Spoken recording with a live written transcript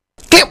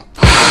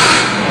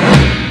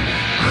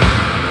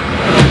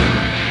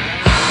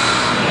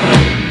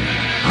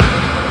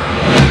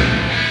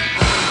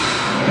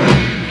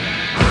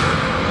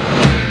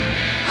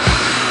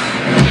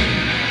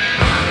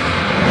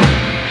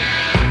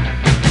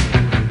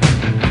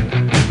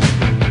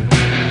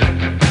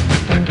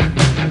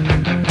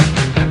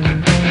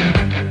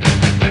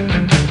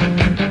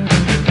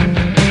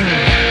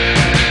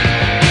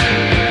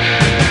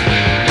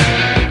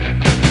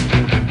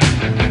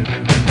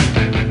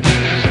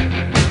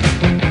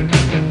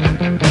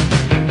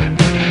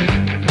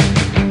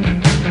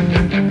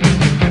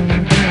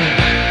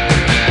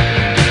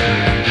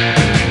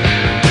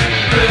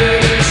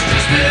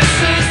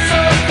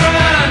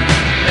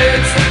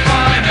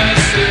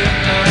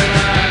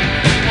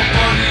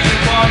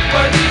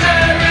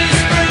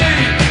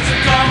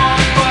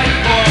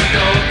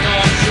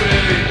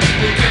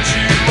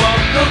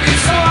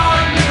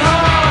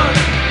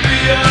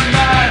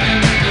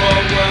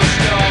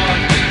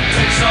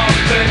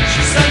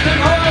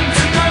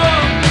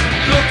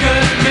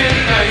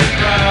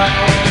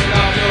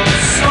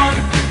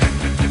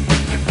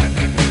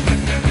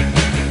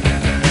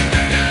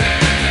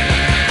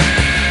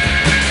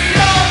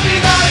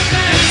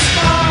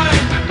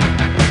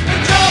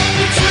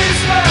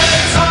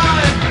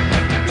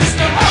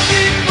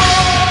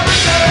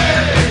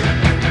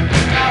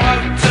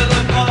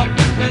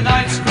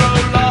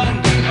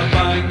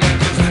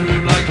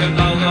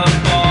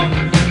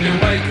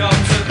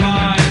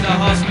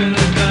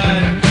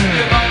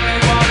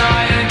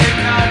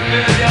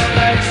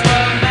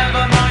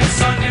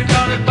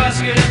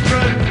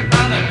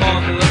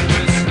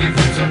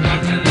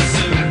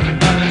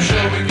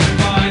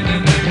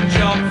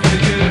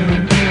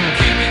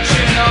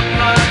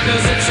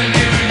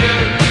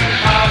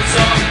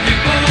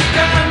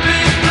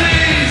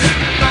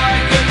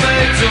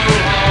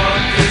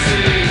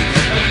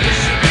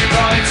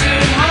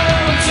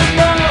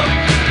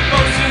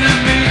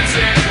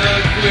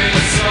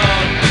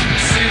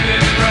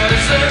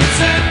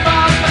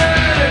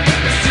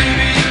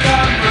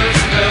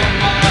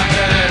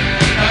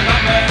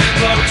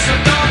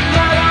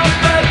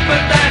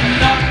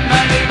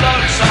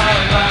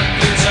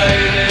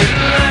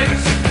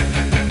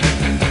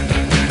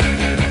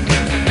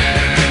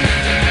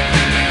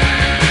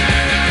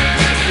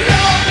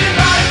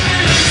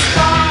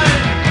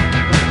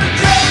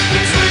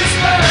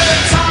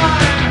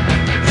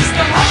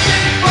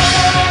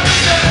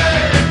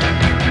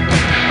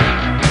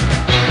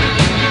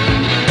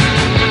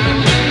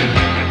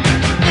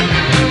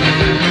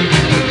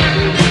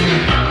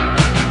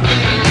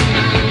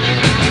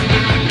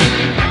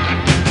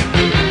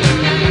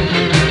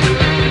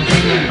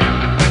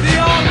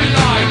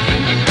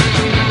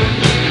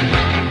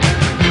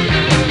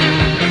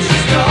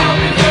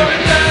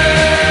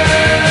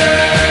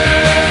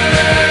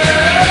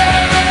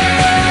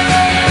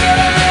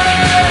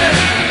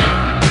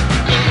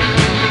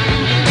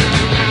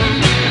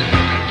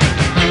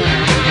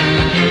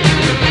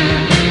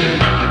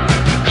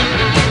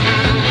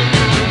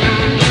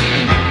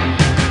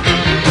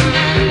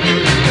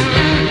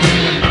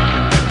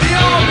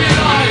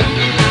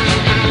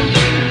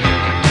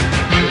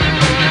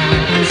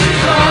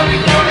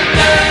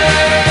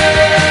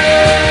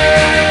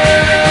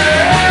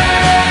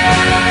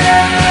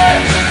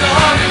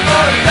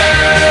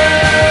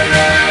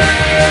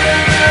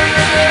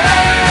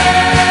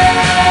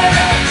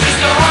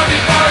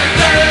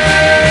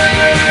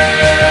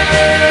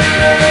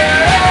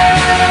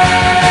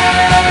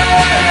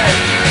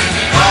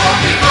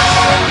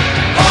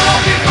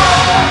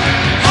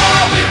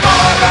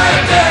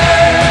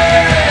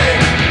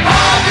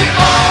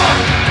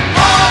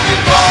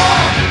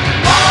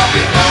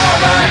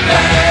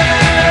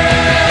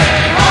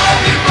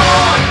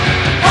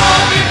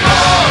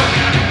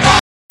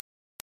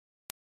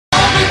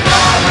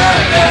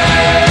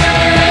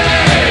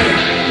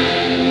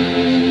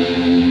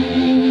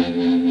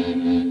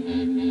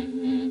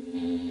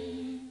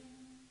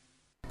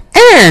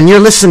And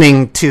you're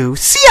listening to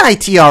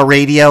CITR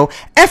Radio,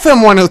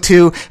 FM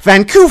 102,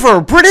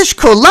 Vancouver, British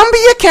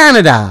Columbia,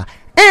 Canada.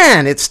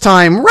 And it's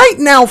time right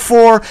now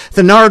for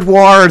the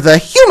Nardwuar, the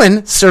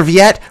Human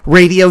Serviette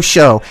Radio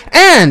Show.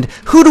 And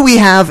who do we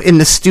have in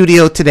the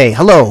studio today?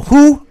 Hello,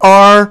 who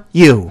are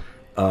you?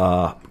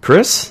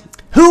 Chris?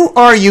 Who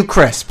are you,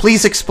 Chris?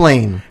 Please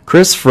explain.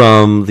 Chris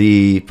from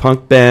the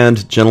punk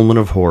band Gentlemen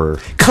of Horror.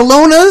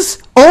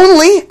 Kelowna's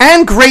only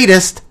and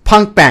greatest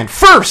punk band.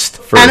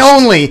 First and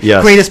only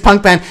greatest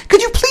punk band.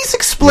 Could you please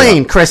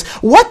explain, Chris,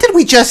 what did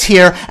we just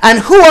hear, and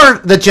who are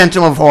the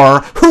Gentlemen of Horror?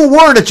 Who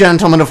were the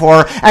Gentlemen of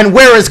Horror? And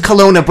where is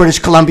Kelowna, British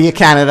Columbia,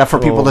 Canada, for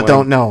people that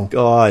don't know?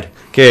 God.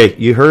 Okay,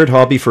 you heard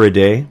Hobby for a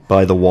Day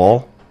by The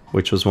Wall,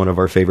 which was one of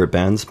our favorite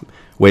bands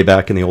way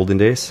back in the olden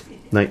days.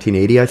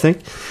 1980, I think.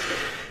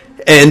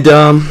 And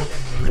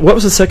what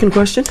was the second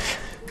question?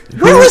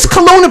 Where is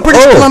Kelowna,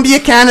 British Columbia,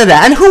 Canada?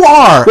 And who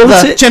are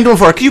the Gentlemen of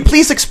Horror? Could you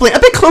please explain? A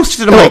bit closer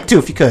to the mic, too,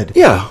 if you could.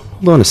 Yeah,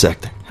 hold on a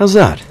sec. How's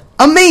that?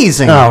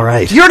 Amazing. All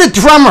right. You're the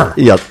drummer.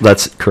 Yeah,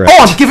 that's correct.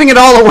 Oh, I'm giving it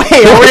all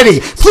away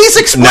already. Please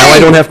explain. Now I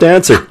don't have to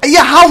answer.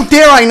 Yeah, how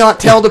dare I not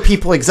tell the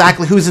people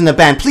exactly who's in the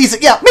band? Please,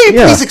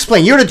 please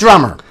explain. You're the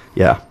drummer.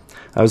 Yeah,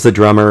 I was the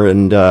drummer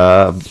and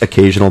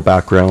occasional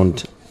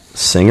background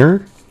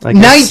singer, I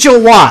guess.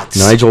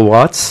 Nigel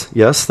Watts.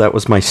 Yes, that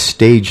was my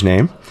stage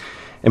name.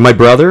 And my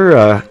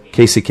brother,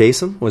 Casey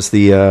Kasem, was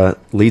the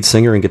lead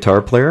singer and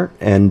guitar player,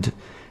 and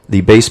the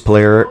bass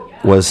player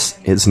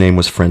his name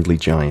was Friendly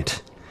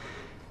Giant.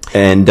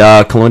 And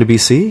Kelowna,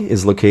 BC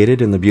is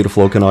located in the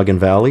beautiful Okanagan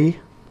Valley,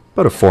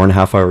 about a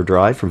 4.5-hour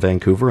drive from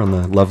Vancouver on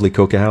the lovely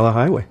Coquihalla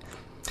Highway.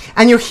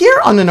 And you're here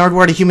on the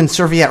Nardwuar, the Human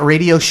Serviette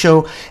Radio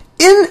Show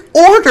in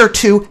order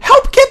to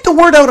help get the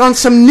word out on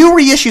some new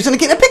reissues. And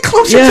again, a bit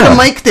closer to the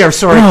mic there,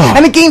 sorry. Oh.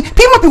 And again,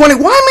 people might be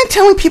wondering, why am I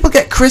telling people to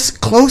get Chris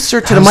closer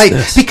to the mic?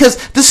 Because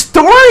the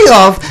story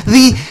of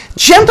the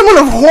Gentlemen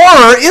of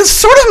Horror is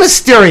sort of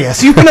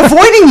mysterious. You've been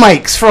avoiding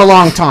mics for a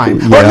long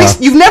time. Or at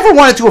least you've never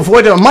wanted to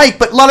avoid a mic,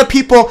 but a lot of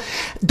people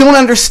don't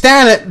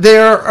understand it.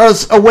 There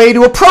is a way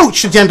to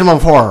approach the Gentlemen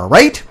of Horror,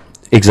 right?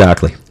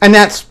 Exactly. And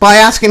that's by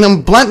asking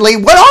them bluntly,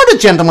 what are the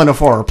Gentlemen of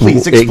Horror?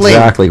 Please explain.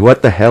 Exactly.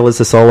 What the hell is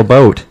this all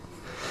about?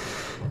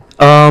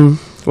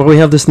 Well, we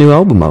have this new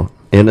album out,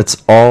 and it's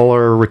all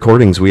our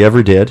recordings we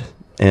ever did,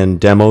 and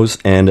demos,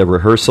 and a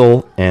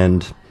rehearsal,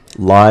 and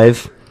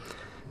live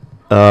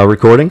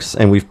recordings,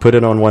 and we've put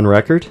it on one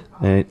record,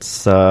 and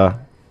it's out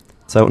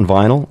in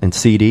vinyl and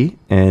CD,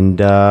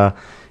 and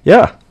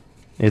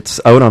it's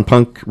out on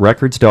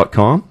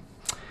punkrecords.com,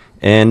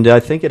 and I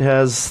think it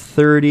has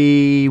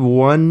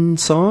 31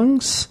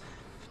 songs,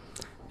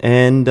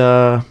 and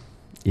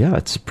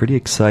it's pretty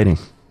exciting.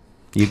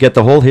 You get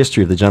the whole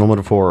history of the Gentlemen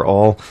of Horror,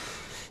 all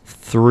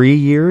 3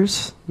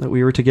 years that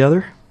we were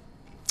together.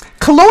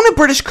 Kelowna,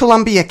 British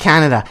Columbia,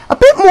 Canada. A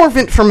bit more of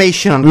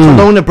information on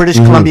Kelowna, British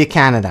Columbia,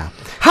 Canada.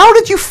 How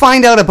did you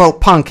find out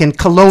about punk in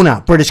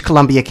Kelowna, British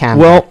Columbia,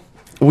 Canada?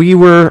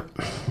 Well,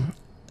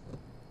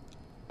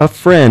 a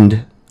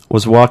friend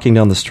was walking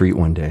down the street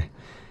one day,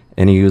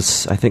 and I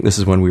think this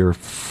is when we were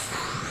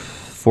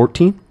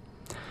 13,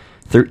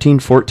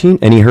 14,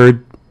 and he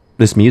heard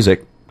this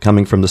music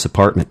coming from this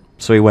apartment.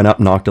 So he went up,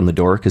 knocked on the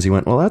door, because he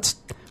went,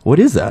 what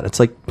is that? It's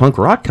like punk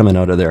rock coming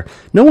out of there.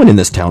 No one in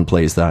this town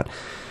plays that.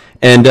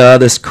 And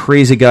this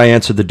crazy guy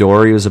answered the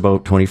door. He was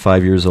about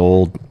 25 years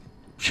old,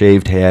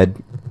 shaved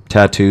head,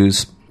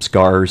 tattoos,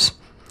 scars,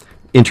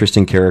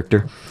 interesting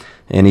character.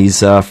 And he's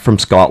from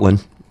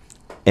Scotland.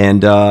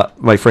 And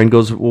my friend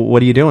goes,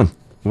 what are you doing?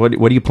 What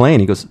are you playing?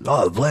 He goes,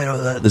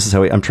 this is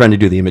how I'm trying to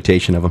do the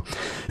imitation of him.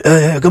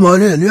 Come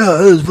on in. Yeah,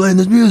 I was playing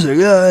this music.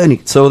 Yeah. And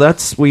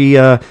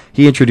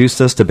he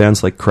introduced us to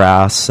bands like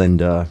Crass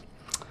and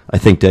I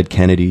think Dead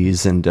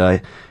Kennedys. And we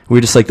were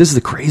just like, this is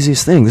the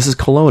craziest thing. This is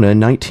Kelowna in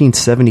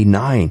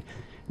 1979.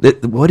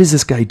 What is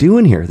this guy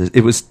doing here?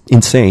 It was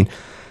insane.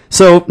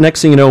 So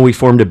next thing you know, we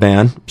formed a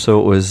band.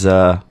 So it was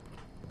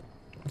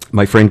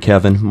my friend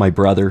Kevin, my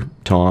brother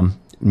Tom,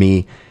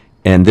 me,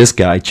 and this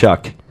guy,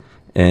 Chuck.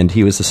 And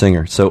he was the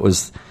singer. So it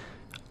was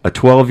a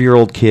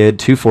 12-year-old kid,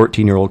 2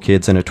 14-year-old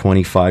kids, and a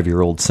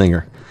 25-year-old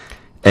singer.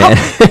 And,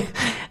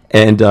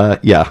 and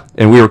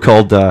we were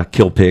called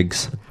Kill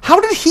Pigs. How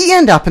did he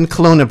end up in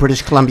Kelowna,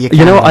 British Columbia,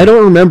 Canada? I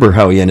don't remember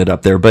how he ended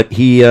up there, but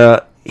he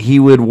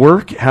would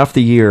work half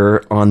the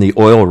year on the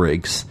oil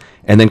rigs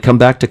and then come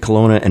back to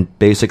Kelowna and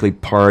basically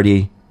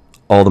party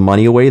all the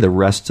money away the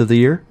rest of the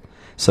year.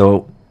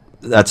 So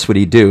that's what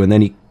he'd do. And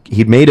then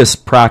he made us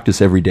practice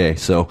every day.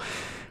 So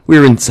we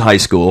were in high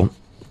school,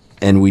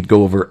 and we'd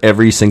go over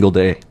every single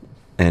day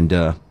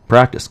and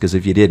practice, because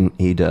if you didn't,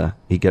 he'd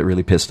get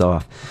really pissed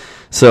off.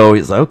 So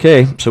he's like,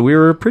 okay. So we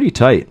were pretty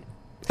tight,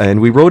 and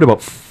we wrote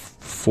about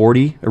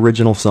 40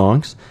 original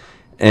songs,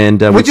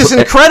 and which is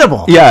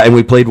incredible. Yeah, and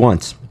we played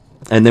once,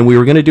 and then we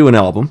were going to do an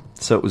album.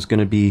 So it was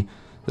going to be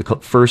the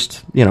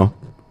first,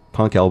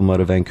 punk album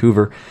out of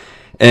Vancouver,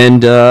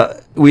 and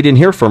we didn't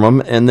hear from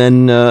him. And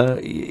then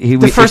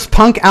first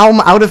punk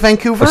album out of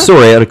Vancouver. Out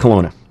of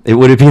Kelowna. It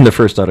would have been the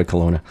first out of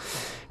Kelowna.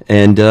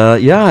 And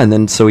and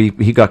then so he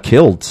got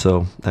killed,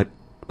 so that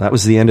that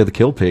was the end of the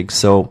Kill Pigs.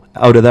 So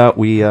out of that,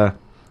 we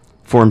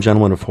formed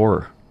Gentlemen of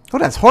Horror. Oh,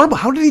 that's horrible.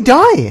 How did he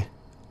die?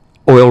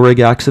 Oil rig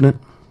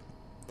accident.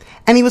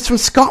 And he was from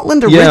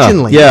Scotland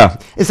originally. Yeah.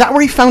 Is that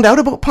where he found out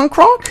about punk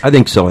rock? I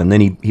think so. And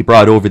then he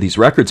brought over these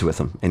records with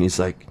him. And he's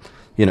like,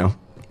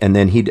 and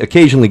then he'd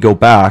occasionally go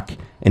back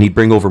and he'd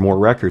bring over more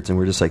records. And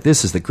we're just like,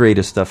 this is the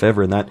greatest stuff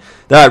ever. And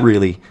that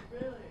really,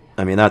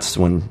 I mean, that's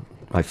when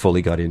I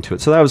fully got into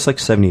it. So that was like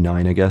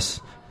 79, I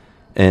guess.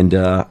 And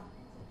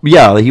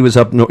he was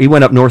he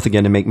went up north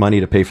again to make money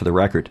to pay for the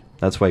record.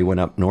 That's why he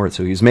went up north.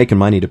 So he was making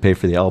money to pay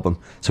for the album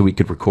so we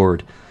could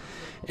record.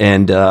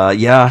 And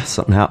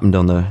something happened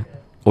on the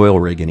oil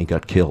rig and he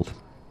got killed.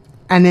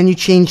 And then you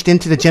changed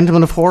into the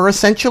Gentlemen of Horror,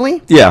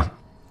 essentially? Yeah.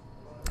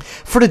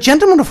 For the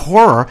Gentlemen of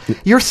Horror,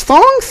 your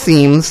song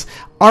themes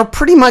are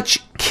pretty much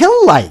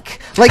Kill-like.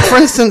 Like, for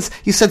instance,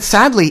 you said,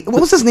 sadly,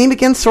 what was his name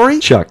again? Sorry?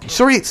 Chuck.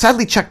 Sorry,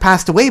 sadly, Chuck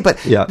passed away,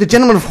 but yeah. The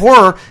Gentlemen of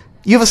Horror,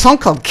 you have a song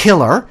called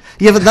Killer,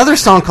 you have another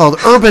song called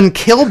Urban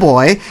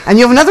Killboy, and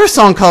you have another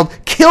song called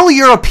Kill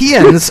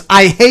Europeans,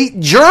 I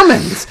Hate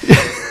Germans.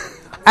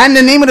 And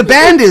the name of the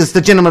band is The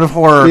Gentlemen of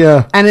Horror.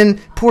 Yeah. And then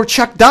poor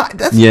Chuck died.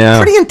 That's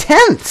pretty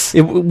intense.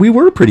 We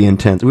were pretty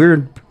intense. We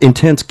were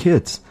intense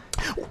kids.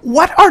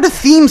 What are the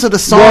themes of the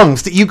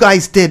songs that you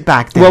guys did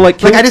back then? Well,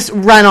 like I just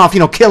ran off,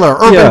 Killer,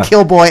 Urban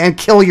Killboy, and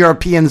Kill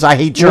Europeans, I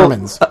Hate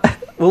Germans.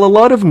 Well, a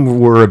lot of them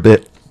were a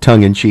bit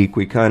tongue-in-cheek.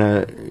 We kind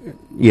of,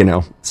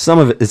 some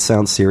of it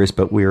sounds serious,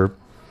 but I don't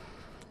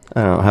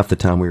know, half the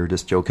time we were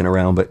just joking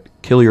around. But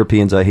Kill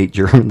Europeans, I Hate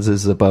Germans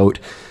is about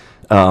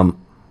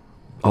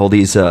all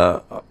these,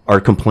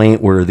 our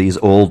complaint were these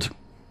old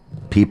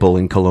people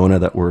in Kelowna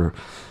that were,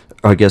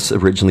 I guess,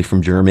 originally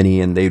from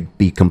Germany, and they'd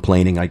be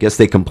complaining. I guess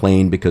they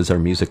complained because our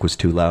music was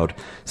too loud.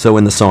 So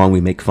in the song, we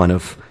make fun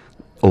of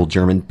old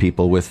German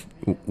people with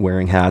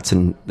wearing hats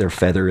and their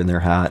feather in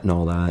their hat and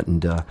all that.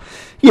 And,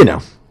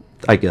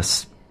 I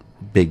guess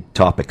big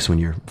topics when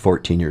you're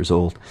 14 years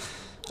old.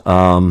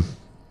 Someone's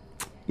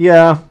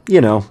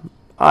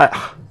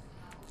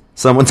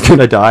going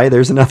to die.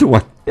 There's another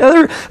one.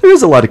 Yeah,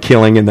 there's a lot of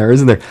killing in there,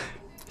 isn't there?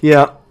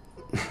 Yeah.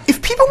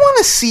 If people want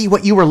to see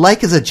what you were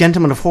like as a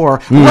Gentleman of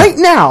Horror, right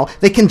now,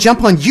 they can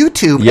jump on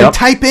YouTube and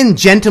type in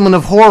Gentleman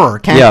of Horror,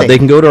 can't they? Yeah, they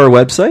can go to our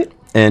website,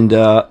 and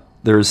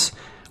there's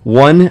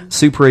one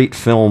Super 8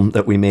 film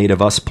that we made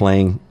of us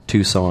playing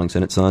 2 songs,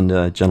 and it's on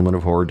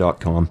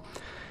gentlemenofhorror.com.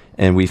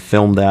 And we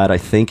filmed that, I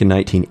think, in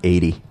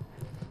 1980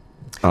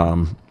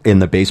 in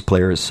the bass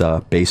player's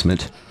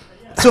basement.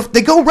 So if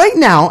they go right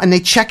now and they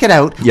check it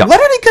out, what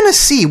are they going to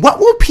see? What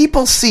will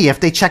people see if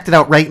they checked it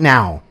out right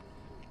now?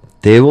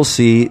 They will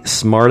see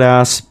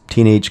smart-ass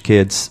teenage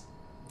kids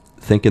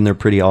thinking they're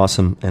pretty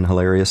awesome and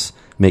hilarious,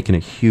 making a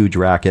huge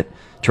racket,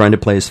 trying to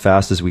play as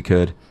fast as we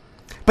could.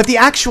 But the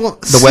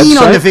actual scene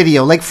on the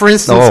video, like for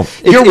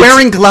instance, you're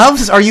wearing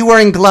gloves? Are you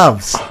wearing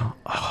gloves?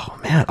 Oh,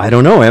 man, I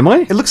don't know, am I?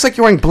 It looks like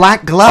you're wearing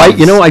black gloves.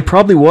 I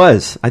probably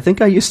was. I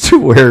think I used to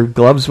wear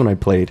gloves when I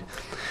played.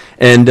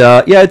 And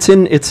it's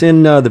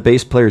in the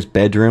bass player's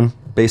bedroom,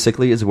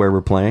 basically, is where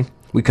we're playing.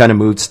 We kind of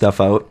moved stuff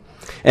out.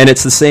 And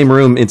it's the same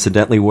room,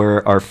 incidentally,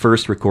 where our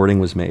first recording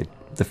was made,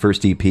 the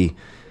first EP.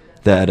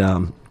 That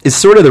is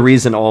sort of the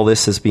reason all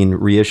this has been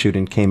reissued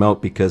and came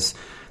out, because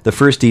the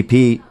first EP,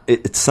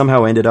 it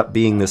somehow ended up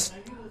being this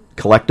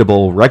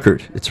collectible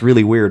record. It's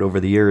really weird. Over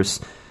the years,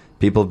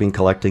 people have been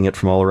collecting it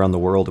from all around the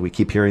world. We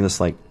keep hearing this,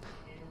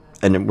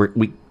 and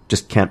we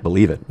just can't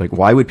believe it. Like,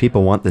 why would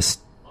people want this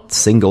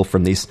single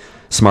from these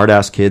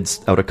smart-ass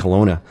kids out of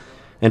Kelowna?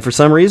 And for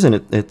some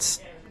reason, it's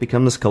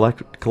become this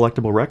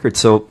collectible record.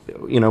 So,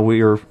 we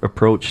were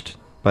approached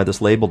by this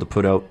label to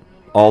put out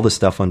all the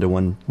stuff under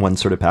one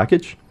sort of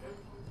package.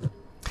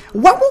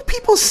 What will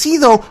people see,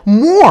 though,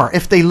 more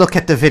if they look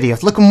at the video?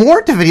 Look more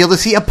at the video to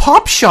see a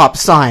Pop Shop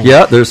sign.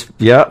 Yeah,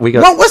 we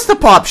got... What was the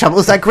Pop Shop?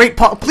 Was that great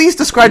Please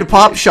describe the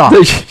Pop Shop.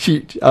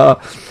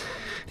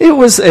 It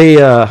was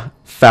a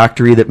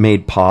factory that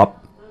made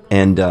pop,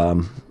 and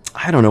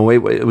I don't know,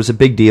 it was a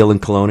big deal in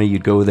Kelowna.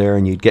 You'd go there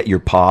and you'd get your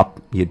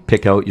pop, you'd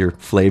pick out your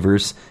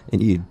flavors,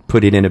 and you'd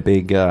put it in a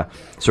big,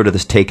 sort of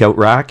this takeout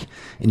rack,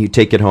 and you'd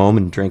take it home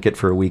and drink it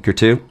for a week or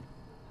two.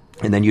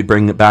 And then you'd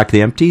bring it back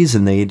the empties,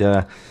 and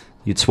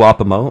you'd swap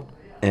them out,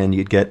 and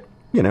you'd get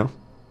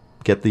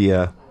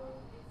the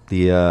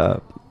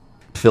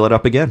fill it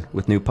up again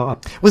with new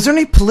pop. Was there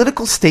any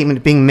political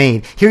statement being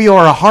made? Here you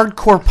are, a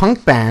hardcore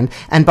punk band,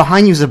 and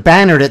behind you is a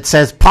banner that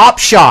says Pop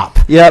Shop.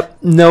 Yep.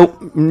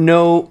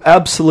 No,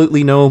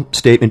 absolutely no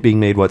statement being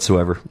made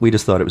whatsoever. We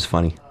just thought it was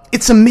funny.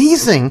 It's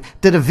amazing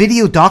that a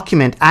video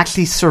document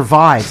actually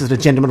survives as a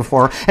Gentleman of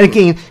Horror. And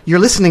again, you're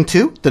listening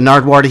to the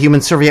Nardwuar, the Human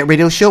Serviette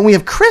Radio Show. And we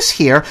have Chris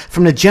here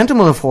from the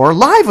Gentleman of Horror,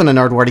 live on the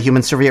Nardwuar, the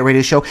Human Serviette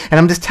Radio Show. And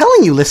I'm just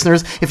telling you,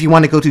 listeners, if you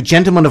want to go to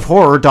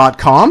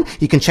gentlemenofhorror.com,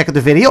 you can check out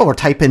the video or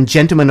type in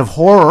Gentleman of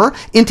Horror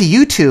into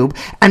YouTube.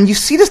 And you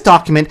see this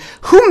document.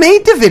 Who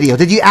made the video?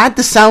 Did you add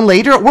the sound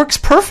later? It works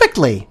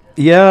perfectly.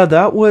 Yeah,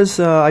 that was,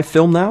 I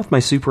filmed that with my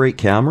Super 8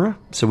 camera.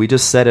 So we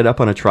just set it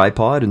up on a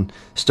tripod and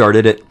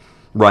started it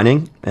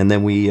running, and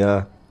then we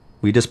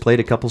just played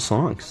a couple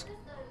songs.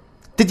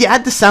 Did you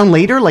add the sound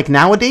later, like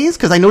nowadays?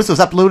 Because I noticed it was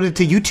uploaded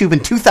to YouTube in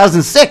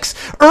 2006,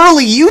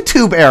 early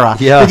YouTube era.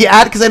 Yeah. Did you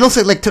add? Because I noticed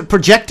it like to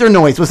projector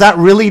noise. Was that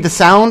really the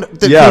sound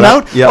that came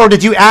out, or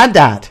did you add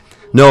that?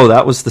 No,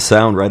 that was the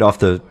sound right off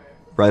the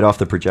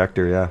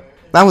projector. Yeah.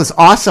 That was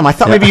awesome. I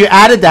thought maybe you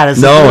added that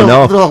as a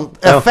little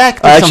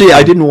effect. Actually,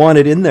 I didn't want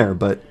it in there,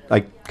 but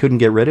I couldn't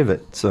get rid of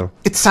it. So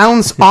it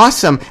sounds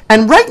awesome.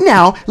 And right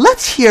now,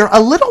 let's hear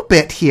a little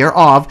bit here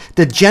of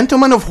The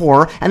Gentleman of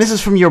Horror. And this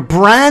is from your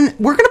brand.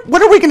 What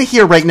are we going to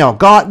hear right now?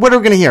 What are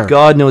we going to hear?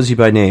 God Knows You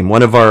by Name,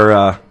 one of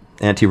our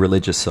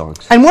anti-religious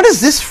songs. And what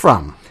is this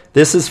from?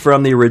 This is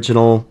from the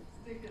original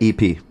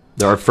EP.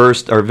 Our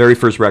very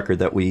first record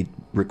that we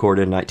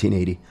recorded in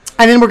 1980.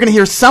 And then we're going to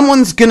hear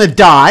Someone's Gonna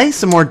Die,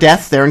 some more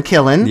death there and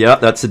killing. Yeah,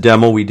 that's a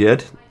demo we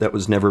did that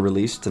was never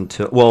released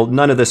until... Well,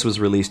 none of this was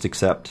released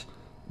except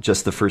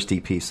just the first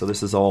EP, so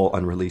this is all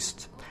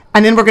unreleased.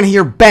 And then we're going to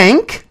hear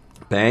Bank.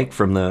 Bank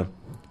from the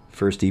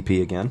first EP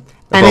again,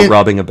 about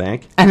robbing a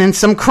bank. And then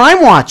some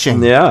crime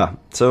watching. Yeah,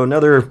 so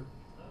another...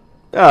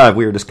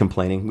 we were just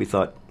complaining. We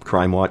thought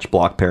crime watch,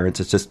 block parents,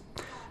 it's just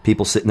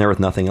people sitting there with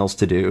nothing else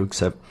to do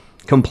except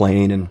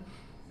complain and,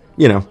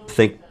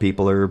 think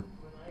people are...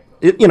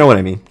 You know what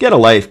I mean. Get a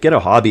life. Get a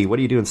hobby. What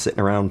are you doing sitting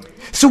around?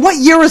 So what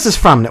year is this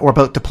from that we're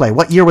about to play?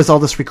 What year was all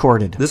this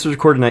recorded? This was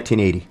recorded in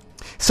 1980.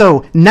 So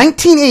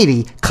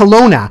 1980,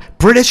 Kelowna,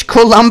 British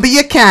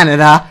Columbia,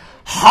 Canada,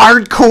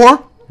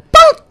 hardcore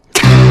punk.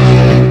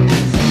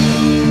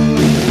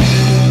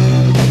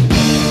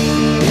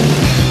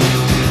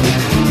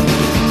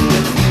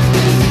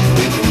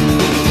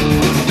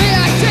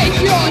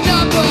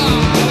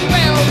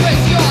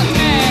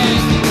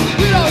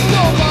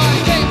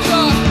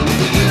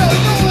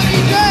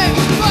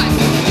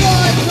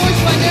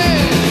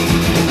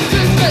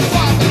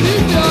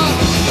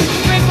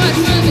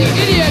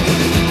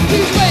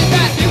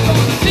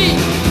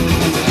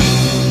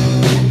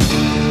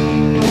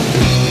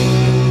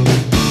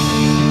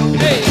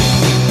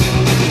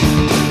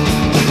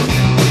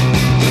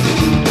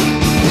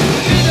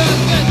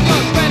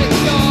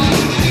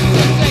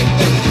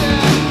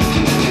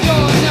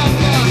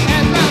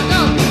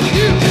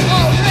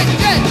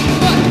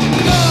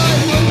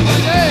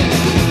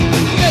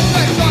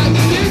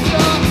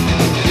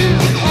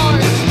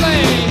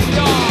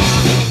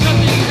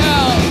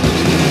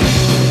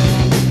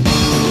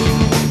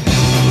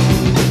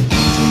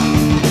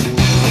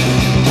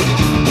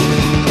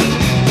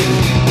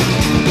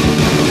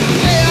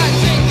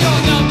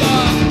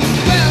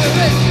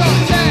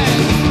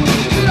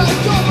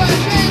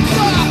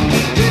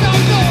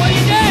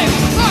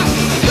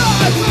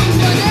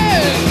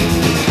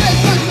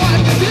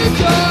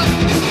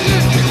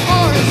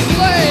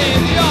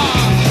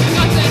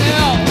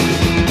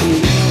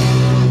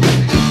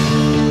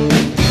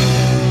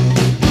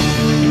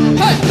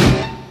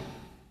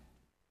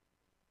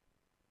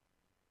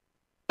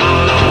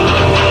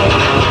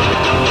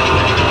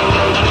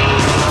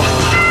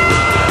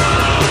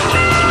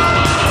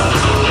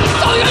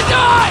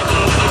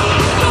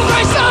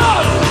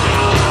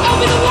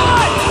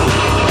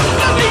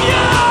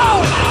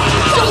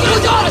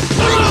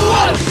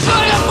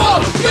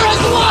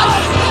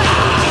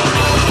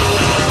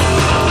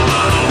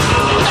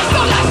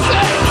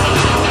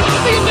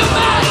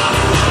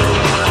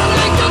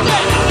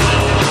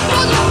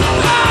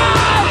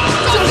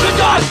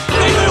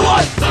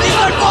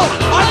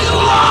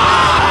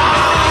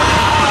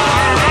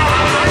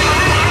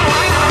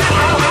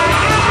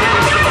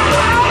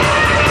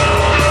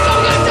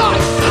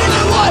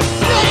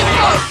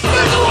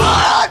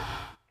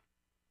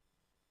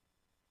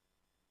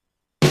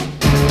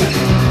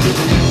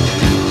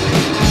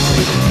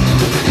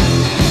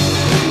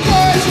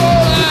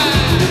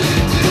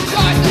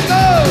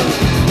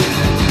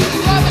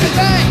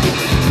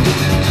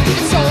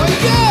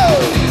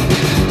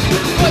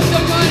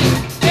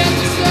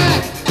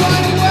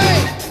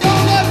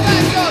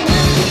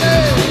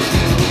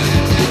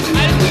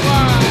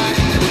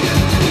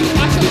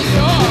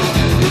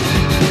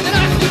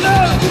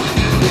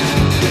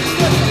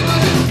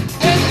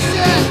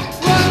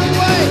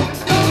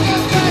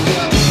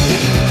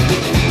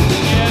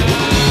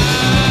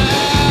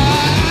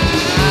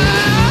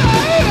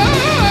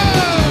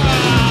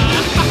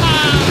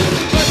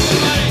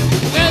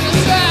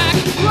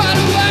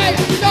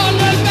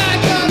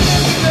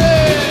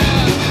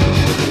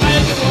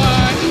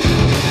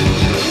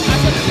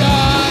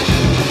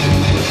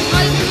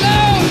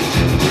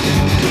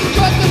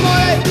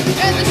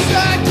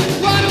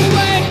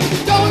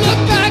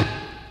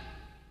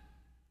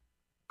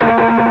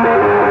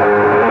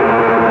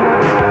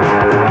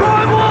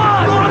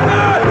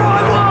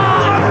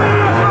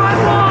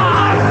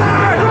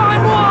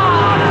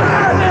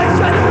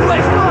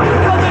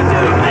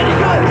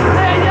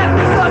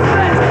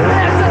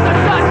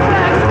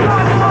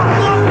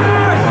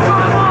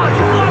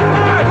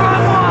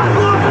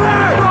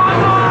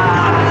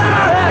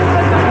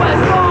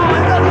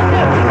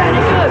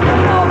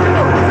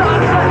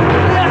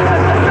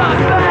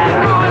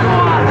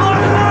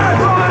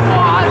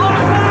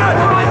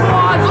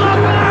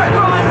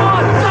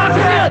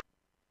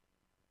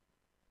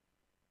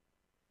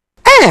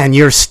 And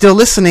you're still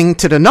listening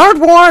to the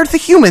Nardwuar, the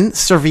Human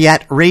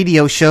Serviette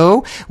Radio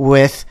Show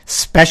with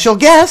special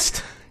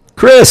guest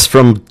Chris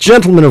from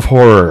Gentlemen of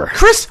Horror.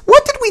 Chris,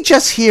 what did we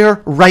just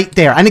hear right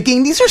there? And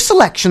again, these are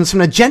selections from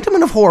the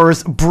Gentlemen of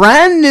Horror's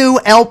brand new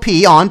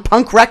LP on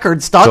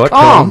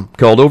punkrecords.com.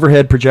 Called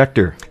Overhead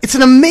Projector. It's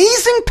an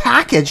amazing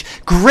package,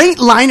 great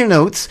liner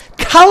notes,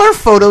 color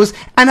photos,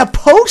 and a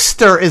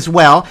poster as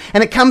well.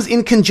 And it comes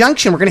in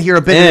conjunction. We're going to hear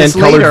a bit of this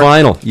later. And colored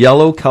vinyl.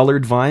 Yellow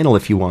colored vinyl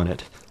if you want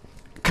it.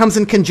 Comes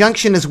in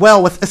conjunction as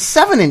well with a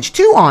 7-inch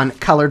 2-on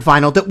colored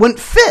vinyl that wouldn't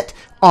fit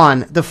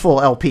on the full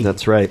LP.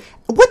 That's right.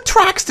 What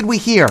tracks did we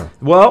hear?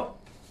 Well,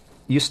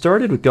 you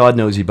started with God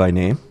Knows You by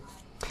Name.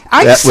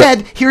 I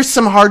said, here's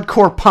some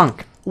hardcore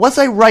punk. Was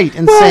I right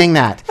in saying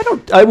that?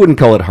 I wouldn't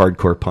call it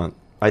hardcore punk.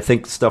 I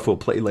think stuff we'll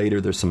play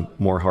later, there's some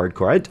more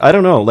hardcore. I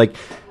don't know. Like,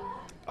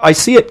 I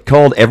see it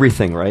called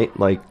everything, right?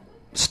 Like,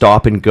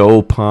 stop and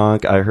go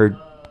punk. I heard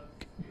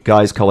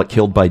guys call it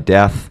killed by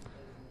death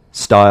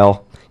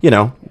style. You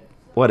know,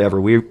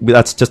 whatever.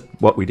 That's just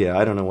what we did.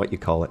 I don't know what you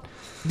call it.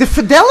 The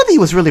fidelity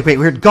was really great.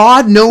 We heard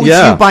God Knows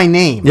You by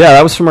Name. Yeah,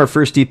 that was from our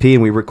first EP,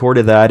 and we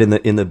recorded that in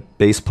the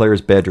bass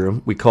player's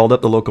bedroom. We called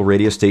up the local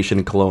radio station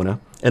in Kelowna,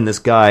 and this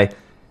guy,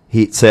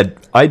 he said,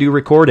 I do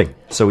recording.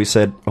 So we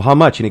said, well, how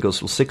much? And he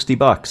goes, well,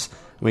 $60.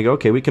 And we go,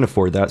 okay, we can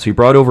afford that. So he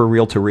brought over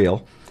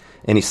reel-to-reel,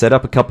 and he set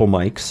up a couple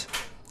mics,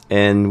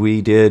 and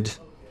we did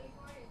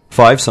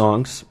 5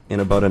 songs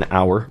in about an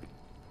hour.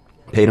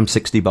 Paid him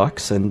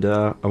 $60, and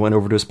I went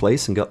over to his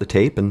place and got the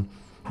tape, and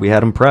we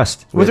had him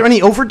pressed. Was there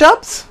any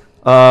overdubs?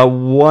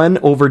 One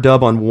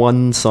overdub on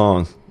one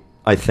song,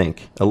 I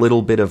think. A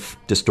little bit of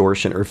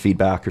distortion or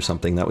feedback or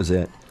something. That was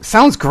it.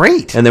 Sounds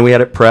great. And then we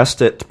had it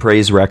pressed at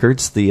Praise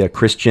Records, the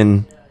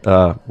Christian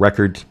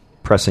record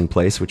pressing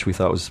place, which we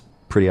thought was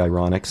pretty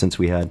ironic since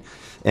we had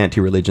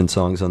anti-religion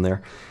songs on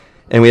there.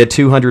 And we had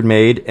 200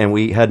 made, and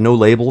we had no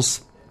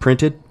labels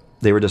printed.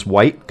 They were just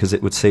white because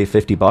it would save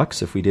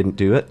 $50 if we didn't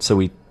do it. So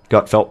we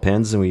got felt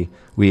pens, and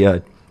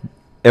we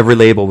every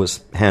label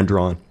was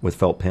hand-drawn with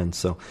felt pens.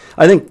 So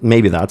I think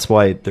maybe that's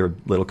why they're a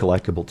little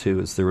collectible, too,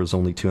 is there was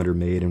only 200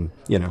 made, and,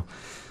 you know,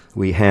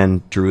 we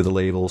hand-drew the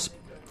labels.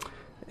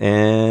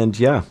 And,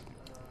 yeah.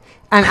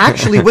 And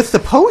actually, with the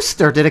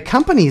poster that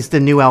accompanies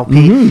the new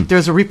LP,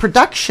 there's a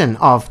reproduction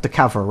of the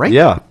cover, right?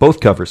 Yeah, both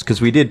covers,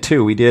 because we did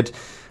two. We did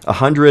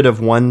 100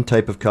 of one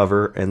type of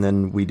cover, and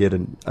then we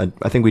did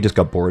I think we just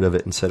got bored of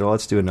it and said, oh,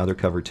 let's do another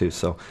cover, too.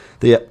 So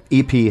the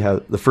EP,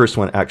 the first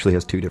one actually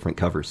has 2 different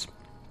covers.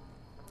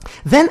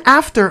 Then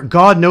after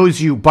God Knows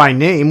You by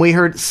Name, we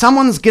heard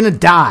Someone's Gonna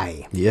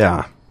Die.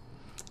 Yeah.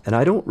 And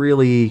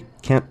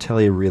can't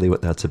tell you really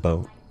what that's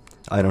about.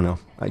 I don't know.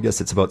 I guess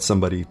it's about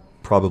somebody,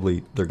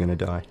 probably they're gonna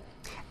die.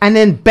 And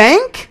then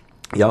Bank?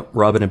 Yep,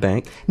 Robin and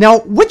Bank. Now,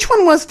 which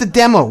one was the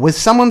demo? Was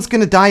Someone's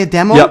Gonna Die a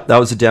demo? Yep, that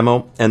was a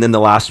demo. And then the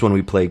last one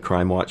we played,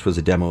 Crime Watch, was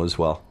a demo as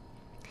well.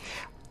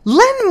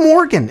 Len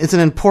Morgan is an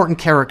important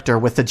character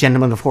with the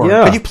Gentlemen of Horror.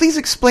 Yeah. Could you please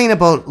explain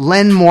about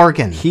Len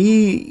Morgan?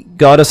 He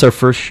got us our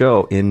first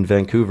show in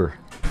Vancouver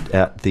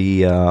at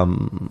the...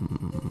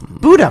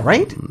 Buddha,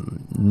 right?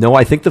 No,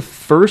 I think the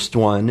first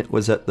one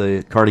was at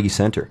the Carnegie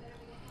Centre.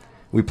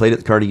 We played at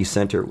the Carnegie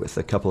Centre with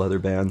a couple other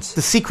bands.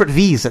 The Secret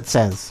V's, it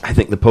says. I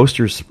think the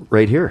poster's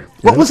right here.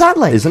 What was that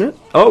like? Isn't it?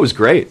 Oh, it was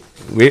great.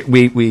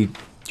 We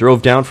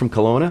drove down from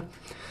Kelowna,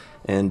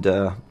 and...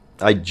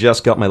 I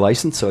just got my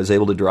license, so I was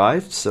able to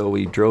drive. So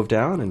we drove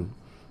down and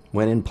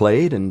went in,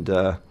 played, and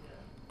it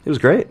was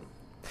great.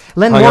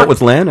 Hung out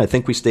with Len. I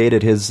think we stayed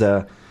at his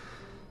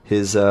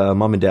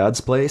mom and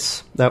dad's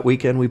place that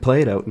weekend. We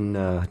played out in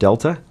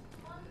Delta.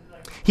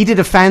 He did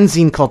a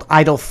fanzine called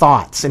Idle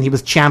Thoughts, and he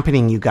was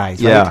championing you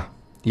guys, right?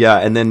 Yeah.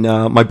 And then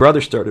my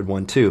brother started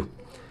one too,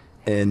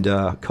 and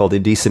called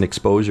Indecent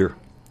Exposure.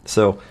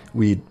 So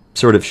we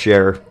sort of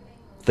share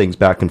things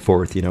back and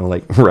forth, you know,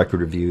 like record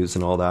reviews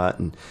and all that.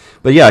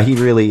 But yeah, he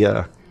really,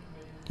 there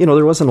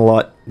wasn't a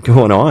lot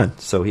going on,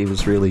 so he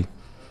was really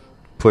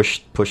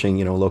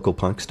pushing, local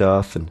punk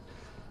stuff and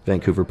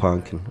Vancouver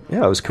punk, and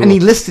yeah, it was cool. And he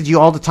listed you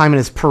all the time in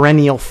his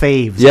perennial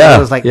faves. Yeah, it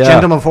was like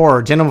Gentlemen of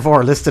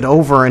Horror, listed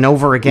over and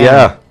over again.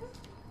 Yeah.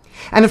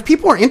 And if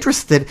people are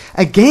interested,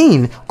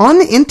 again, on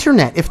the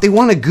internet, if they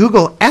want to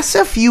Google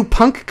SFU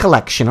Punk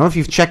Collection, I don't know if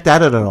you've checked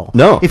that out at all.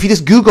 No. If you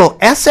just Google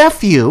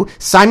SFU,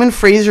 Simon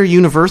Fraser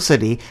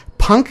University,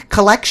 Punk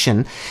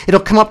Collection, it'll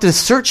come up to the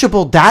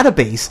searchable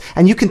database,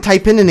 and you can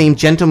type in the name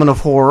Gentlemen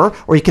of Horror,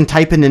 or you can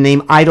type in the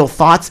name Idle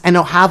Thoughts, and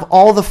it'll have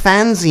all the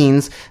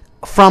fanzines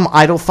from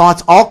Idle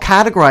Thoughts all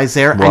categorized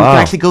there, and you can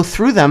actually go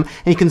through them,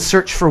 and you can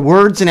search for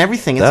words and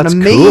everything. It's an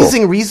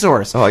amazing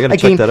resource. Oh, I gotta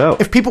check that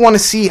out. If people want to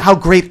see how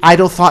great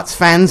Idle Thoughts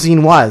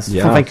fanzine was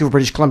from Vancouver,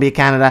 British Columbia,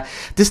 Canada,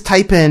 just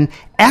type in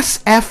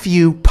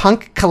SFU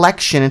Punk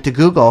Collection into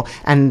Google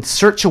and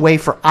search away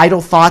for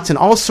Idle Thoughts and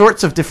all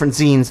sorts of different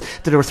zines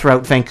that are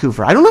throughout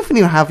Vancouver. I don't know if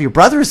you have your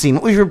brother's zine.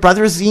 What was your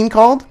brother's zine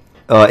called?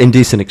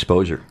 Indecent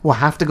Exposure. We'll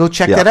have to go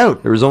check that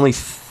out. There was only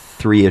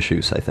 3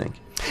 issues, I think.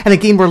 And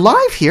again, we're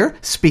live here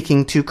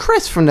speaking to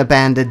Chris from the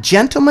band The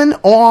Gentlemen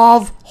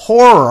of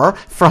Horror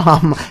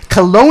from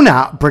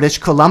Kelowna, British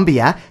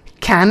Columbia,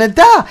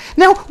 Canada.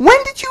 Now,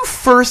 when did you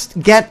first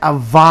get a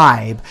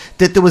vibe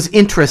that there was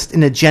interest in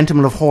The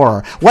Gentlemen of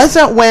Horror? Was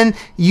that when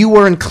you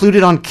were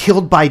included on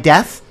Killed by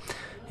Death?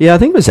 Yeah, I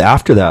think it was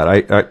after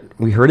that.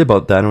 We heard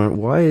about that and went,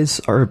 why is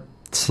our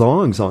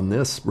songs on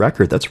this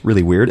record? That's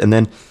really weird. And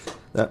then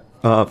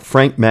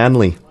Frank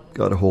Manley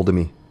got a hold of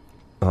me.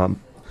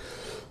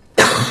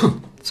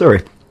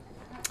 Sorry.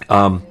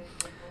 From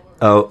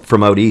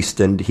out east,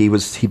 and he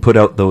put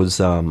out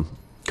those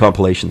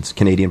compilations,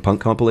 Canadian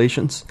punk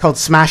compilations. Called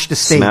Smash the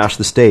State. Smash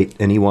the State,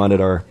 and he wanted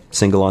our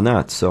single on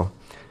that. So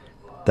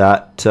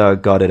that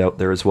got it out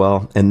there as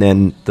well. And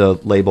then the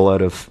label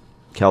out of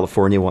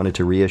California wanted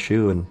to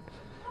reissue, and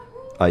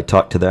I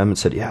talked to them and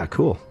said, yeah,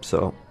 cool.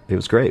 So it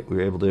was great. We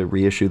were able to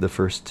reissue the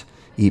first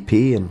EP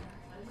and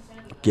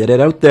get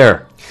it out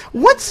there.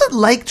 What's it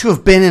like to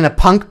have been in a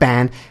punk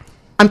band?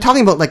 I'm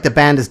talking about like the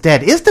band is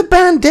dead. Is the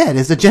band dead?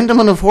 Is the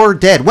Gentlemen of Horror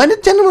dead? When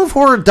did Gentlemen of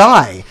Horror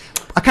die?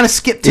 I kind of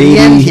skipped to the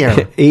end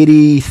here.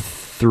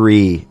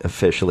 83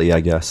 officially, I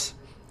guess.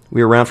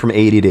 We were around from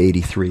 80 to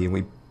 83, and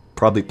we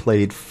probably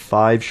played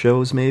 5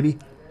 shows maybe.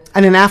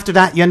 And then after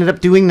that, you ended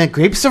up doing the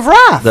Grapes of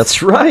Wrath.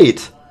 That's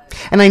right.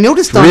 And I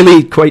noticed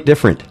really quite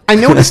different. I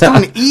noticed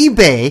on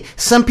eBay,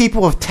 some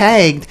people have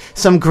tagged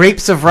some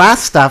Grapes of Wrath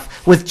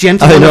stuff with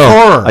Gentlemen of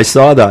Horror. I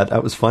saw that.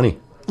 That was funny.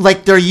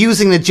 Like they're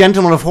using the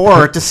Gentlemen of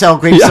Horror to sell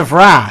Grapes of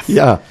Wrath.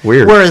 Yeah,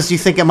 weird. Whereas you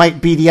think it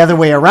might be the other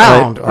way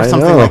around or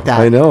something like that.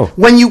 I know.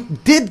 When you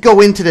did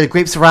go into the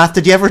Grapes of Wrath,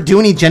 did you ever do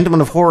any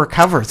Gentlemen of Horror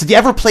covers? Did you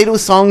ever play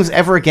those songs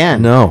ever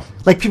again? No.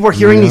 Like people are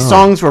hearing these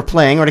songs we're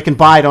playing, or they can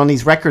buy it on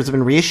these records that have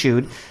been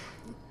reissued.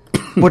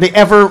 Were they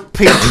ever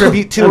paid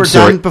tribute to or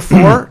done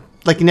before?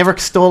 Like you never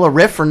stole a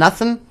riff or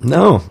nothing?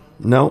 No.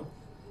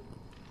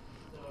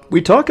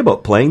 We talk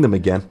about playing them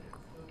again.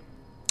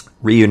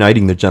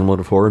 Reuniting the Gentlemen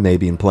of Horror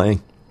maybe and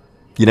playing.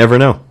 You never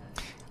know.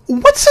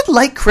 What's it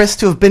like, Chris,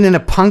 to have been in a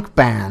punk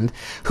band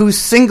whose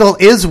single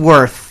is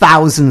worth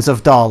thousands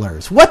of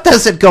dollars? What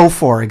does it go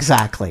for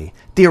exactly?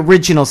 The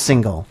original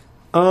single.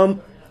 I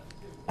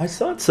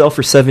saw it sell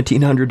for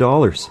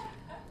 $1,700,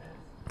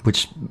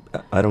 which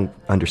I don't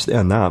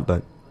understand that,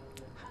 but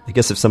I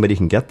guess if somebody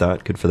can get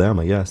that, good for them,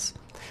 I guess.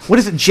 What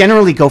does it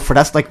generally go for?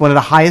 That's like one of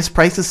the highest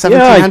prices,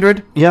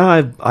 $1,700?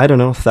 Yeah, I don't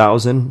know,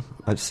 1,000.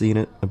 I've seen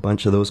it. A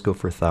bunch of those go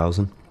for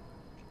 1,000.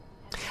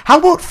 How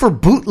about for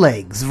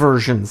bootlegs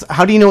versions?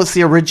 How do you know it's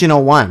the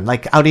original one?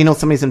 Like, how do you know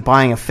somebody's been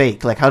buying a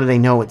fake? Like, how do they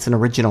know it's an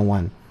original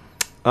one?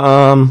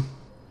 I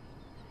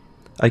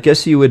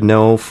guess you would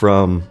know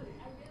from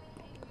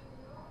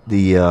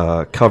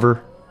the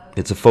cover.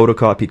 It's a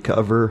photocopied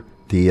cover.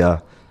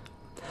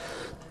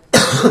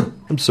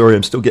 I'm sorry,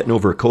 I'm still getting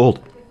over a cold.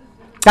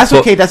 That's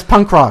okay, that's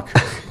punk rock.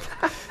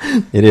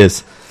 It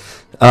is.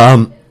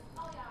 It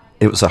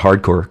was a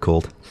hardcore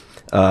cold.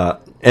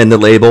 And the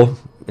label,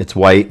 it's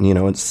white, and,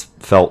 it's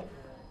felt,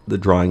 the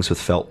drawings with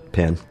felt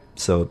pen.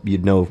 So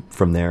you'd know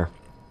from there.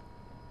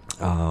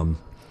 For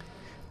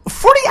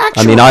the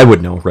actual... I mean, I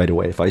would know right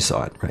away if I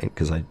saw it, right?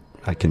 Because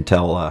I can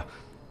tell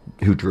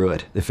who drew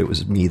it, if it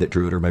was me that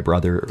drew it or my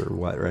brother or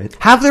what, right?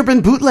 Have there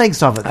been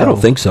bootlegs of it, though? I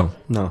don't think so,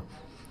 no.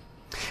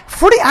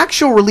 For the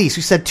actual release,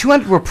 you said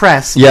 200 were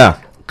pressed.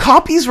 Yeah.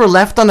 Copies were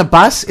left on a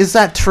bus. Is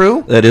that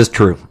true? That is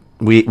true.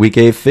 We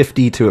gave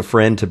 50 to a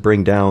friend to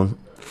bring down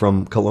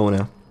from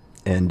Kelowna,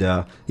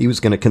 and he was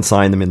going to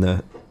consign them in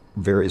the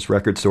various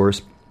record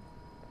stores,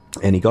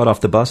 and he got off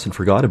the bus and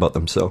forgot about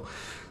them. So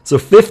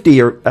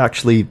 50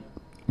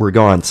 were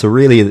gone. So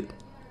really,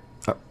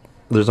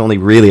 there's only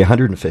really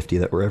 150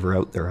 that were ever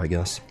out there, I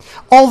guess.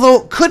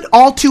 Although, could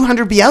all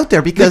 200 be out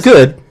there? Because they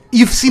could.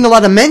 You've seen a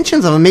lot of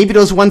mentions of them. Maybe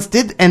those ones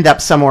did end up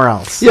somewhere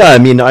else. Yeah, I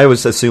mean, I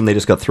always assume they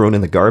just got thrown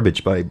in the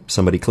garbage by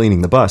somebody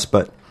cleaning the bus.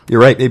 But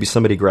you're right. Maybe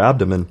somebody grabbed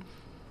them and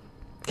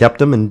kept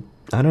them, and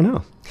I don't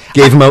know,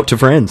 gave them out to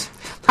friends.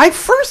 I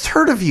first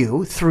heard of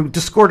you through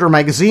Discorder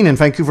magazine in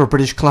Vancouver,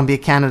 British Columbia,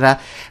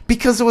 Canada,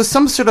 because there was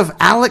some sort of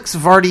Alex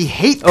Vardy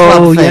hate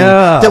club thing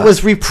that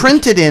was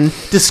reprinted in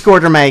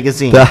Discorder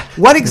magazine.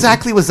 What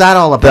exactly was that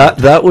all about?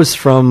 That was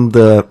from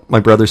my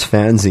brother's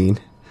fanzine,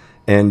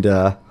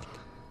 and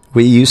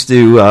we used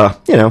to,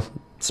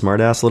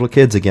 smart-ass little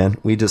kids again.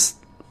 We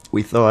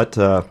thought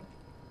the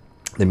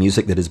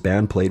music that his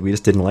band played, we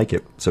just didn't like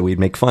it, so we'd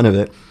make fun of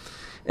it.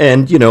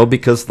 And,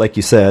 because, like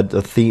you said,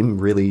 the theme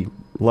really,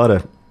 a lot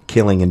of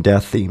killing and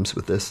death themes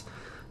with this.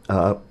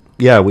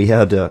 We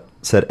had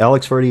said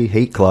Alex Vardy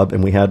Hate Club,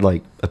 and we had,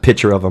 like, a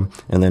picture of him,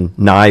 and then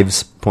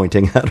knives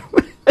pointing at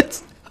him.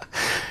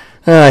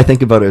 I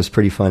think about it, was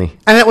pretty funny.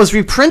 And it was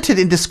reprinted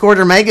in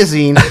Discorder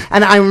magazine,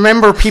 and I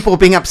remember people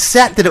being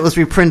upset that it was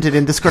reprinted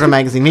in Discorder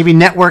magazine. Maybe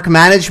network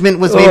management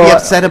was maybe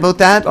upset about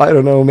that? I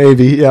don't know,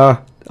 maybe,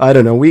 yeah. I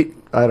don't know.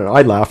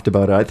 I laughed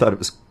about it. I thought it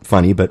was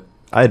funny, but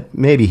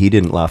maybe he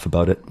didn't laugh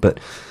about it. But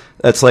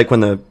that's like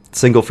when the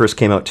single first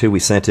came out, too. We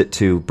sent it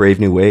to Brave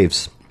New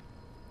Waves,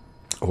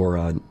 or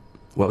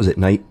what was it,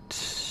 Night...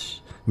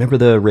 Remember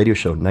the radio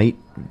show, Night...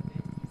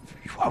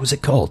 What was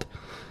it called?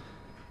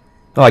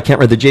 I can't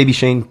remember, the J.B.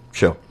 Shane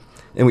show.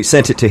 And we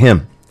sent it to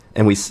him.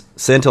 And we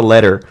sent a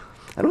letter.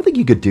 I don't think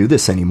you could do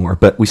this anymore,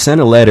 but we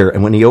sent a letter,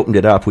 and when he opened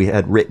it up, we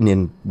had written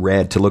in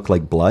red to look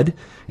like blood.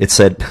 It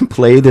said,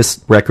 play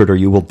this record or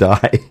you will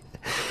die.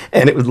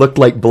 And it would look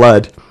like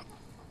blood.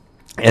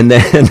 And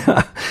then,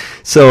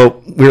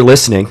 so we were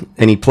listening,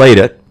 and he played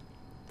it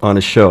on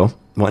his show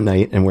one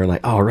night, and we're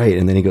like, all right.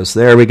 And then he goes,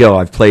 there we go,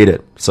 I've played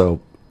it. So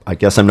I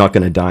guess I'm not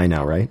going to die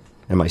now, right?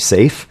 Am I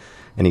safe?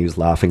 And he was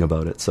laughing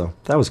about it. So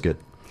that was good.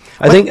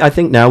 I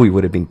think now we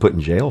would have been put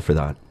in jail for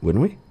that,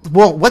 wouldn't we?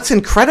 Well, what's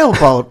incredible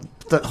about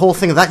the whole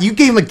thing of that, you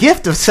gave him a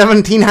gift of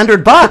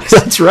 $1,700.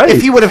 That's right.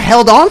 If he would have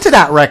held on to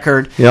that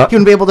record, yeah, he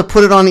would be able to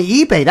put it on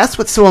eBay. That's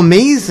what's so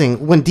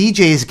amazing when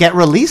DJs get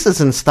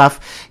releases and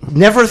stuff.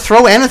 Never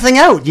throw anything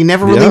out. You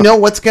never really know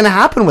what's going to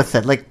happen with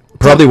it. Like,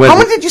 probably how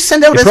many did you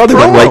send out as promo? Probably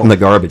went right in the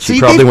garbage. So he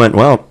probably went,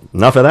 well,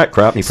 enough of that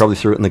crap, and he probably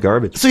threw it in the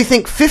garbage. So you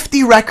think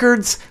 50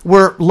 records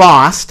were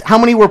lost. How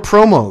many were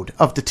promoed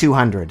of the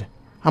 200?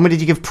 How many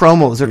did you give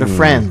promos or to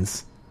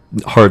friends?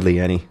 Hardly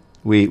any.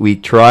 We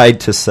tried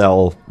to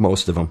sell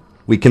most of them.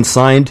 We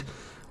consigned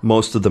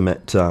most of them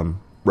at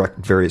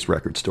various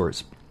record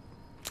stores.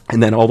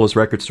 And then all those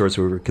record stores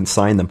where we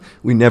consigned them,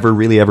 we never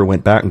really ever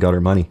went back and got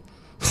our money.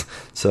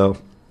 So,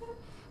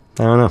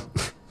 I don't know.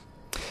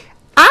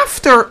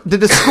 After the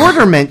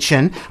Discorder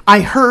mention,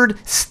 I heard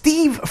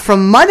Steve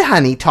from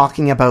Mudhoney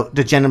talking about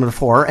the Gentleman of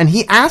Horror, and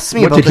he asked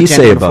me about the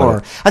Gentleman of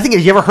Horror. I think,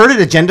 have you ever heard of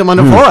the Gentleman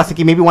of Horror? I think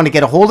he maybe wanted to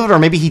get a hold of it, or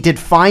maybe he did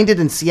find it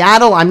in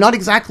Seattle. I'm not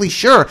exactly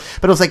sure,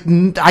 but I was like,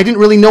 I didn't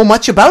really know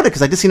much about it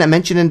because I just seen that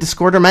mentioned in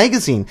Discorder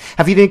magazine.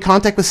 Have you been in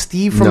contact with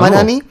Steve from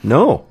Mudhoney?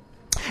 No.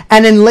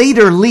 And then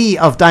later, Lee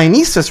of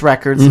Dionysus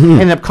Records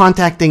ended up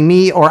contacting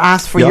me or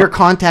asked for your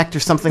contact or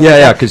something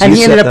like that. And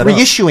he ended up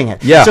reissuing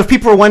it. Yeah. So if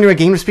people were wondering,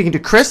 again, we're speaking to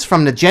Chris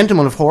from The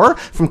Gentleman of Horror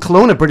from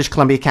Kelowna, British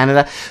Columbia,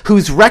 Canada,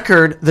 whose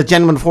record, The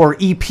Gentleman of Horror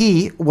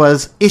EP,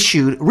 was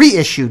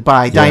reissued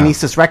by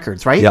Dionysus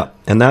Records, right? Yeah,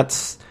 and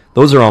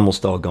those are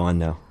almost all gone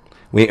now.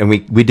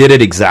 We did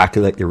it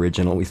exactly like the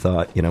original. We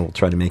thought, we'll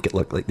try to make it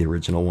look like the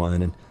original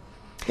one, and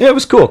yeah, it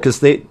was cool because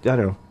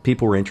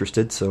people were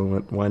interested,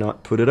 so why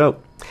not put it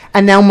out?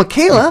 And now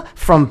Michaela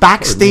from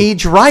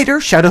Backstage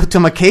Rider, shout out to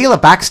Michaela,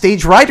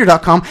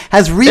 BackstageRider.com,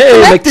 has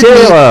reconnected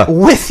me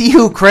with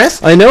you,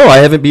 Chris. I know, I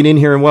haven't been in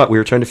here in we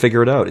were trying to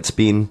figure it out. It's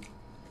been,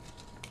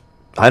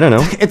 I don't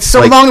know. It's so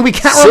long that we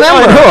can't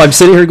remember. I know, I'm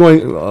sitting here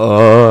going,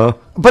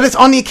 But it's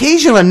on the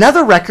occasion of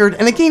another record,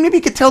 and again, maybe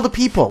you could tell the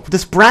people,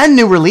 this brand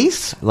new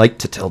release. I like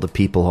to tell the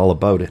people all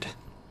about it.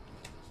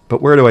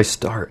 But where do I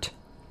start?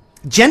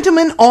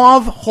 Gentleman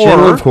of Horror.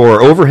 Gentleman of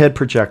Horror, overhead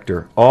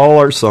projector. All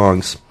our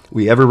songs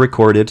we ever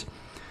recorded.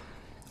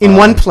 In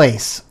one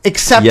place.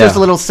 Except there's a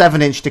little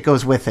 7-inch that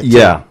goes with it.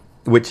 Yeah,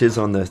 which is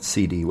on the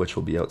CD, which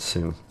will be out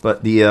soon.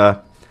 But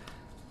the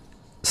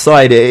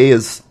side A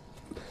is...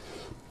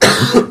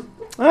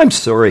 I'm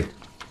sorry.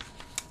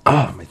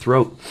 My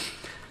throat.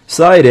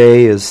 Side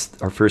A is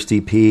our first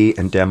EP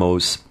and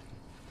demos.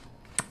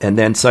 And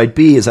then side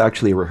B is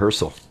actually a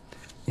rehearsal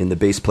in the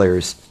bass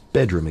player's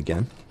bedroom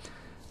again.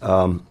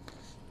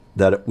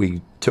 That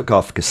we took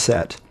off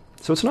cassette.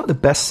 So it's not the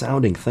best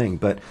sounding thing,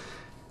 but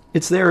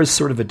it's there as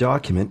sort of a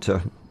document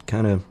to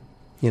kind of,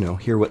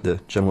 hear what the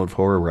Gentlemen of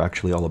Horror were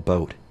actually all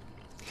about.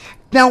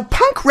 Now,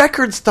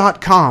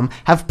 punkrecords.com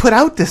have put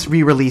out this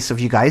re-release of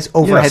you guys,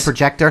 Overhead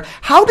Projector.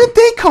 How did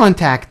they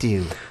contact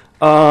you?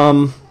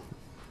 I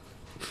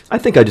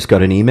think I just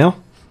got an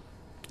email.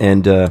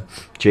 And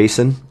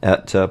Jason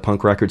at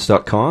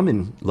punkrecords.com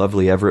in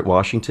lovely Everett,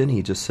 Washington,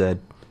 he just said,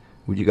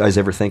 would you guys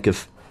ever think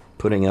of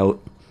putting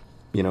out,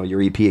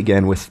 your EP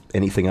again with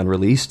anything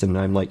unreleased? And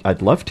I'm like,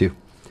 I'd love to.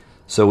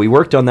 So we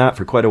worked on that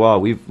for quite a while.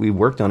 We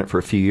worked on it for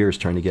a few years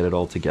trying to get it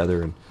all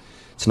together, and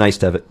it's nice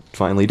to have it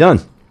finally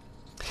done.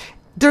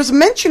 There's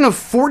mention of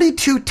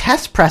 42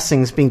 test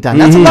pressings being done.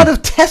 That's a lot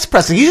of test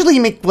pressings. Usually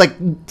you make like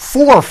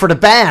 4 for the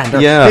band, or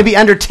maybe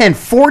under 10.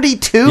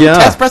 42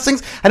 test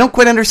pressings? I don't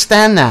quite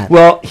understand that.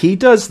 Well, he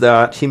does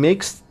that. He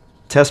makes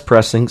test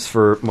pressings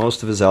for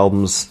most of his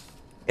albums,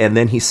 and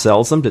then he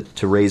sells them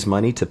to raise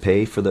money to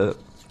pay for the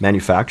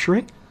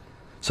manufacturing.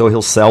 So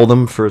he'll sell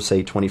them for,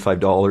 say,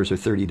 $25 or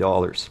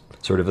 $30,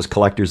 sort of as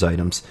collector's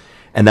items.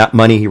 And that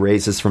money he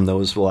raises from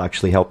those will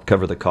actually help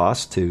cover the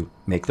cost to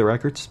make the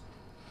records.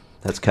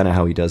 That's kind of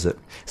how he does it.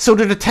 So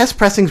do the test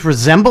pressings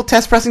resemble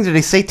test pressings? Do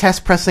they say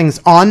test pressings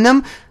on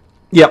them?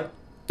 Yep.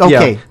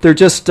 Okay. Yeah. They're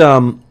just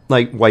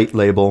like white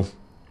label,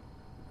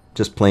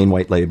 just plain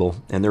white label.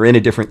 And they're in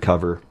a different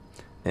cover.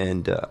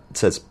 And it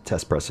says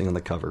test pressing on the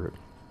cover.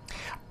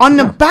 On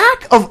the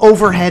back of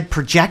Overhead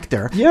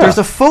Projector, there's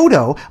a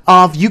photo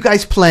of you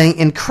guys playing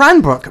in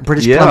Cranbrook,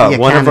 British Columbia,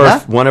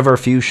 Canada. One of our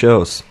few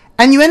shows.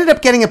 And you ended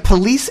up getting a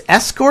police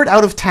escort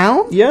out of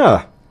town?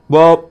 Yeah.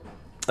 Well,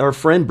 our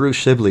friend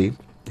Bruce Shibley,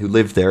 who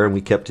lived there and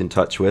we kept in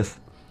touch with,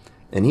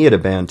 and he had a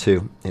band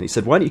too. And he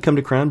said, why don't you come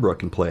to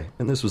Cranbrook and play?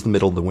 And this was the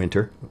middle of the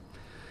winter.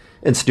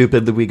 And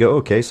stupidly we go,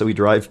 okay. So we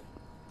drive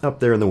up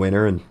there in the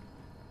winter and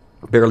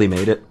barely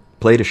made it.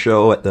 Played a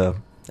show at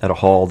a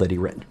hall that he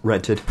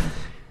rented.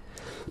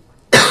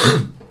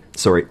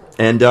 Sorry.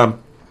 And that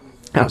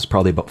was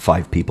probably about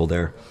 5 people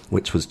there,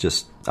 which was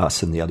just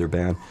us and the other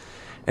band.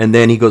 And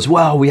then he goes,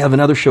 "Wow, we have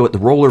another show at the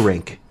roller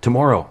rink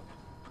tomorrow.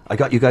 I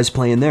got you guys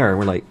playing there." And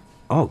we're like,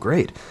 "Oh,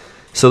 great."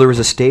 So there was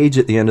a stage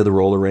at the end of the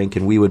roller rink,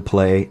 and we would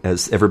play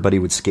as everybody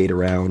would skate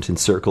around in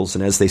circles.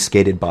 And as they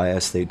skated by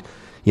us, they'd,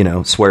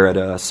 swear at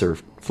us or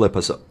flip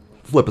us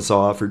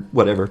off or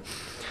whatever.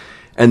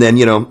 And then,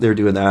 they're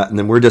doing that. And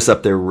then we're just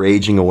up there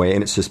raging away,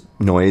 and it's just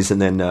noise.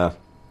 And then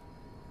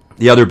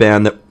the other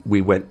band that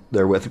we went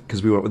there with,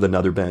 because we went with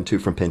another band too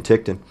from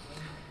Penticton,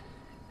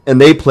 and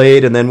they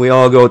played, and then we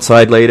all go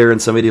outside later, and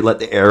somebody let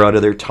the air out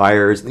of their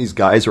tires, and these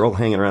guys are all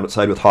hanging around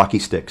outside with hockey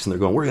sticks, and they're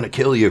going, "We're going to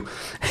kill you."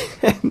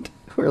 And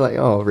we're like,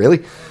 "Oh,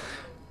 really?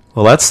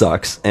 Well, that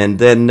sucks." And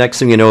then next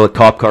thing you know, a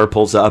cop car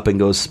pulls up and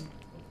goes,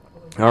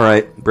 "All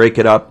right, break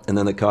it up." And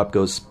then the cop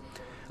goes,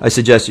 "I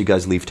suggest you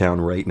guys leave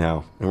town right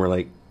now." And we're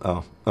like,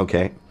 "Oh,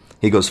 okay."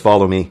 He goes,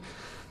 "Follow me."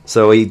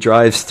 So he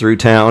drives through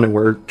town, and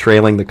we're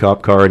trailing the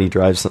cop car, and he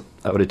drives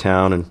out of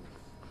town and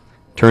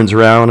turns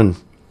around and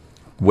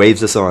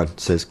waves us on,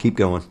 says, "Keep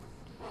going."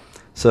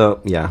 So,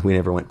 yeah, we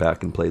never went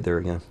back and played there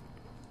again.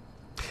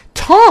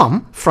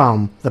 Tom,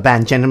 from the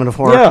band Gentlemen of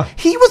Horror,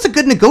 he was a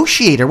good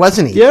negotiator,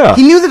 wasn't he? Yeah.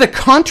 He knew that a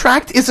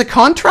contract is a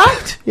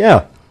contract?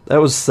 Yeah. That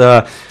was,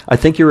 I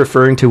think you're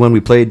referring to when we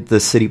played the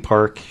City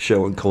Park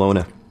show in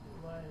Kelowna.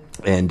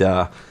 And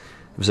it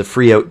was a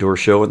free outdoor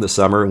show in the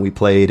summer, and we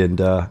played, and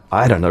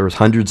I don't know, there was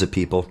hundreds of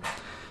people.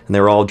 And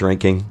they were all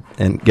drinking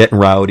and getting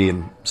rowdy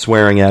and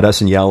swearing at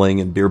us and yelling,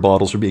 and beer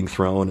bottles were being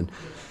thrown, and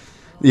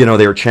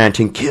they were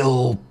chanting,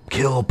 "Kill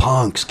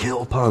punks,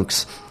 kill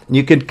punks." And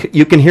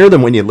you can hear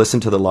them when you listen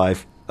to the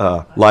live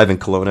in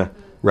Kelowna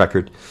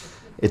record.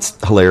 It's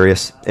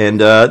hilarious. And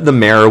the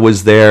mayor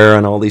was there,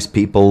 and all these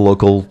people,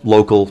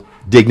 local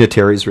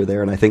dignitaries were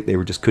there, and I think they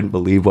just couldn't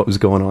believe what was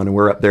going on. And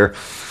we're up there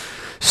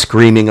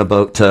screaming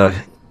about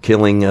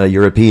killing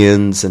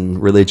Europeans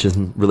and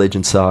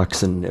religion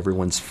sucks, and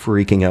everyone's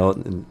freaking out,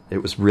 and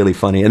it was really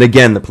funny. And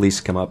again, the police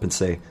come up and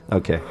say,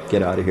 "Okay,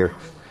 get out of here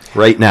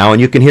right now."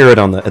 And you can hear it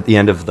at the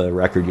end of the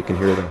record. You can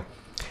hear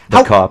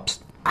the cops.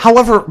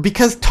 However,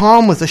 because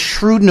Tom was a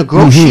shrewd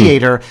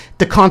negotiator,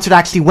 the concert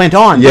actually went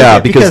on. Yeah,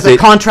 because a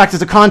contract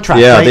is a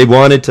contract. Yeah, right? They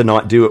wanted to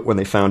not do it when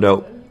they found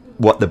out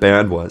what the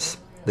band was.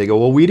 They go,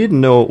 "Well, we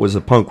didn't know it was a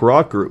punk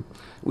rock group.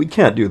 We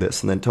can't do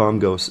this." And then Tom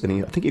goes,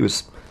 and I think he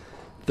was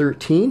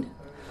 13,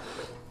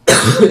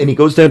 and he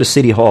goes down to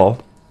City Hall,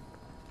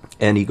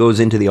 and he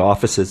goes into the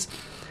offices,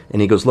 and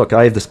he goes, "Look,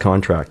 I have this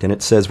contract, and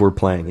it says we're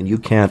playing, and you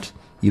can't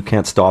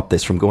stop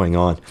this from going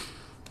on."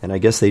 And I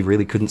guess they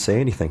really couldn't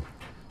say anything.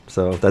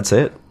 So that's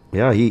it.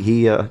 Yeah,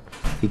 he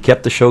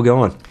kept the show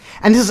going.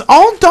 And this is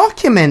all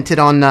documented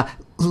on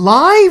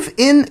Live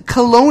in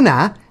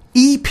Kelowna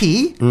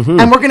EP,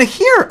 and we're going to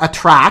hear a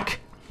track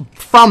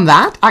from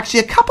that, actually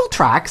a couple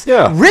tracks,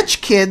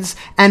 Rich Kids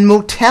and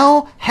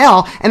Motel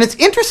Hell. And it's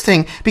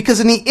interesting because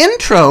in the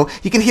intro,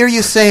 you can hear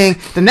you saying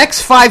the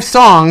next 5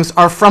 songs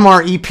are from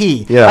our EP.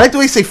 Yeah. I like the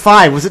way you say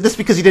 5. Was it just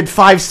because you did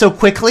 5 so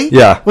quickly?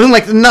 Yeah. Wasn't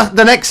like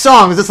the next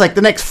song, was just like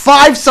the next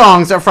 5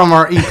 songs are from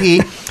our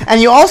EP.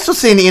 And you also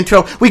say in the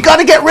intro, "We got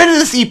to get rid of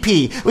this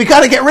EP. We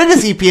got to get rid of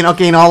this EP." And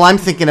okay, and all I'm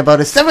thinking about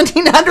is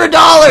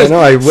 $1,700. I know,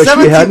 I wish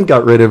we hadn't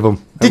got rid of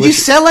them. Did you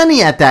sell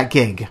any at that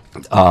gig?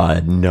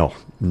 No.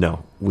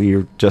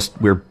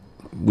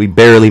 We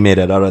barely made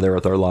it out of there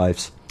with our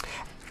lives.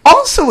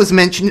 Also was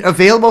mentioned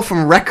available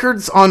from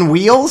Records on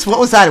Wheels. What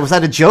was that? Was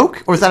that a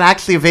joke, or was that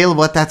actually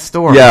available at that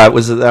store? Yeah,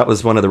 that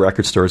was one of the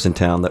record stores in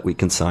town that we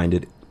consigned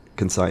it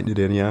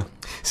in. Yeah.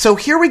 So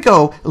here we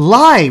go,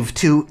 live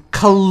to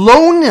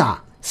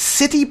Kelowna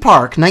City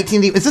Park,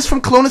 1980. Is this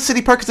from Kelowna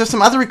City Park? Because there's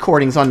some other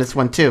recordings on this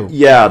one too.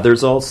 Yeah,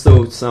 there's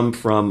also some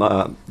from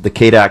the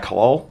Kadak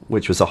Hall,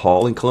 which was a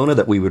hall in Kelowna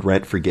that we would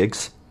rent for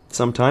gigs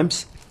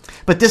sometimes.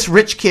 But this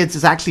Rich Kids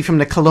is actually from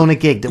the Kelowna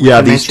gig that we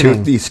were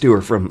mentioning. These two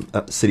are from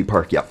City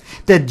Park, yeah.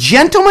 The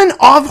Gentlemen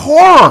of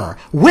Horror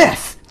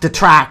with the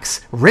tracks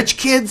Rich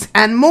Kids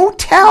and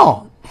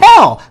Motel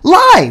Hell,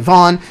 live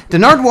on the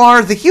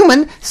Nardwuar, the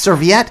Human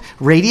Serviette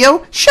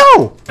Radio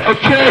Show.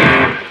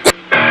 Okay.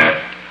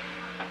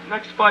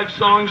 Next 5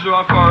 songs are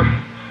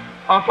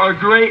off our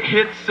great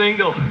hit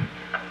single.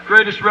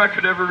 Greatest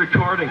record ever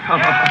recording.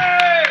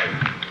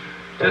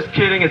 Just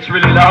kidding, it's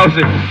really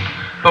lousy.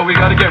 But we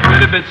gotta get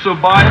rid of it, so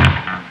buy it.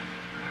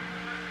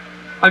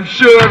 I'm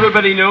sure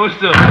everybody knows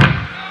the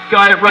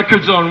guy at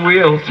Records on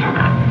Wheels.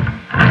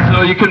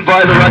 So you can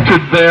buy the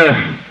record there.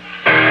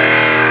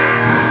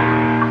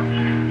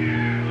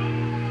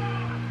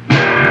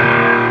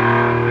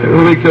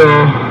 Here we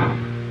go.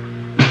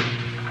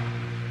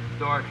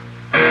 Dark.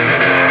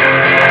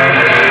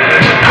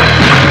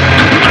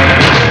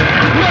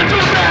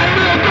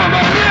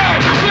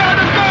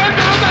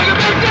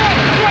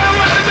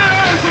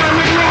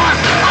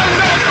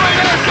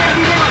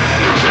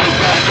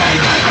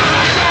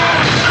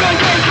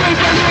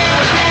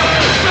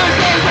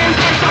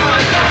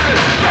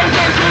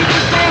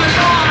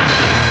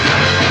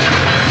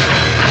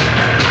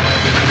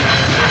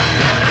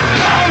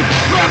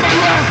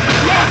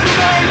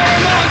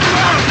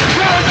 Lost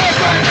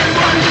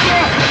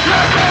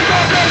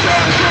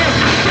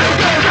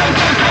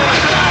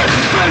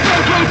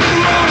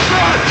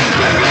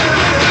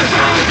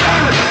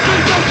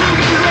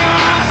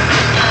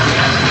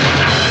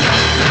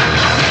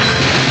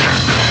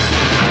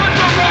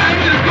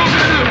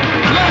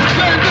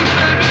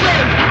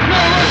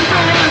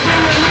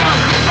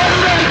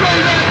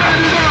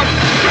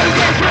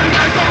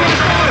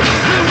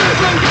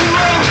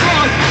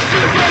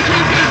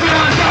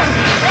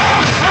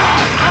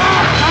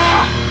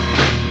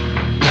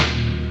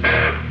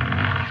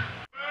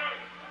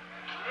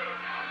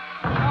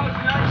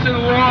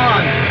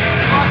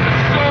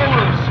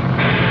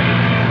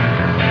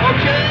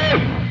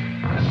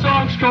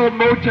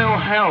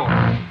go.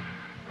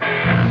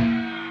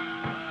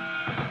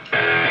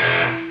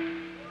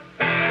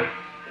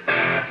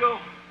 Go.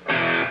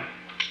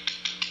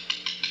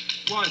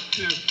 1,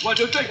 2, 1,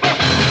 2, 3.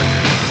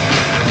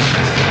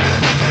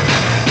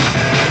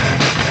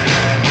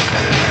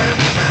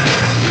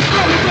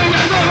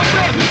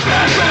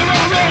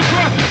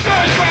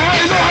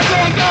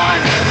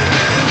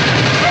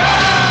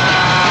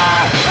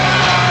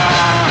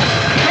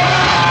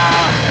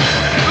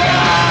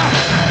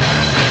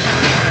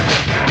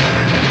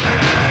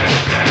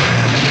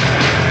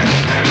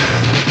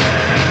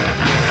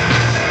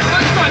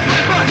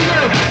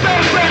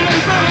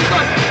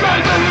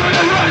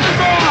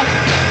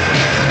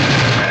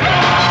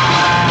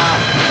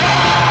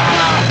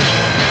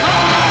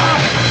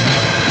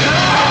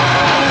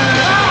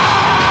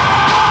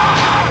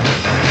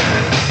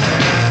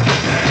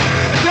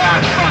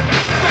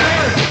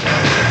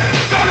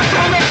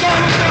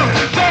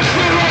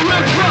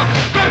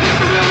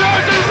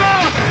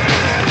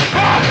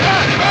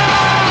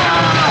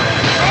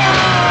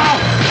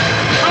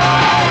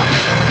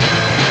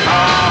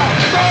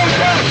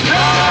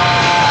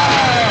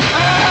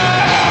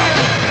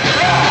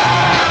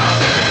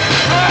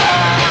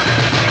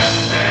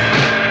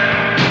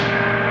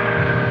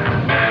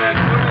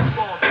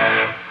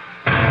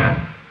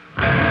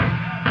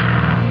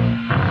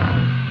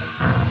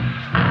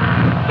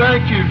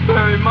 Thank you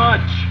very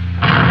much.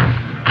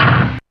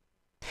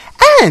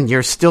 And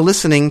you're still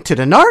listening to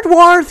the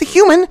Nardwuar, the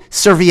Human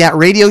Serviette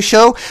Radio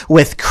Show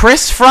with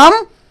Chris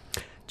from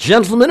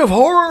Gentlemen of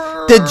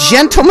Horror. The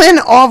Gentlemen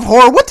of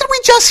Horror. What did we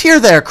just hear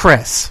there,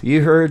 Chris?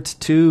 You heard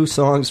 2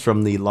 songs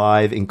from the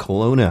Live in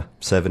Kelowna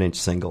 7-inch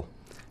single,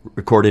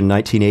 recorded in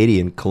 1980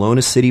 in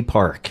Kelowna City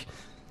Park.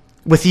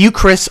 With you,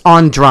 Chris,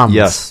 on drums.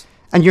 Yes.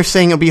 And you're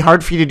saying it would be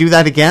hard for you to do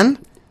that again?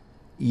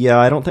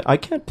 Yeah, I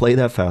can't play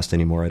that fast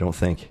anymore, I don't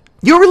think.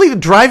 You were really the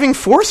driving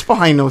force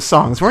behind those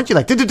songs, weren't you?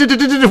 Like,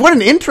 what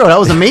an intro. That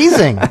was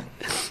amazing.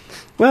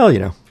 Well, you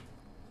know,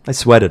 I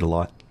sweated a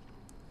lot.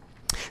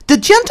 The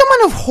Gentlemen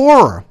of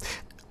Horror.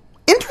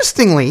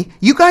 Interestingly,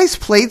 you guys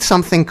played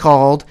something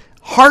called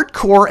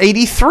Hardcore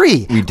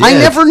 83. We did. I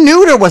never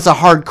knew there was a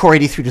Hardcore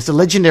 83. There's a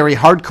legendary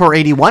Hardcore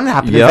 81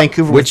 happened in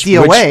Vancouver with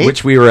DOA.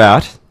 Which we were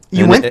at.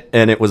 You went?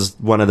 And it was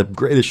one of the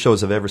greatest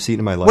shows I've ever seen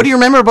in my life. What do you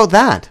remember about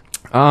that?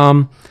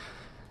 The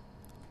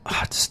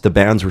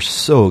bands were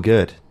so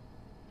good.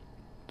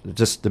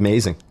 Just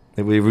amazing.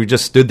 We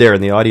just stood there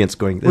in the audience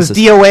going, this is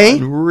DOA?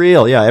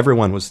 Unreal. Yeah,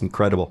 everyone was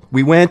incredible.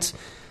 We went,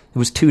 it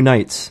was 2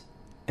 nights,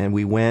 and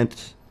we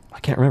went, I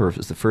can't remember if it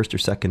was the first or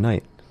second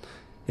night.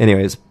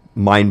 Anyways,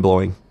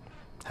 mind-blowing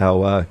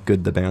how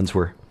good the bands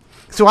were.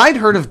 So I'd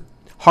heard of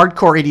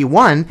Hardcore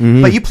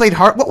 81, but you played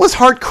what was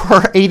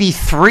Hardcore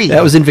 83?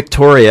 That was in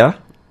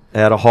Victoria,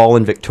 at a hall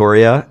in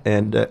Victoria,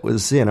 and it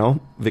was,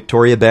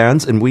 Victoria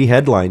bands, and we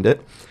headlined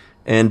it.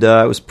 And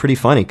it was pretty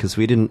funny because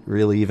we didn't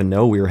really even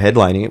know we were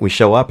headlining it. We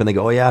show up and they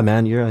go, "Oh yeah,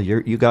 man,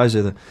 you guys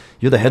are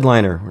you're the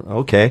headliner."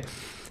 Okay,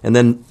 and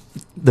then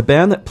the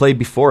band that played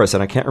before us,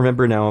 and I can't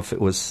remember now if it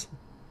was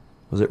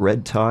it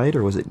Red Tide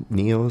or was it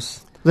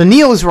Neos? The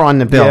Neos were on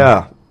the bill.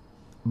 Yeah,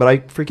 but I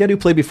forget who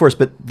played before us.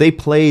 But they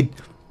played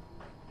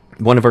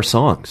one of our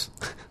songs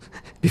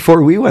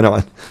before we went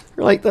on.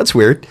 We're like, that's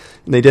weird.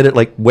 And they did it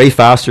like way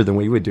faster than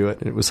we would do it,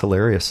 and it was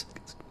hilarious.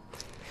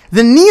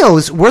 The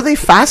Neos, were they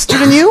faster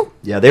than you?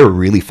 Yeah, they were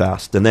really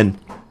fast. And then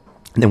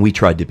we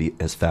tried to be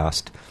as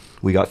fast.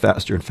 We got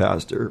faster and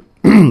faster.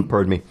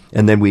 Pardon me.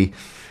 And then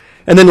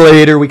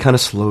later we kind of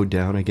slowed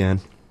down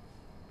again.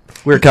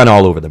 We were kind of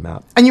all over the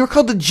map. And you were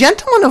called the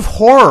Gentlemen of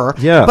Horror.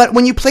 Yeah. But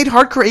when you played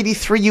Hardcore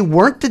 83, you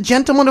weren't the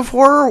Gentlemen of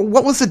Horror?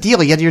 What was the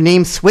deal? You had your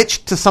name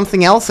switched to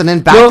something else and then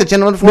back to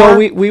Gentlemen of Horror? No,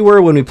 we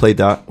were when we played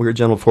that. We were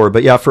Gentlemen of Horror.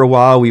 But yeah, for a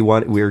while we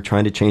were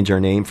trying to change our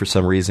name for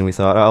some reason. We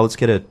thought, let's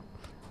get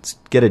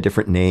a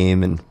different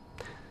name,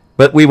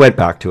 but we went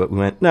back to it. We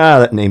went,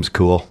 that name's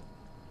cool.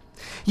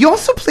 You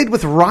also played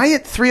with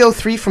Riot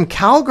 303 from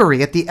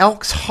Calgary at the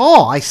Elks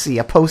Hall. I see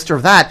a poster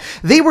of that.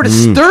 They were the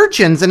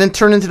Sturgeons and then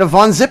turned into the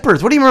Von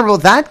Zippers. What do you remember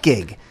about that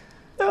gig?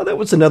 That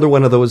was another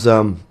one of those.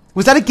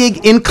 Was that a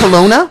gig in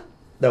Kelowna?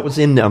 That was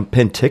in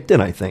Penticton,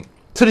 I think.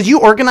 So did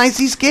you organize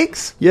these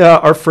gigs? Yeah,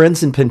 our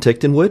friends in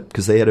Penticton would,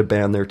 because they had a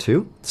band there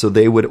too. So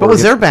they would. What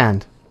was their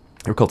band?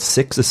 They were called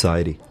Sick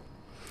Society,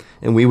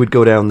 and we would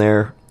go down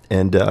there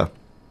and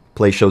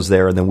play shows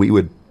there, and then we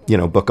would,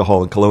 book a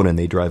hall in Kelowna, and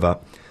they'd drive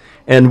up.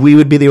 And we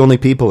would be the only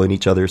people in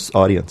each other's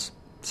audience.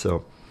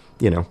 So,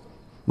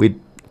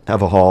 we'd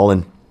have a hall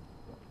and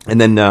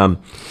then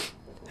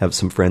have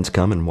some friends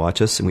come and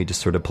watch us, and we just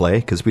sort of play,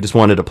 because we just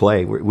wanted to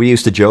play. We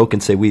used to joke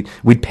and say we'd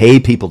pay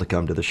people to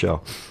come to the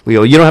show. We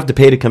go, you don't have to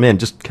pay to come in,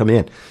 just come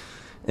in.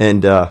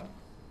 And,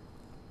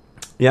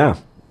 yeah,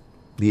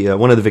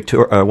 one of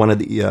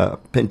the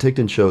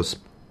Penticton shows,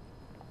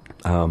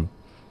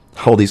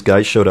 all these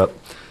guys showed up,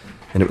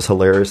 and it was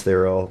hilarious. They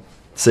were all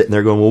sitting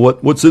there going, well,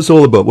 what's this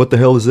all about? What the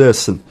hell is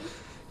this? And,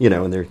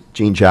 and their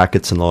jean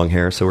jackets and long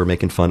hair, so we're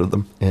making fun of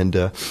them. And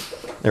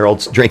they're all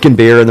drinking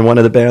beer, and then one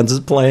of the bands is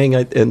playing,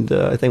 and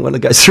I think one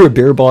of the guys threw a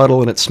beer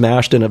bottle, and it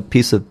smashed, and a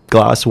piece of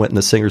glass went in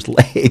the singer's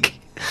leg.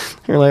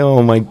 They're like,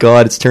 oh my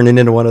God, it's turning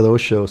into one of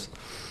those shows.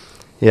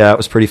 Yeah, it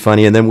was pretty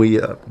funny. And then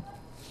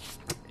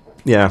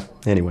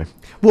anyway.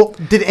 Well,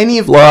 did any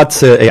of...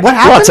 Lots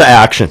of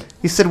action.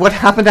 You said what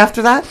happened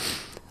after that?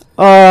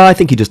 I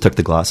think he just took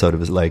the glass out of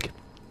his leg.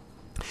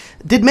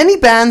 Did many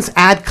bands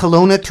add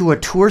Kelowna to a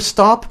tour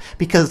stop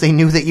because they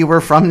knew that you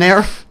were from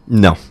there?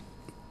 No.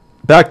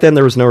 Back then,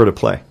 there was nowhere to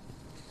play.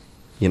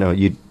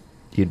 You'd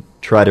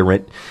try to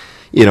rent,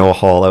 a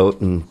hall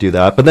out and do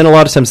that. But then a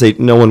lot of times,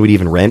 no one would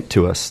even rent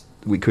to us.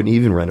 We couldn't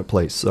even rent a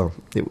place, so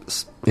it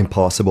was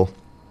impossible.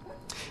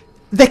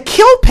 The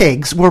Kill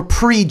Pigs were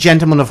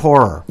pre-Gentlemen of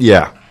Horror.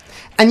 Yeah.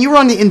 And you were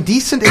on the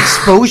Indecent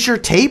Exposure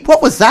tape?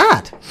 What was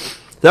that?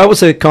 That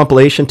was a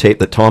compilation tape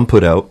that Tom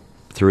put out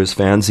through his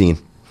fanzine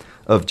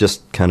of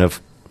just kind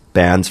of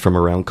bands from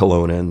around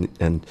Kelowna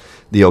and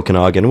the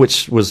Okanagan,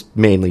 which was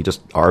mainly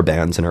just our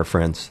bands and our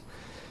friends.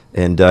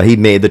 And he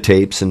made the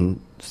tapes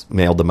and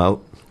mailed them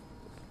out.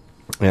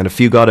 And a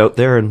few got out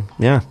there, and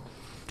yeah.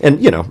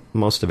 And,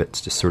 most of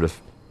it's just sort of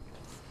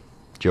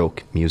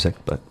joke music,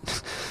 but...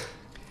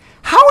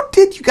 How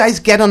did you guys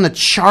get on the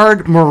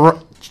Charred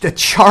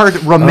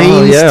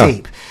Remains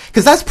tape?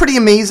 Because that's pretty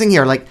amazing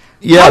here.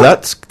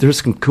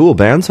 There's some cool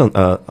bands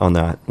on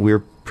that. We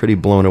were pretty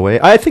blown away.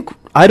 I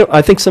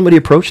think somebody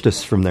approached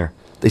us from there.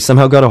 They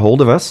somehow got a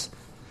hold of us.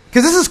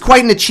 Because this is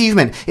quite an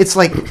achievement. It's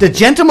like the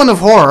Gentlemen of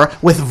Horror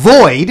with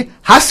Void,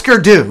 Husker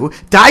Du,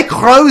 Die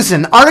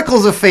Crozen,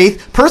 Articles of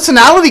Faith,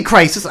 Personality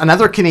Crisis,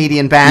 another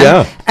Canadian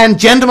band, and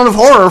Gentlemen of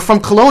Horror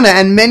from Kelowna,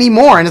 and many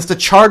more. And it's the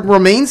Charred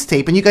Remains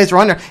tape, and you guys are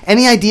on there.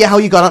 Any idea how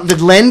you got on?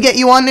 Did Len get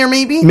you on there,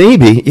 maybe?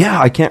 Maybe.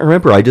 Yeah, I can't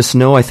remember. I just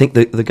know I think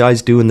the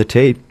guys doing the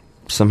tape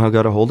somehow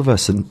got a hold of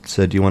us and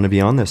said, do you want to be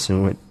on this? And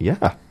we went,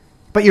 yeah.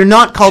 But you're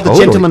not called the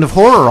Gentlemen of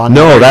Horror on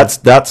there. No,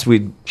 that's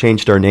we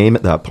changed our name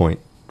at that point.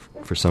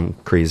 For some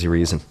crazy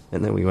reason.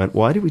 And then we went,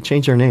 why did we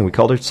change our name? We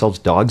called ourselves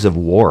Dogs of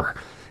War.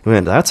 We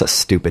went, that's a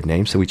stupid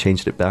name, so we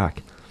changed it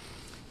back.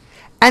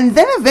 And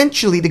then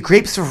eventually the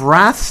Grapes of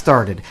Wrath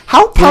started.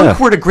 How punk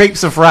were the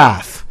Grapes of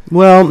Wrath?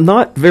 Well,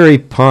 not very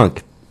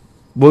punk.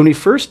 When we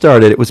first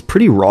started, it was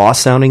pretty raw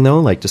sounding, though,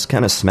 like just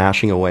kind of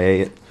smashing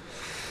away.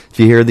 If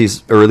you hear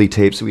these early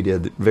tapes we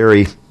did,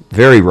 very,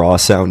 very raw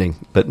sounding,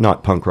 but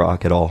not punk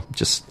rock at all.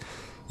 Just,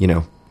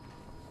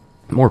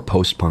 more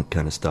post-punk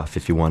kind of stuff,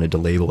 if you wanted to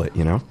label it,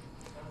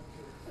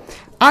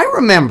 I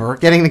remember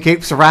getting the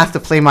Grapes of Wrath to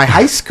play my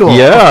high school,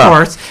 of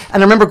course,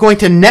 and I remember going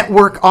to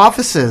network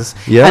offices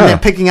and then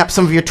picking up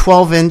some of your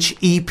 12-inch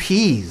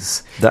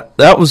EPs.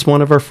 That was one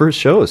of our first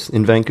shows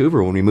in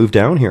Vancouver when we moved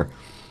down here.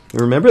 I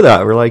remember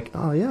that. We're like,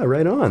 oh, yeah,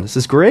 right on. This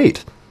is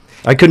great.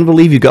 I couldn't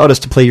believe you got us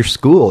to play your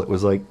school. It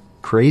was, like,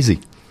 crazy.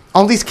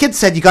 All these kids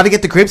said, you got to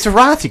get the Grapes of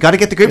Wrath. You got to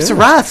get the Grapes of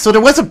Wrath. So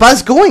there was a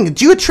buzz going.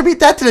 Do you attribute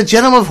that to the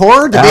Gentlemen of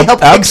Horror? Did they help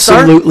kickstart?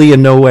 Absolutely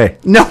in no way.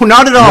 No,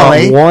 not at all,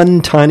 Not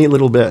one tiny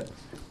little bit.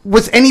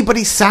 Was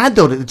anybody sad,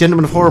 though, that the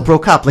Gentlemen of Horror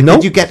broke up?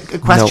 Nope. Did you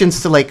get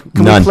questions to,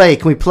 can None. we play?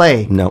 Can we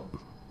play? No.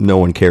 No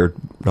one cared.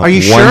 Not Are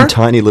you one sure?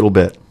 Tiny little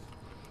bit.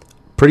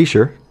 Pretty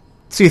sure.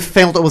 So you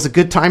felt it was a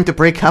good time to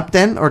break up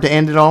then, or to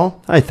end it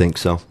all? I think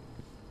so.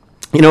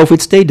 If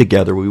we'd stayed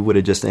together, we would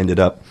have just ended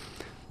up,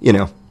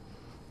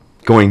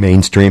 going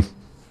mainstream.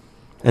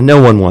 And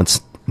no one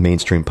wants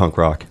mainstream punk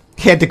rock.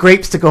 You had the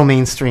Grapes to go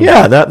mainstream.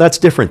 Yeah, that's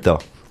different, though.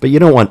 But you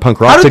don't want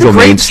punk rock to go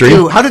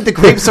mainstream. How did the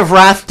Grapes of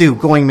Wrath do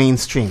going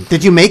mainstream?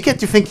 Did you make it?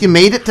 Do you think you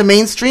made it to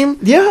mainstream?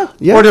 Yeah.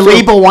 Or the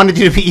label wanted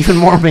you to be even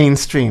more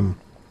mainstream?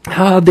 We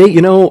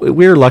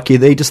were lucky.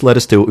 They just let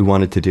us do what we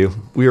wanted to do.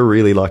 We were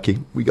really lucky.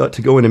 We got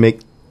to go in and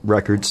make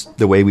records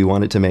the way we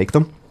wanted to make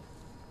them.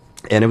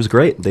 And it was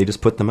great. They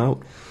just put them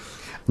out.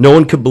 No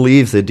one could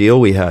believe the deal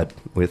we had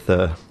with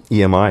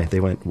EMI. They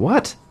went,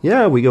 what?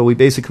 Yeah, we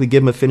basically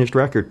give them a finished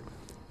record.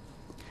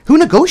 Who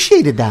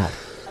negotiated that?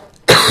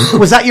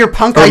 Was that your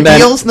punk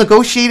ideals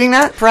negotiating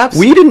that, perhaps?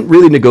 We didn't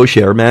really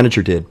negotiate. Our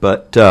manager did,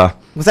 but...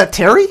 was that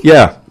Terry?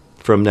 Yeah,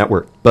 from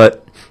Network.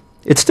 But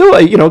it's still,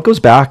 it goes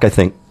back, I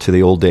think, to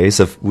the old days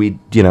of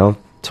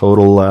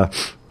total,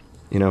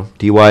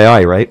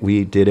 DIY, right?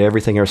 We did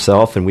everything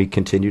ourselves, and we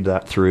continued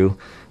that through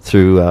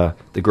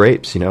the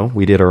Grapes,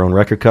 We did our own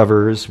record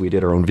covers. We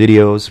did our own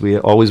videos. We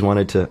always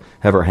wanted to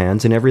have our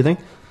hands in everything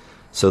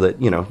so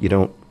that, you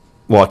don't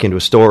walk into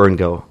a store and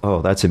go,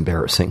 oh, that's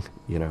embarrassing,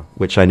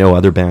 which I know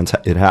other bands,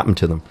 it happened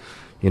to them.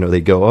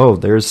 They'd go, oh,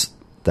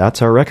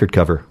 that's our record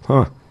cover.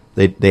 Huh.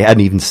 They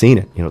hadn't even seen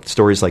it.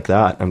 Stories like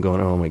that. I'm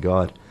going, oh, my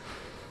God.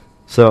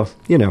 So,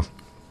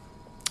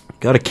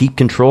 got to keep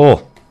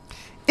control.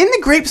 In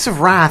the Grapes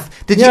of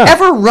Wrath, did you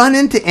ever run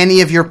into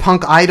any of your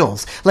punk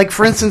idols? Like,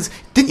 for instance,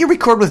 didn't you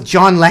record with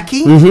John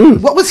Leckie?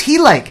 Mm-hmm. What was he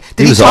like?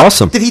 He was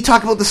awesome. Did he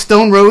talk about the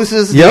Stone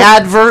Roses, the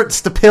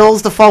adverts, the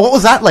pills, the fall? What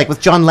was that like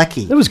with John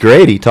Leckie? It was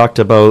great. He talked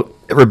about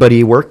everybody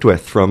he worked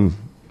with, from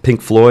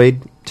Pink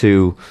Floyd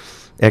to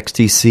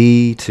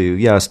XTC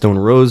to, Stone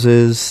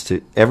Roses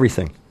to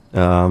everything.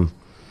 And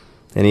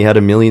he had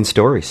a million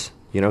stories.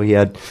 He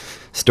had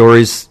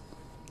stories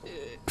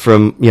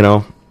from,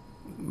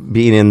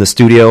 being in the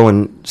studio,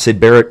 and Sid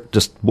Barrett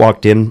just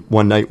walked in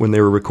one night when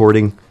they were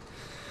recording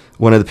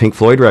one of the Pink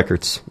Floyd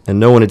records, and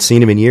no one had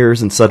seen him in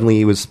years, and suddenly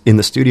he was in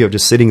the studio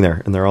just sitting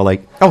there, and they're all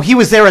like... Oh, he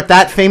was there at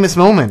that famous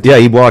moment. Yeah,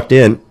 he walked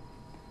in.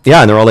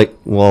 Yeah, and they're all like,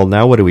 well,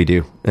 now what do we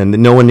do? And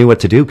no one knew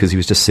what to do because he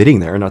was just sitting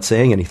there not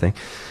saying anything.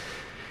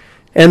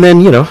 And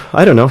then,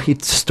 I don't know,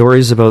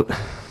 stories about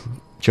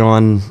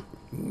John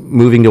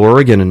moving to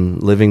Oregon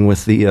and living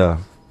with the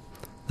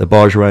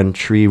Bhagwan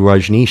Sri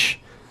Rajneesh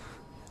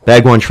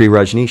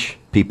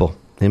people.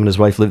 Him and his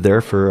wife lived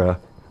there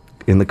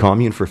in the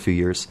commune for a few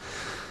years.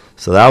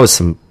 So that was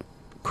some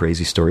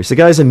crazy stories. The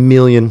guy's a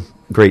million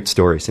great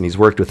stories, and he's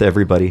worked with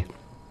everybody.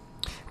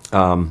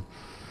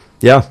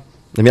 Yeah.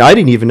 I mean, I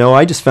didn't even know.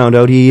 I just found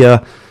out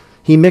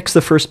he mixed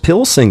the first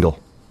Pill single,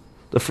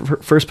 the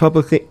first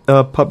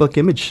public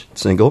image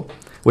single,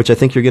 which I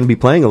think you're going to be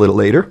playing a little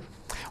later.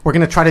 We're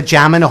going to try to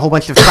jam in a whole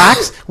bunch of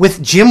tracks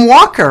with Jim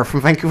Walker from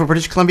Vancouver,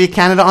 British Columbia,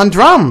 Canada on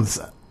drums.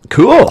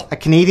 Cool. A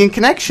Canadian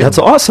connection. That's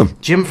awesome.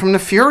 Jim from the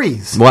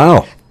Furies.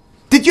 Wow.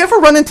 Did you ever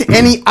run into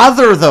any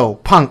other, though,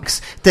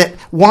 punks that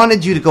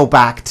wanted you to go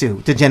back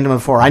to Gentleman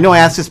 4? I know I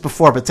asked this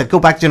before, but said go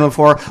back to Gentleman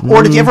 4.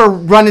 Or did you ever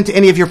run into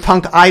any of your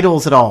punk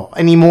idols at all?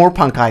 Any more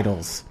punk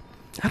idols?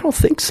 I don't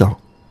think so.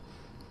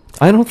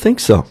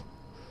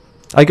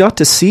 I got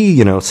to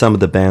see, some of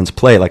the bands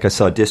play. Like I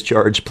saw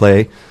Discharge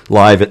play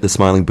live at the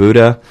Smiling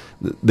Buddha.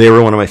 They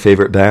were one of my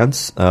favorite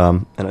bands,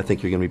 and I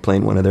think you're going to be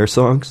playing one of their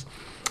songs.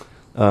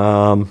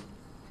 Yeah,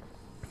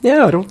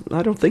 I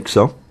don't think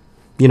so.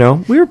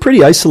 We were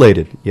pretty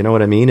isolated, you know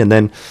what I mean? And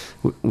then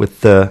with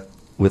the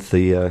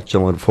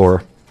Gentleman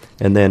 4,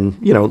 and then,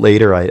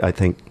 later I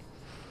think,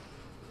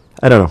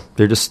 I don't know,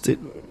 they're just,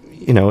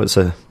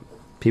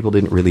 people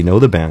didn't really know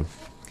the band.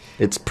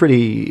 It's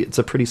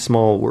a pretty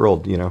small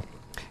world,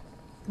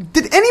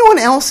 Did anyone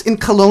else in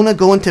Kelowna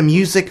go into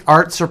music,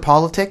 arts, or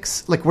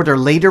politics? Like, were there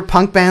later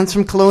punk bands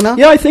from Kelowna?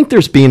 Yeah, I think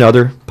there's been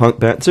other punk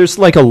bands. There's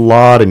like a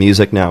lot of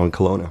music now in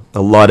Kelowna.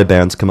 A lot of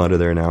bands come out of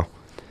there now.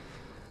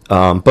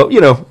 But,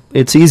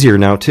 it's easier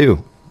now,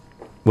 too.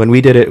 When we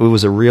did it, it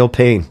was a real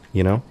pain,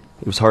 It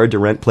was hard to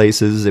rent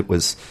places. It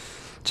was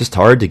just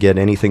hard to get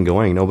anything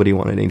going. Nobody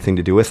wanted anything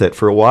to do with it.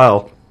 For a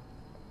while,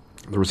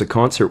 there was a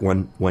concert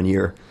one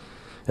year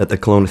at the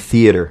Kelowna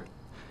Theatre.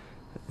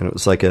 And it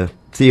was like a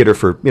theater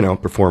for,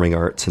 performing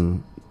arts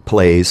and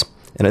plays.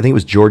 And I think it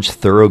was George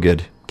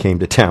Thorogood came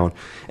to town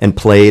and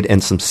played,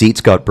 and some seats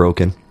got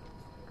broken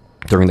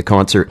during the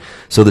concert.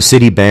 So the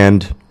city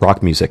banned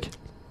rock music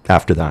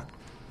after that.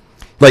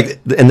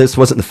 And this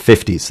wasn't the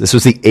 50s. This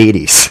was the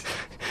 80s.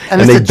 And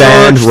they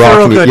banned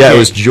rock music. Yeah, it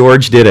was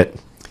George did it.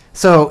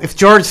 So if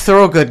George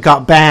Thorogood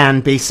got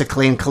banned,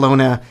 basically, in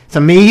Kelowna, it's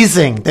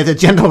amazing that the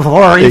Gentleman of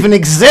Horror even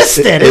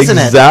existed, isn't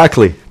it?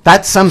 Exactly.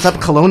 That sums up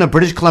Kelowna,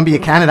 British Columbia,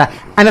 Canada.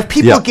 And if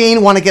people,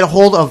 again, want to get a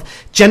hold of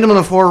Gentleman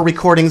of Horror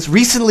recordings,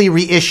 recently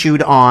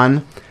reissued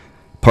on...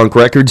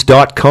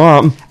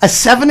 punkrecords.com. A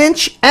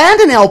 7-inch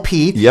and an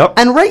LP. Yep.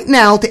 And right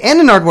now, to end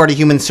the Nardwuar to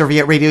Human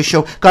Serviette radio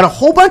show, got a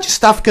whole bunch of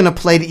stuff going to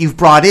play that you've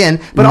brought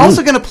in, but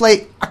also going to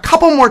play a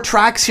couple more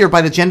tracks here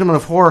by the Gentleman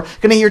of Horror.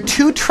 Going to hear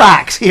 2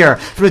 tracks here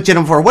from the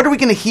Gentleman of Horror. What are we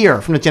going to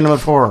hear from the Gentleman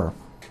of Horror?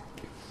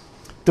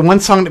 The one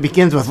song that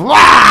begins with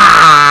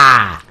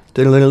Wah!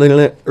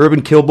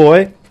 Urban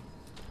Killboy,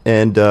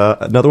 and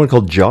another one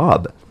called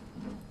Job.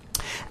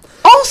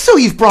 Also,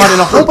 you've brought in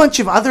a whole bunch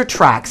of other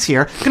tracks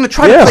here. I'm going to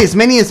try to play as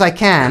many as I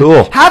can.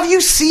 Cool. Have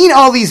you seen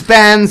all these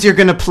bands you're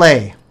going to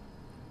play?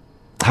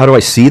 How do I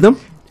see them?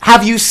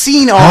 Have you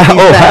seen all these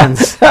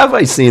bands? Have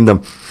I seen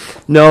them?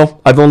 No,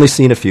 I've only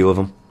seen a few of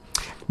them.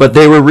 But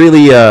they were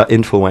really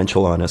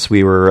influential on us.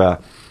 We were...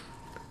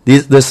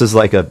 This is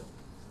like a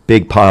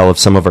big pile of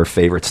some of our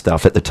favorite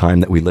stuff at the time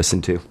that we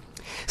listened to.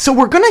 So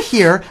we're going to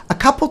hear a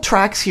couple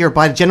tracks here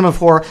by the Gentleman of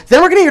Horror.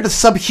 Then we're going to hear the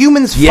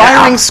Subhumans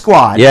Firing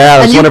Squad. Yeah,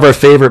 that's one of our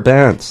favorite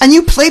bands. And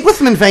you played with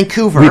them in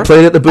Vancouver. We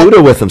played at the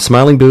Buddha with them.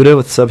 Smiling Buddha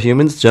with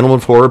Subhumans. Gentleman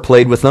of Horror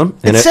played with them.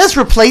 It says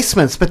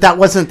Replacements, but that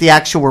wasn't the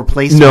actual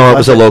Replacements. No, it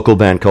was a local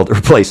band called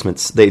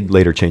Replacements. They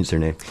later changed their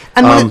name.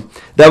 And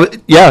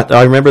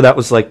I remember that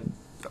was like...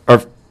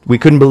 we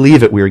couldn't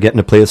believe it. We were getting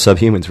to play with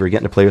Subhumans. We were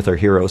getting to play with our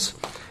heroes.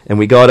 And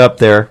we got up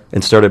there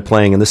and started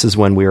playing, and this is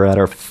when we were at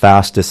our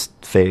fastest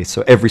phase.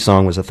 So every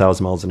song was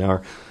 1,000 miles an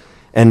hour.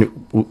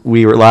 And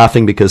we were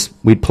laughing because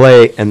we'd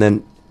play, and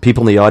then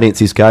people in the audience,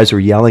 these guys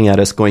were yelling at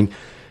us going,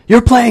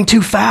 "You're playing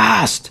too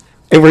fast!"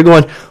 And we're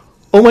going,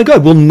 "Oh my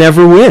God, we'll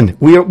never win.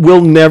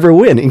 We'll never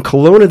win." In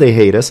Kelowna, they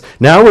hate us.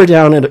 Now we're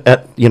down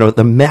at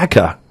the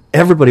Mecca.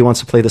 Everybody wants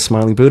to play the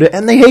Smiling Buddha,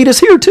 and they hate us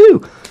here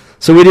too.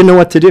 So we didn't know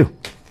what to do.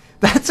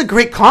 That's a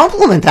great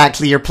compliment,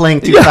 actually. You're playing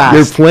too fast.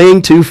 You're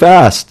playing too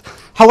fast.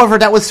 However,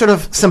 that was sort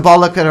of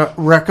symbolic of a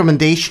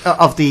recommendation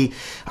of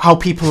how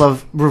people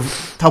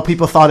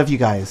thought of you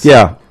guys.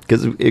 Yeah,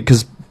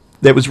 because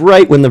that was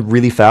right when the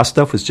really fast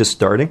stuff was just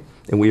starting,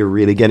 and we were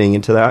really getting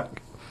into that.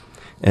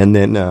 And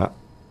then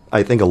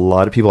I think a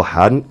lot of people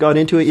hadn't got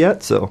into it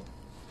yet, so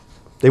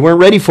they weren't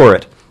ready for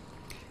it.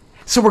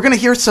 So we're going to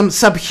hear some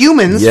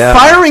Subhumans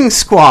Firing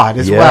Squad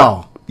as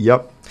well.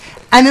 Yep.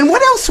 And then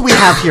what else do we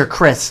have here,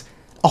 Chris?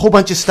 A whole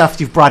bunch of stuff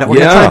you've brought up. We're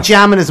going to try to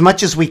jam in as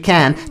much as we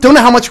can. Don't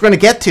know how much we're going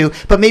to get to,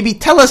 but maybe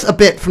tell us a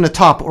bit from the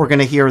top what we're going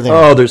to hear there.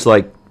 Oh, there's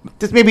like...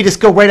 Maybe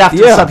just go right after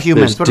the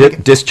Subhumans. There's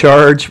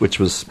Discharge, which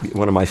was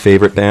one of my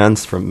favorite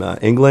bands from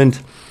England.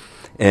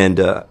 And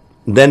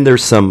then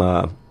there's some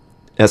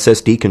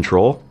SSD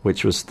Control,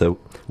 which was the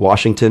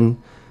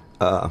Washington,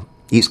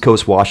 East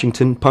Coast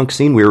Washington punk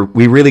scene.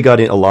 We really got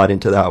a lot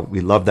into that.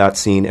 We loved that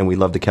scene, and we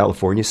loved the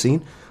California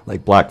scene,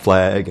 like Black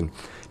Flag and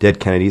Dead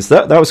Kennedys.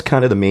 That was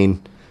kind of the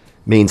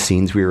main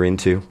scenes we were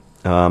into.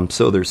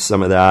 So there's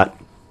some of that.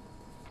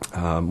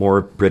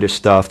 More British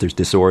stuff. There's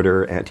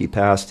Disorder,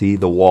 Antipasti,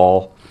 The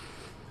Wall.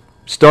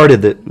 We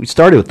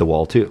started with The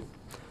Wall too,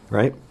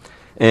 right?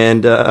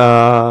 And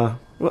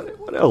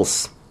what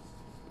else?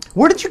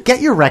 Where did you get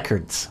your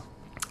records?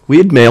 We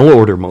had mail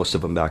order most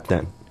of them back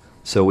then.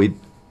 So we'd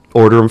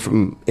order them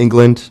from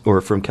England or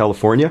from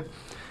California,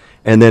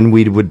 and then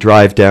we would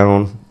drive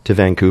down to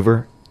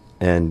Vancouver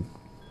and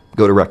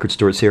go to record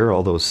stores here,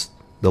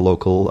 the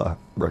local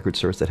record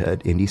stores that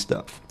had indie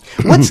stuff.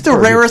 What's the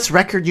rarest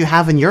record you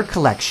have in your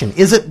collection?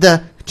 Is it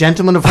the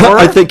Gentleman of Horror?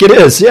 I think it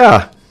is,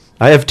 yeah.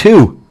 I have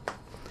 2.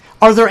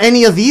 Are there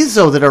any of these,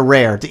 though, that are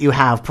rare that you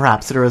have,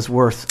 perhaps, that are as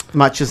worth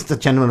much as the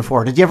Gentleman of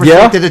Horror? Did you ever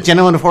think that a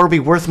Gentleman of Horror be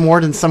worth more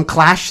than some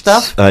Clash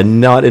stuff?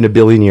 Not in a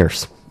billion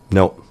years.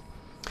 No.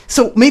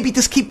 So maybe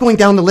just keep going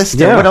down the list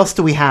there. What else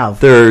do we have?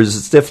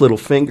 There's Stiff Little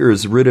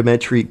Fingers,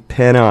 Rudimentary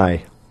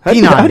Peni. How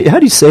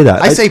do you say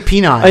that? I say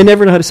Peni. I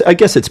never know how to say. I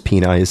guess it's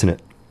Peni, isn't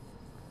it?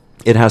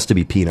 It has to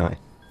be Peni.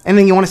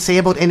 Anything you want to say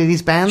about any of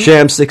these bands?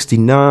 Sham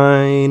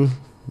 69,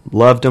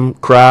 loved them.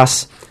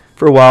 Crass.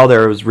 For a while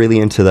there, I was really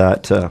into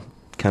that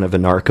kind of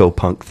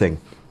anarcho-punk thing.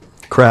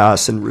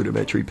 Crass and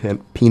Rudimentary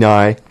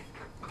Peni.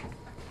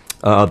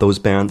 Those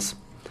bands.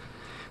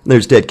 And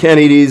there's Dead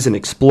Kennedys and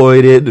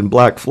Exploited and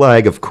Black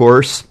Flag, of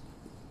course.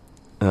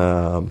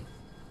 And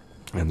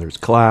there's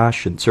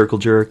Clash and Circle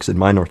Jerks and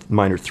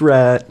Minor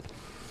Threat.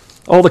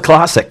 All the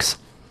classics.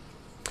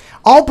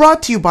 All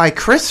brought to you by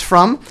Chris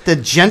from the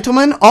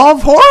Gentleman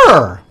of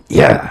Horror.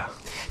 Yeah.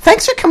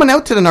 Thanks for coming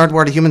out to the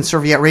Nardwuar, the Human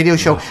Serviette radio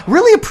show.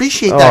 Really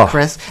appreciate that,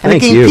 Chris. And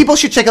again, you. People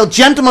should check out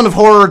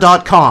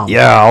gentlemanofhorror.com.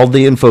 Yeah, all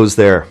the info's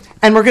there.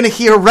 And we're going to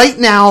hear right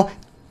now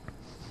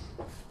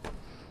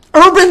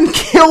Urban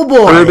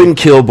Killboy. Urban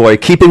Killboy,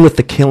 keeping with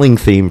the killing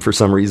theme for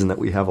some reason that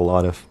we have a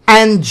lot of.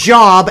 And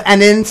Job,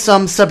 and then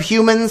some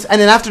Subhumans.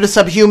 And then after the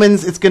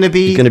Subhumans, it's going to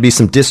be... going to be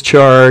some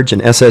Discharge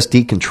and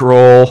SSD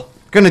Control.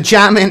 Going to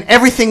jam in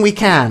everything we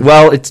can.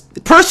 Well, it's...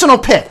 personal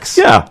picks.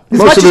 Yeah.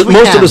 Most of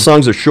the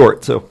songs are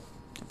short, so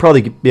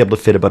probably be able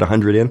to fit about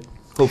 100 in,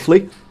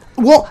 hopefully.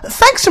 Well,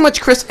 thanks so much,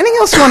 Chris. Anything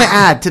else you want to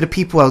add to the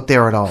people out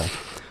there at all?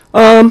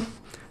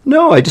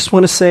 No, I just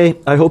want to say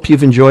I hope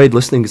you've enjoyed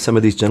listening to some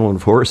of these Gentlemen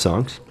of Horror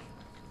songs.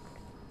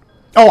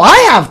 Oh, I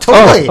have,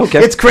 totally. Oh,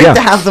 okay. It's great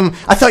to have them.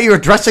 I thought you were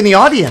addressing the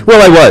audience.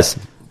 Well, I was.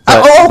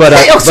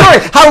 Sorry.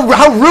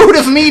 How rude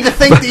of me to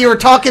think that you were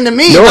talking to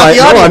me, not the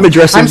audience. No, I'm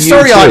addressing you,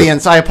 sorry, too.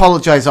 audience. I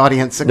apologize,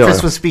 audience.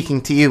 Chris was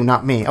speaking to you,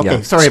 not me.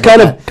 Okay, sorry about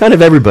that. Kind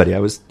of everybody.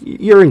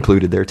 You're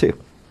included there, too.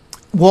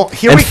 Well,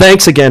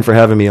 thanks again for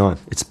having me on.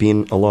 It's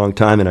been a long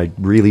time, and I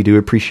really do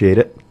appreciate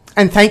it.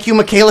 And thank you,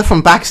 Michaela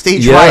from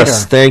Backstage Rider.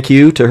 Yes, thank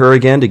you to her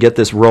again to get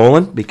this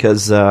rolling,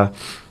 because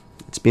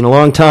it's been a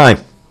long time.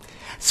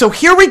 So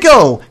here we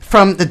go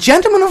from the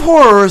Gentleman of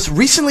Horror's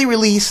recently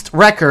released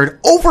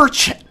record,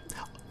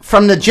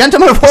 from the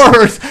Gentleman of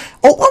Horror's.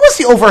 Oh, what was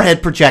the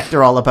overhead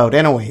projector all about,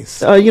 anyways?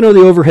 The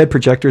overhead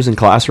projectors in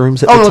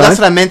classrooms at the time. That's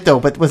what I meant, though.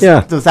 But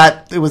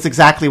it was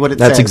exactly what it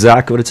said. That's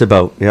exactly what it's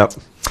about, yep.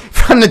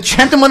 From the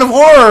Gentleman of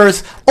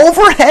Horror's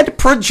overhead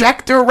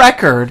projector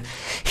record,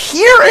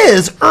 here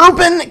is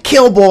Urban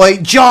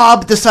Killboy,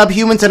 Job, the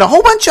Subhumans, and a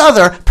whole bunch of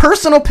other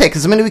personal picks,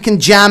 as many we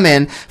can jam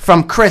in,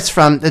 from Chris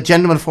from the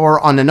Gentleman of Horror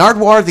on the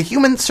Nardwuar, the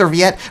Human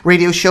Serviette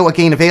radio show,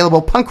 again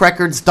available,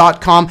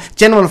 punkrecords.com,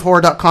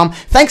 gentlemanofhorror.com.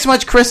 Thanks so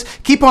much, Chris.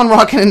 Keep on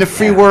rocking in the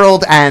free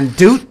world, and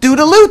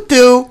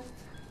doot-doot-a-loot-doo.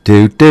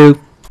 Doot-doot.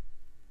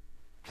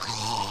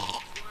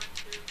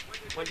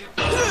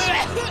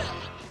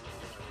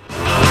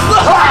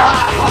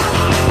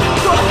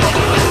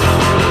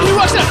 He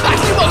walks in the back,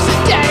 he walks the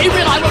day,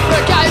 realize what for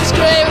a guy and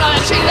scream, and I'm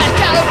actually that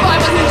kind of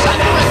vibe, but who's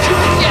trying to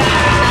recruit, yeah.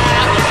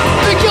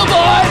 Big kill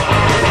boy,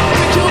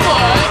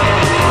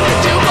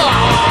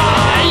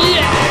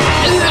 yeah.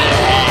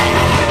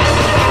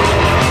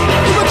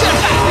 He walks in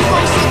the back, he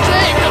walks the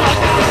day, realize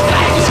what for a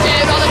guy and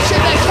scream, and I'm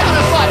actually that kind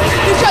of vibe,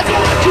 he's trying to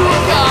recruit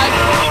a guy.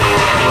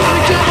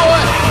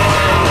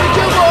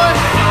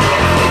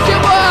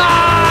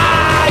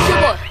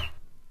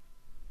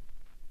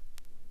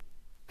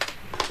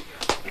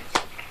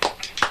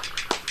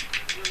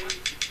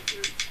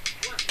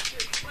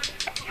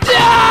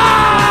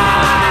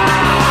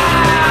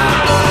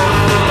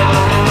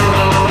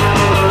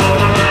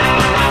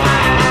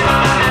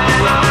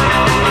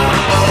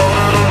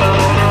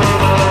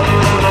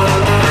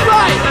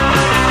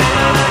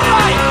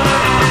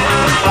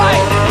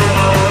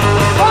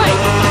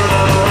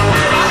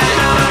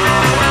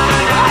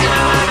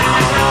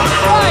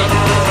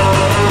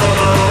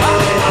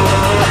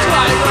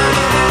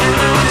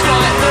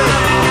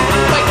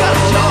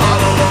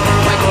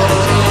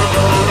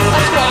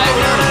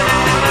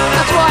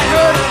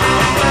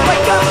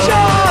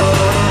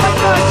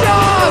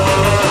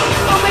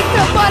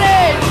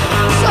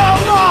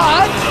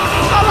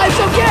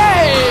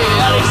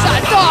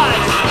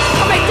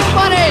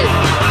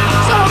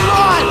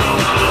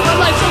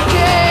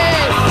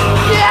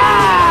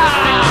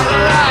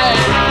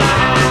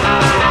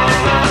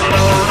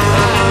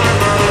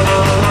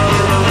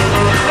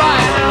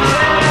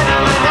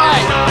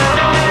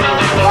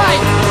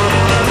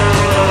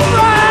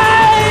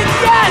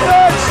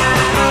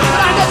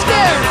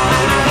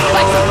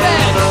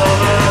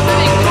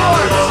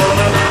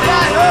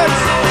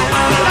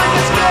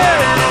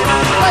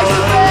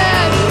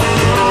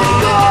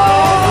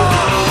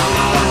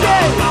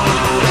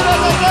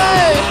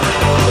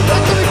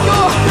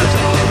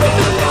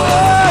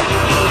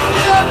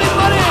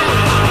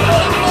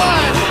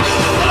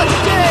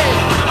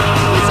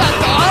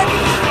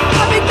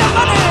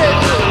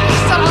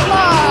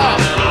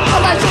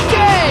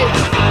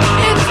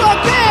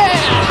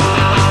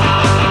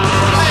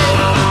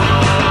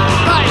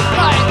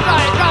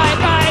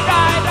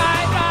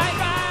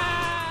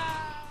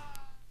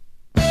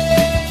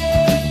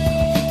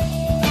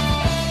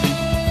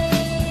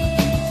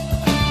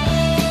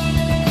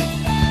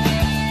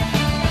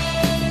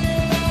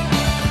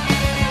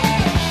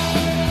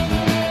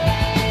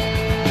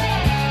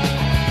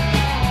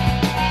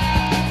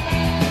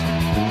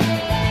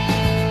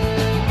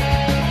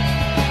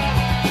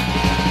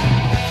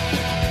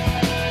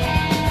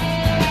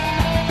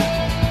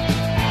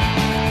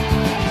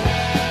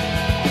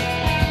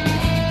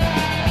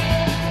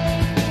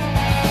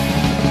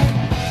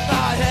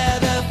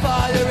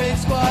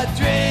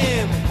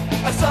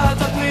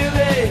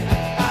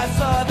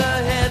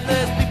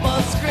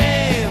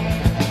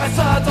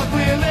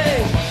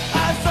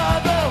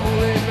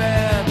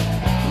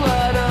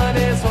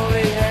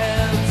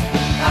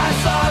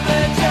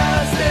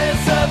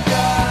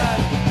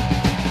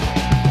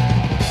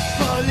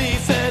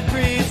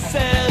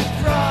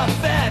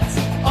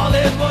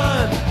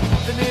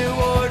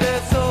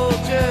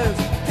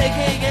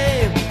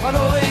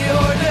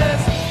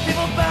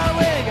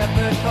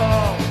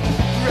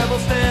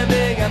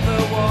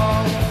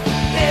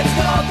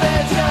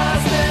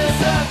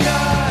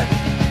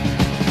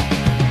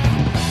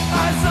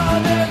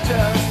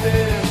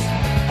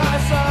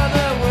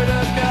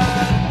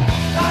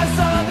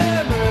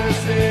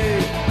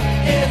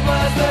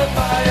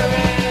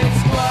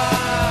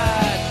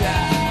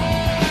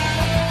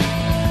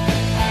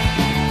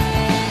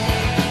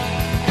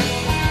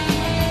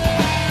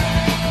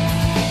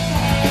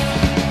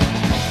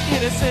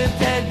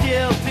 innocent and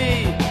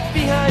guilty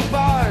behind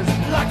bars,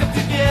 lock them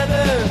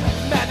together.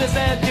 Madness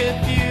and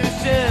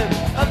confusion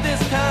of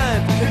this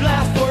kind could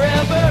last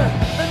forever.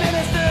 The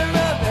minister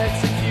of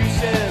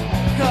execution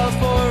calls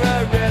for a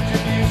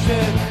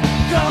retribution,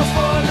 calls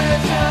for the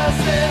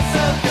justice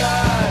of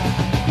God.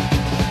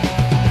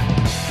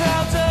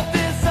 Crowds of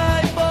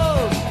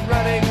disciples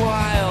running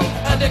wild,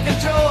 under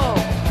control,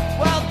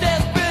 while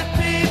desperate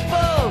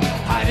people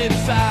hide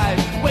inside,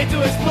 wait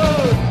to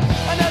explode.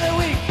 Another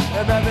week,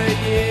 another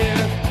year.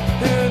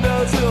 Who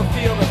knows who'll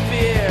feel the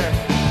fear?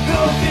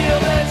 Who'll feel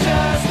the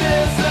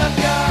justice of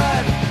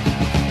God?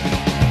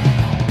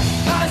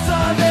 I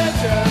saw the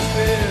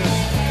justice.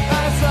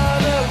 I saw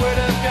the word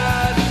of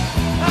God.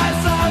 I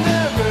saw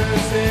the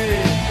mercy.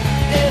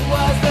 It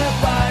was the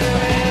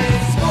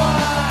firing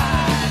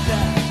squad.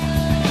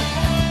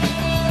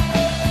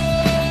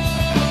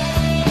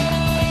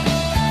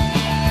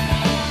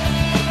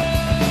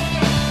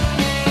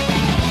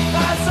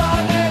 I saw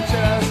the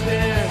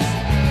justice.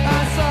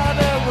 I saw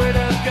the word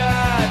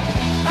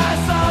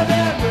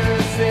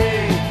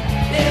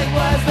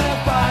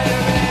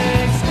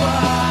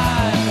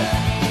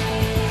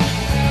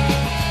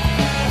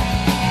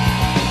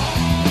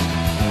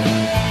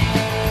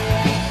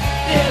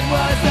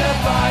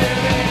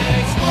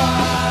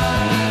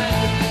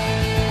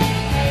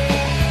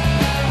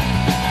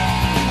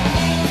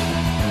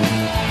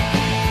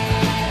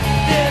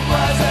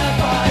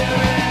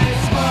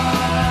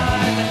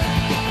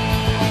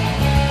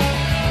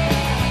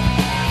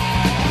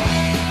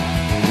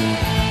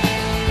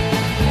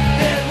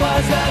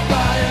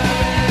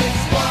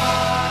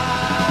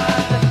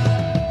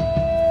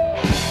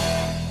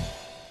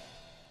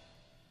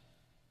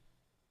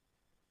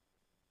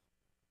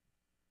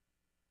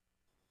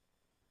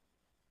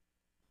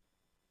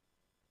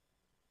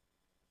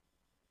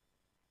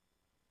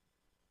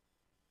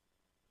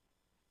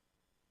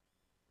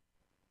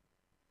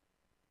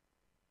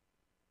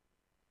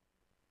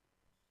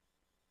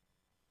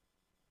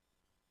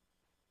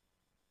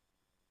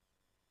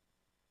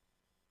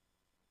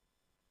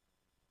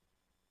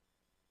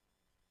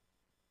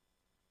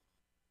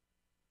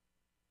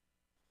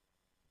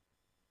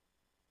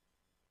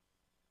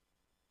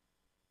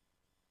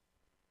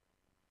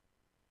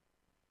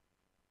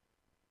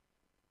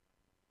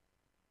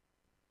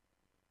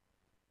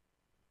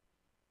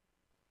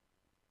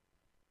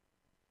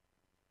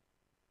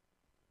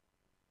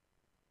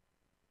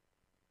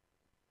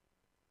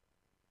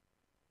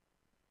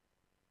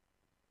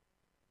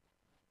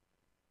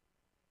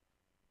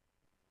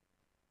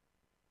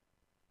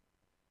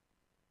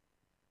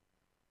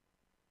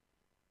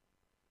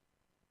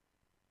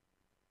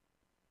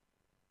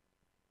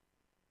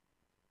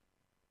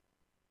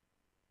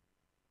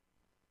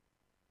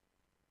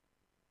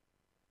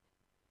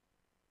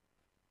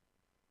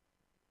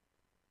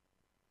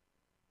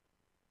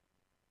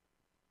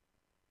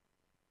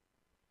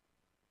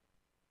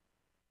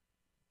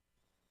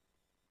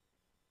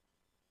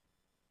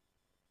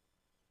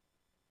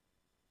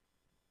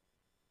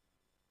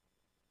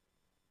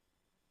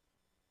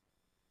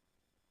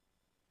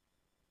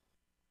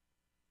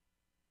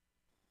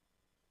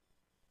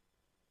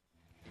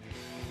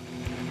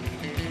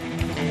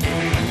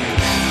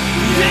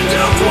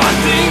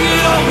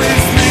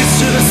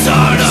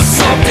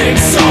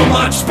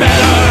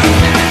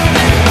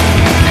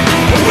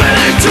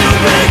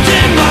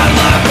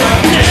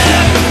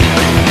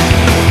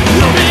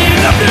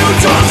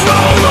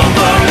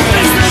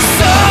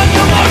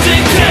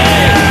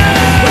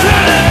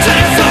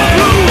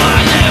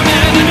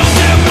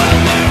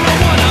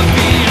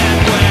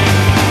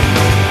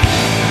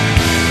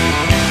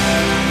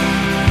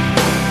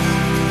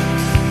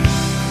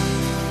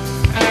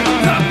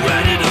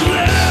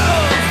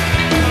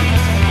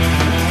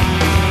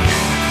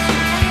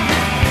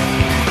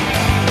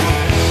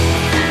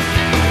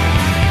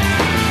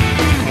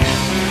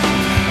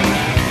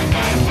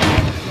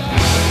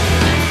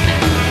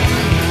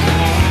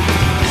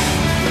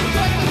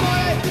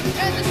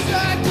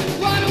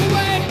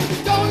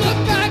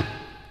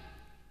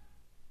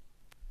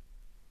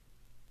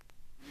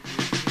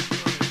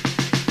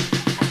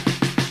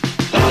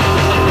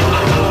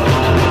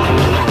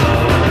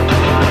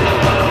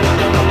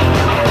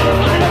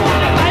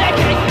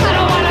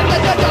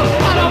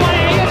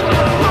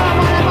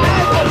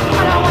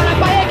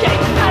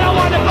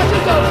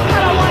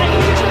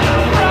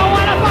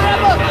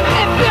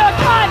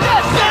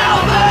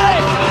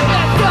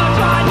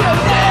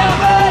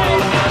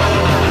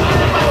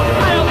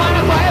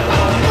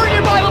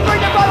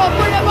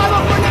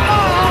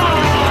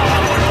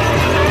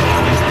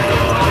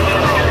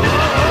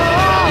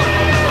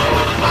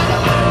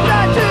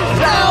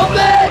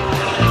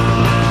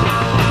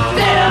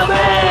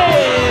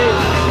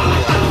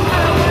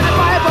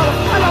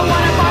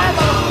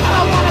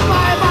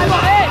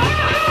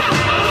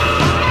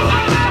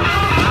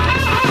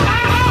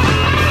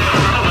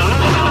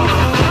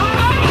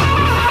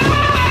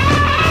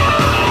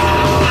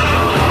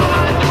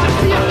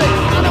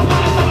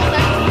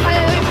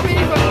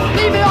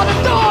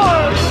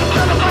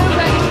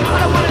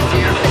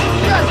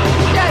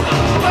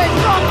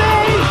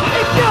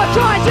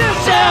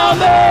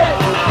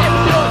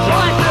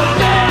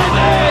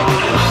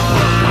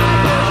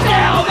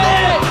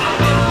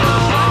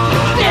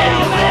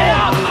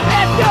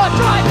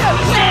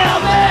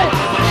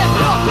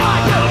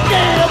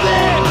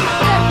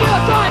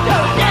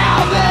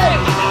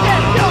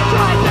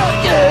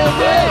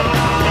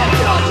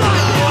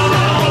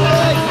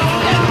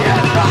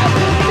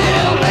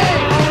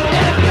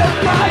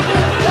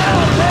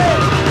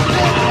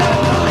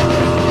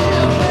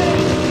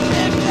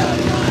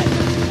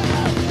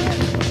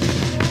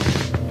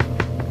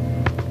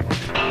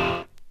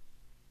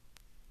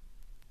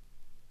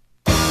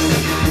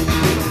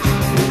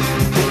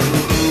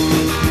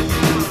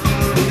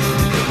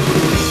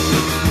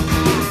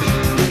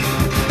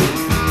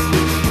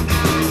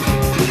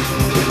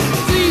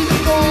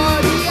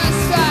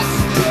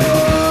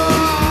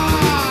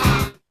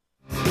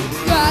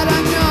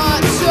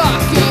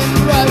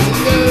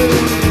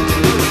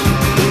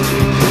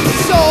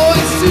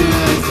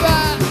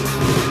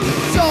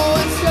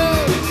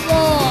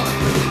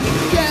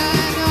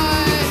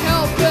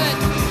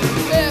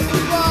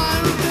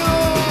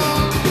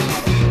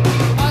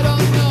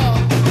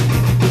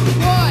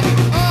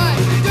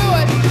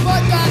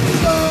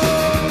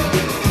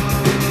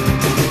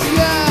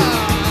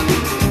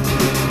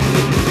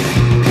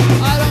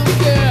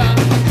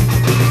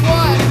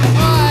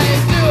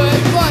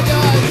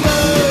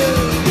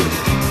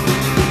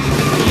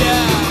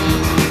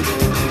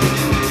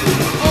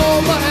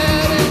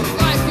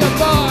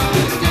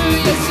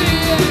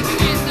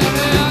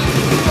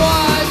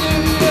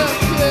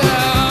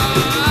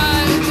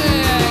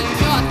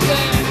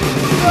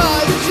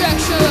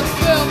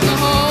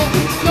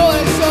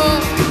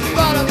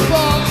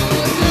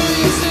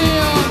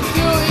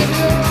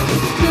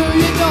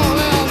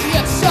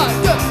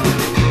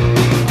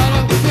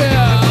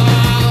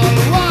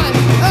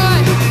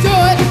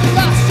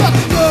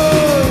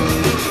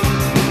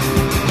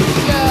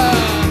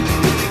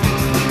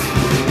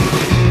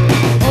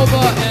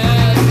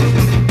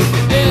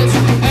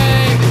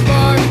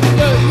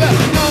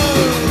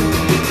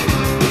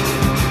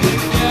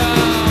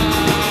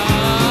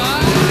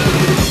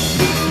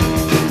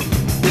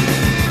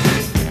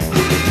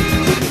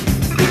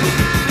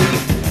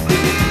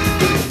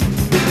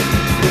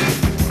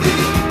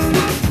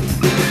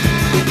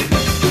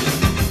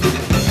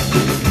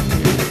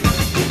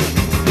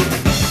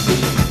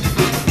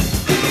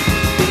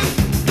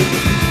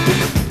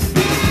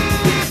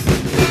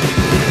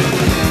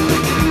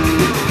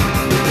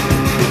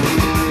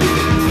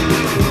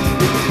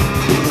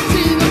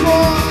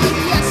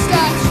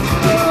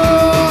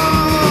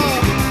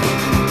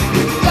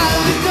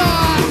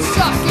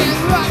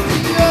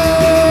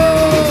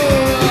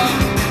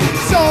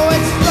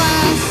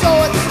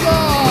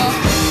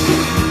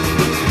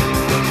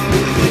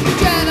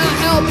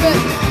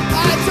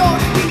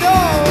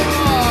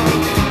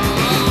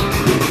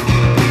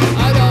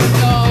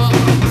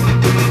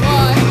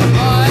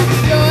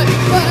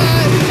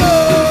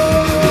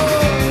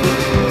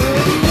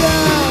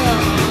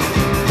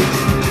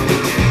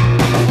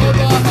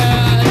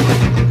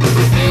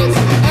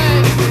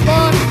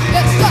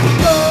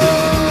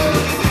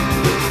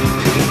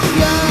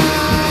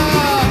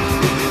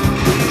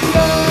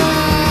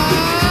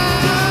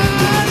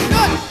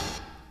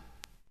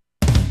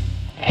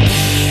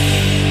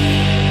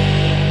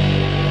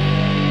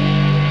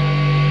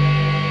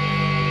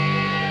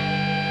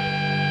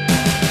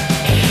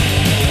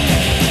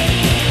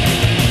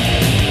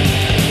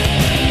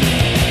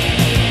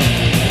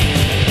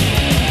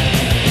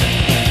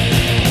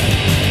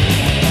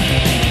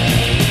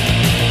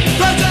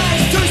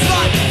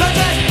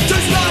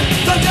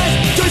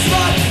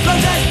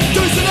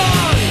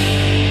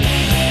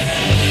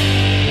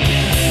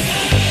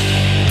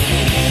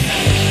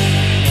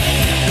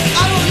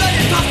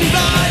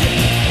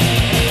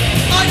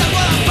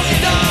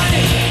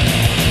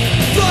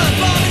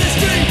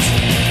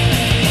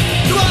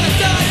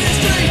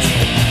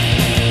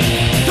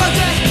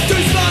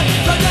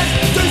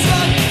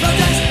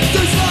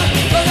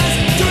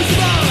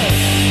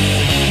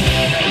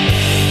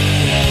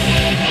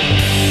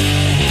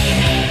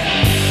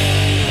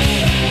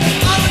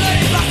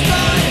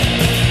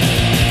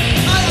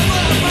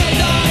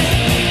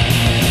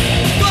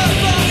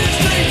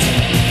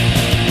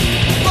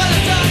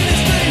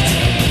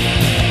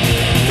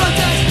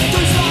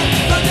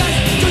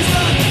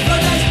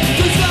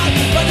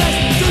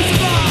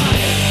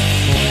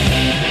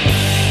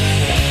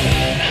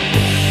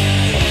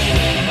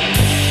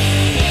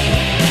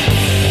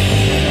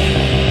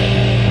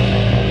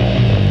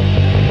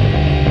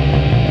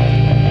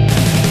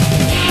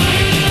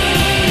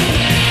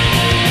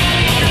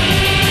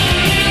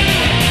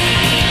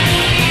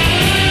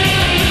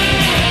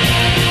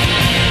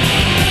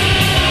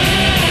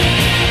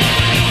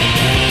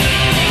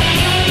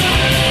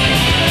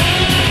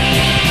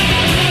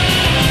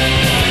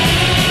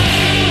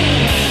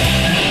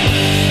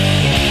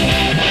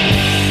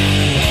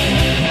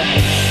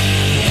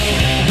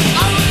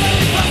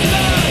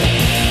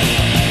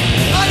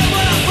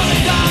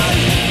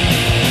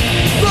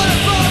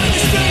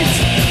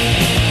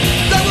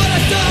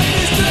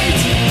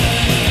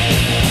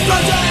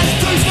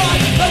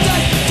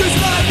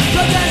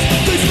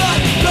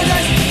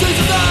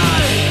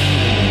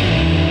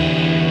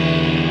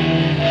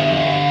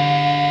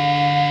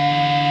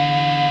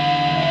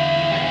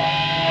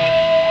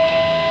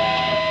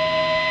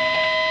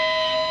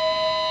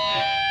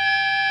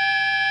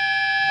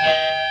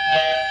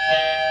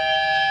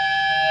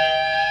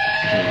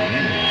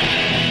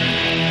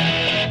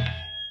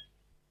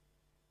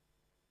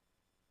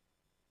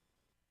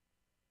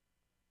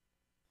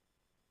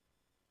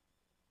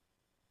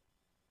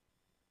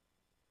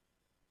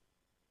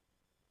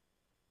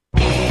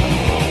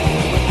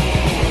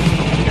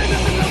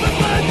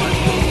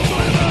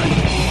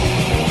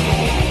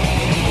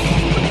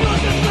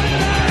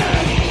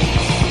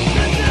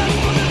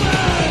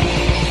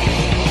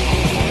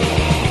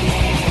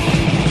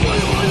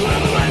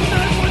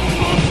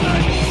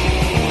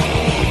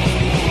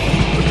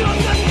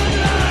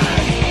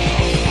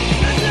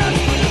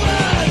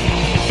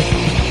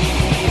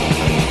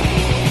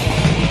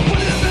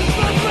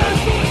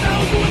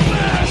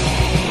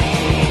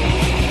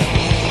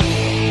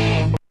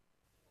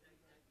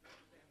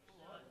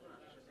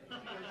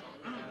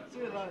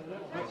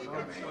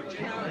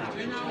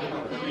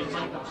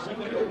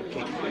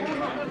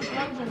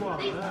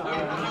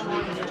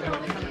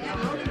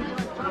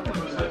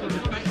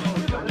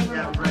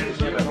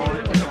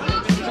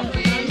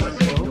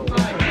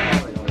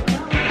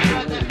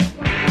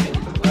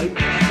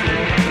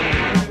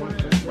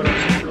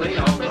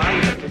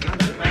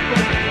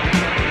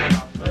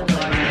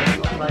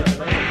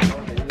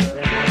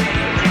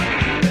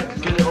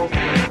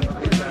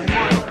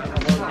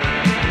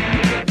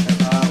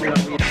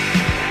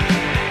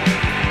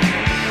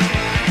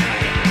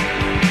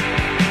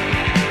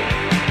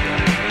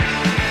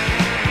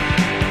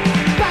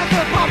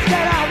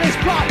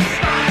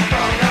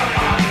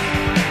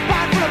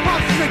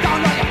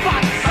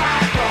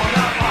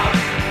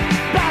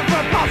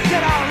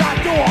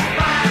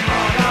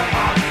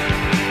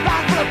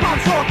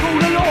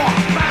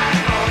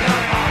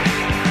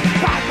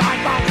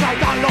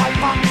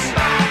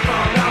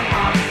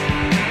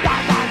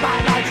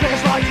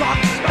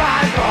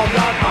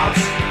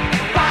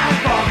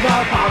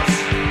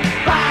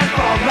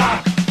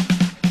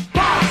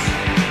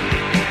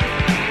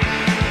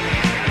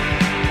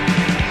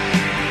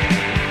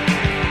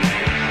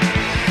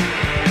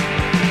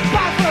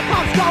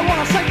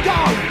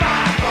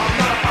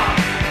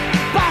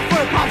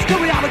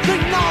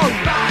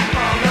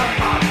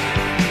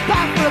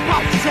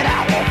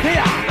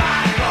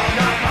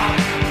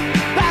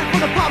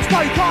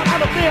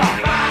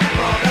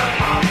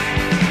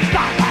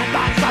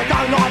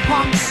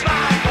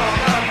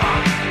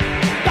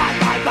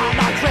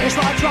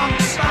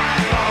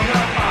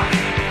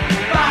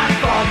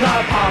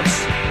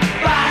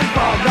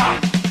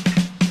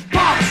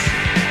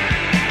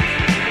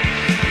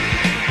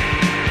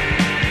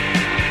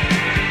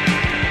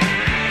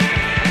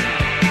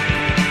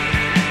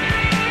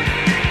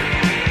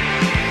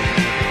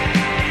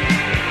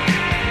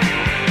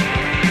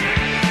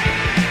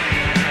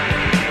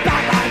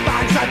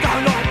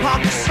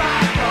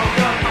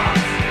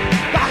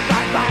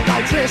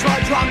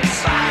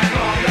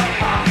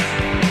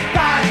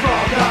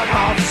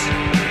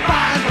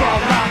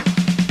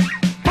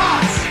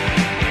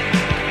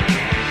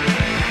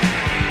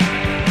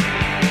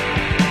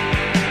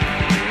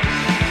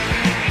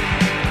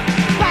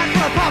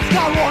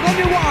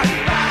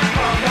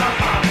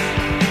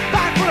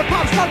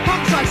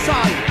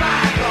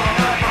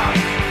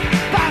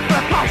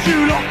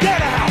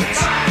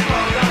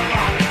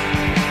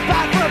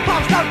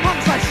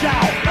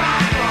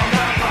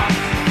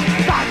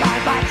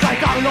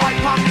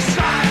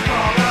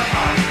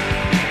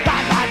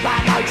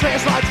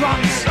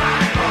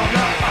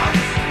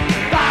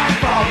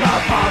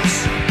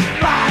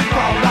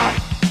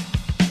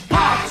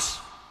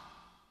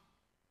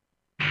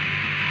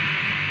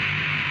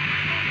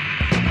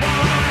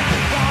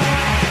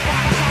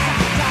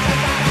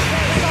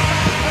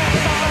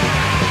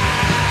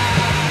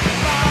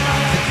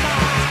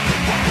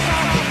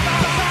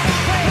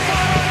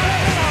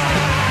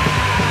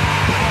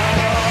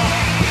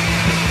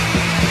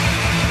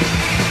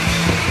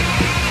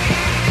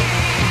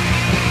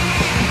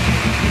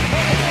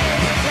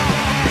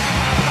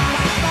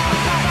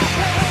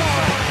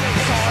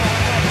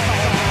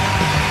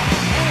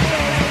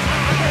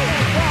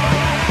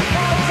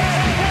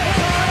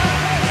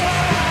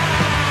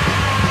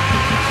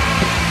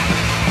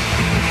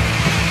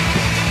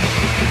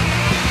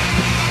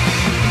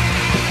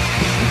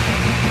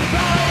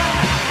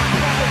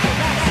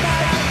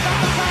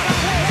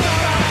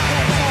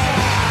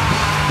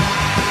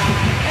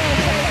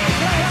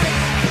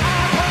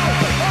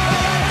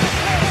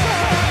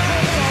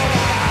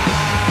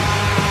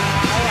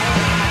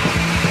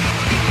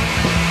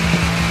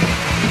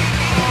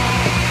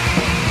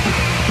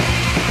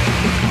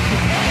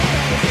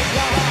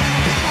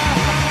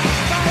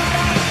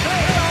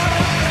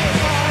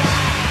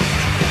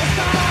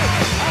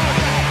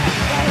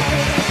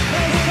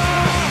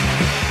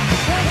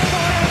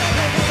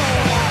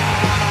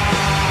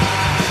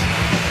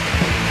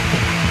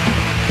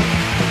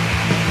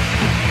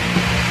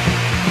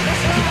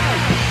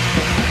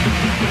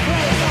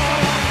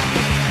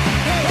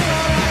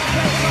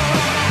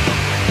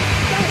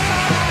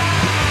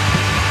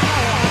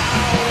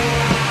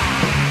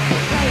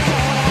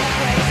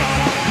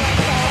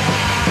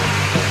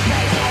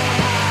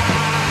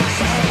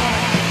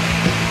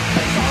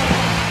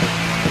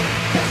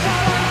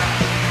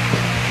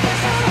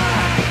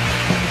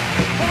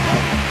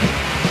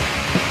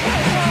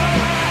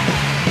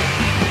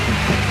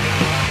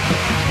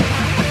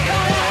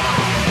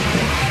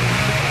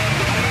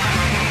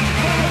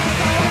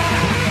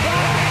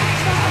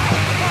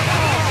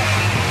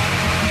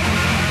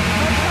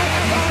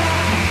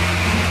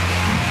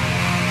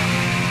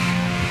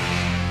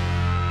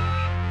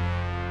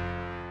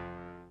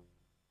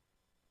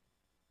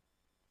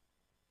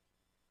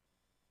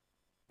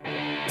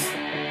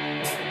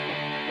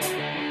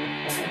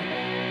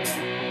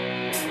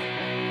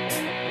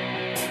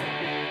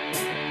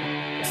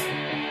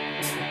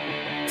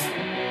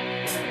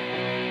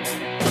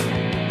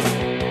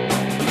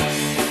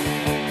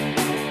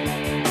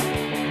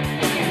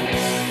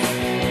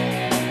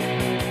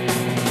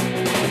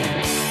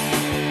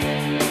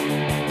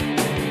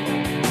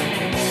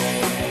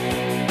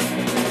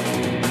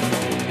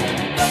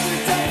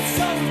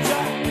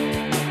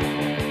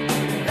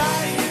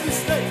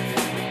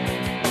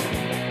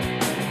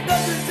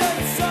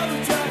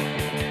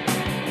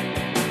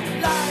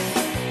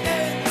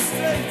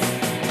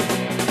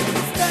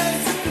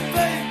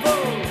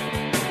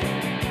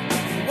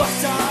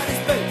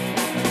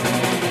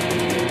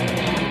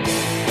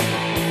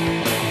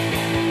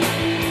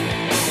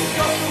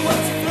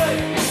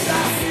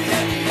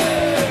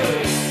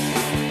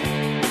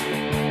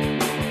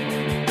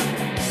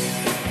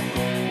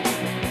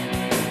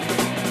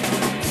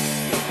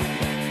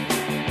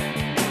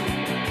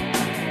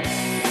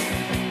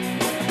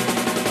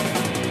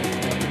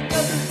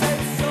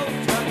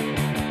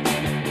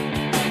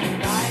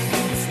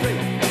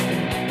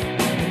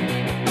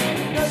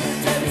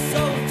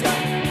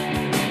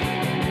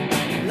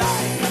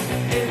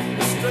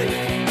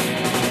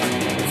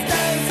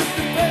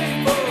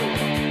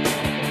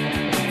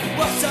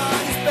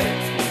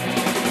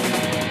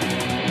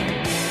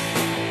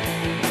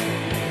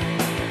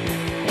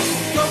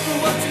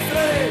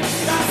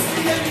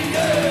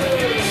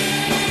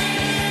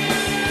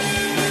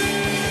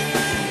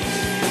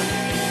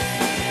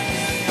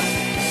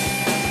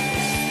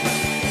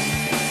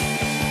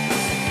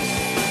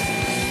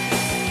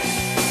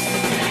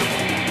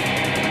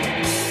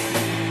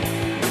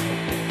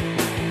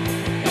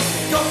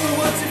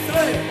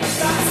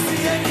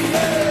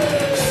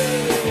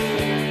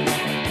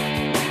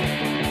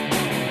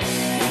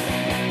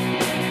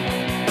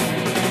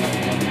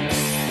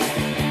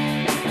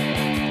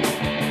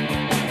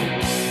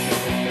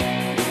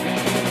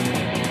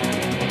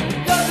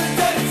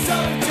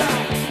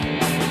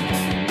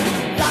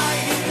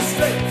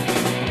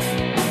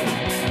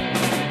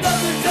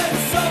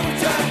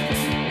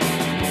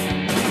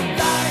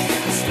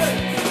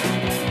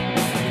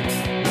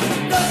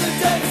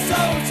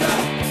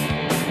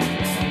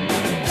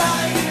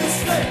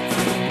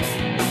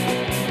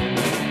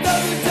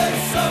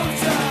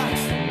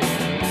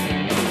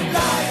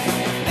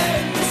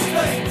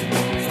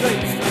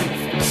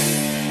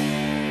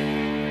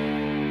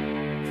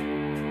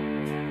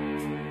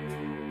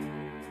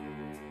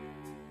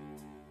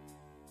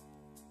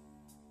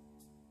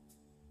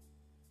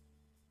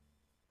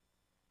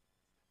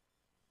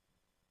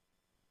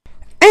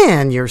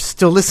And you're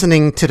still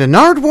listening to the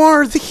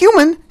Nardwuar, the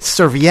Human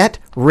Serviette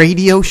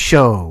Radio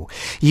Show.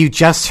 You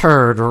just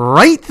heard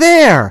right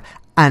there,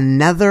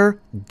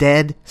 Another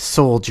Dead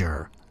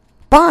Soldier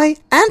by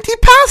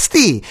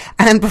Antipasti.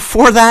 And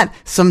before that,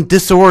 some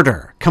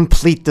Disorder,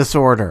 Complete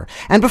Disorder.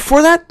 And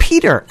before that,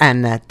 Peter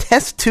and the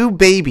Test Tube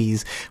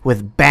Babies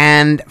with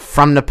Banned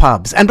from the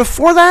Pubs. And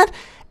before that,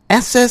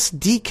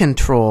 SSD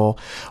Control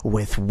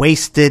with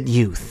Wasted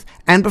Youth.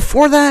 And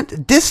before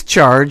that,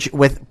 Discharge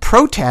with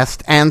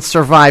Protest and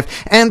Survive.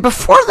 And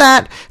before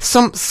that,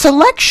 some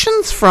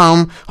selections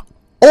from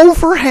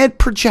Overhead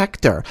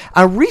Projector,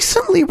 a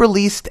recently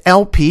released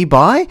LP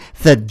by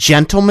The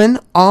Gentlemen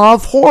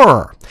of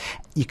Horror.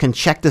 You can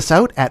check this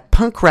out at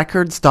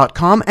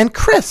punkrecords.com. And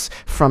Chris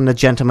from The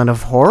Gentlemen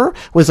of Horror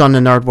was on the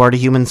Nardwuar the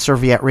Human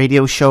Serviette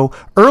Radio Show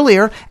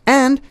earlier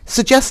and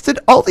suggested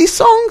all these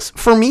songs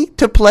for me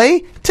to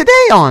play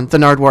today on the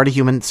Nardwuar the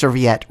Human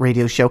Serviette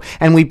Radio Show.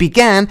 And we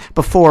began,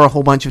 before a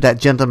whole bunch of that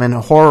Gentleman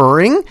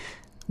Horroring,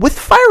 with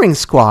Firing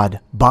Squad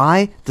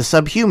by the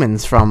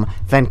Subhumans from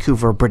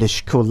Vancouver,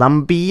 British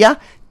Columbia,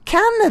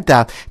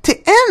 Canada. To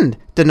end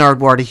the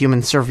Nardwuar the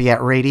Human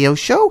Serviette Radio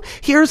Show,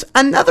 here's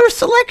another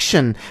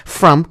selection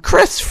from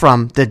Chris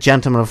from The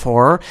Gentleman of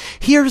Horror.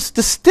 Here's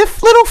the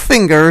Stiff Little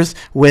Fingers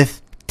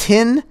with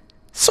Tin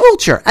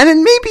Soldier, and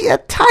then maybe a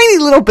tiny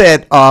little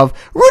bit of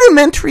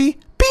Rudimentary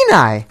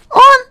Benai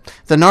on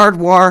the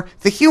Nardwuar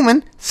the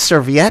Human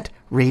Serviette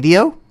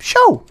Radio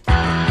Show.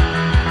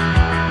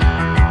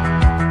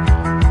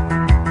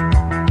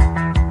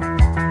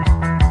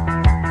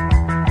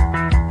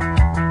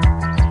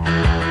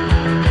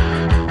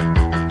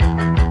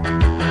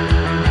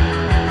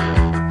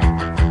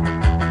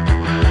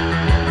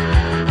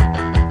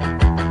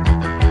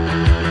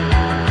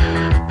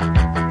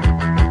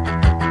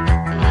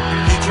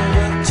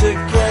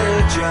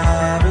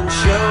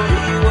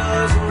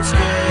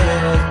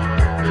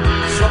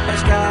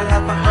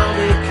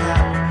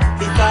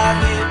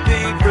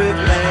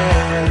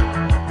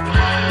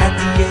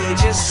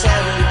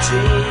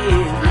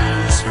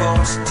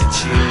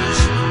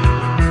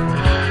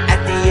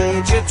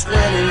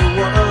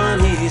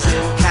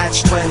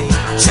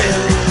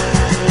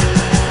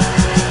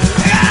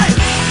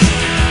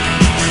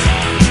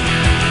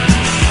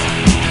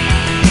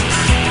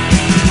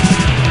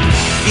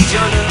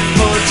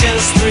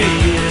 Ten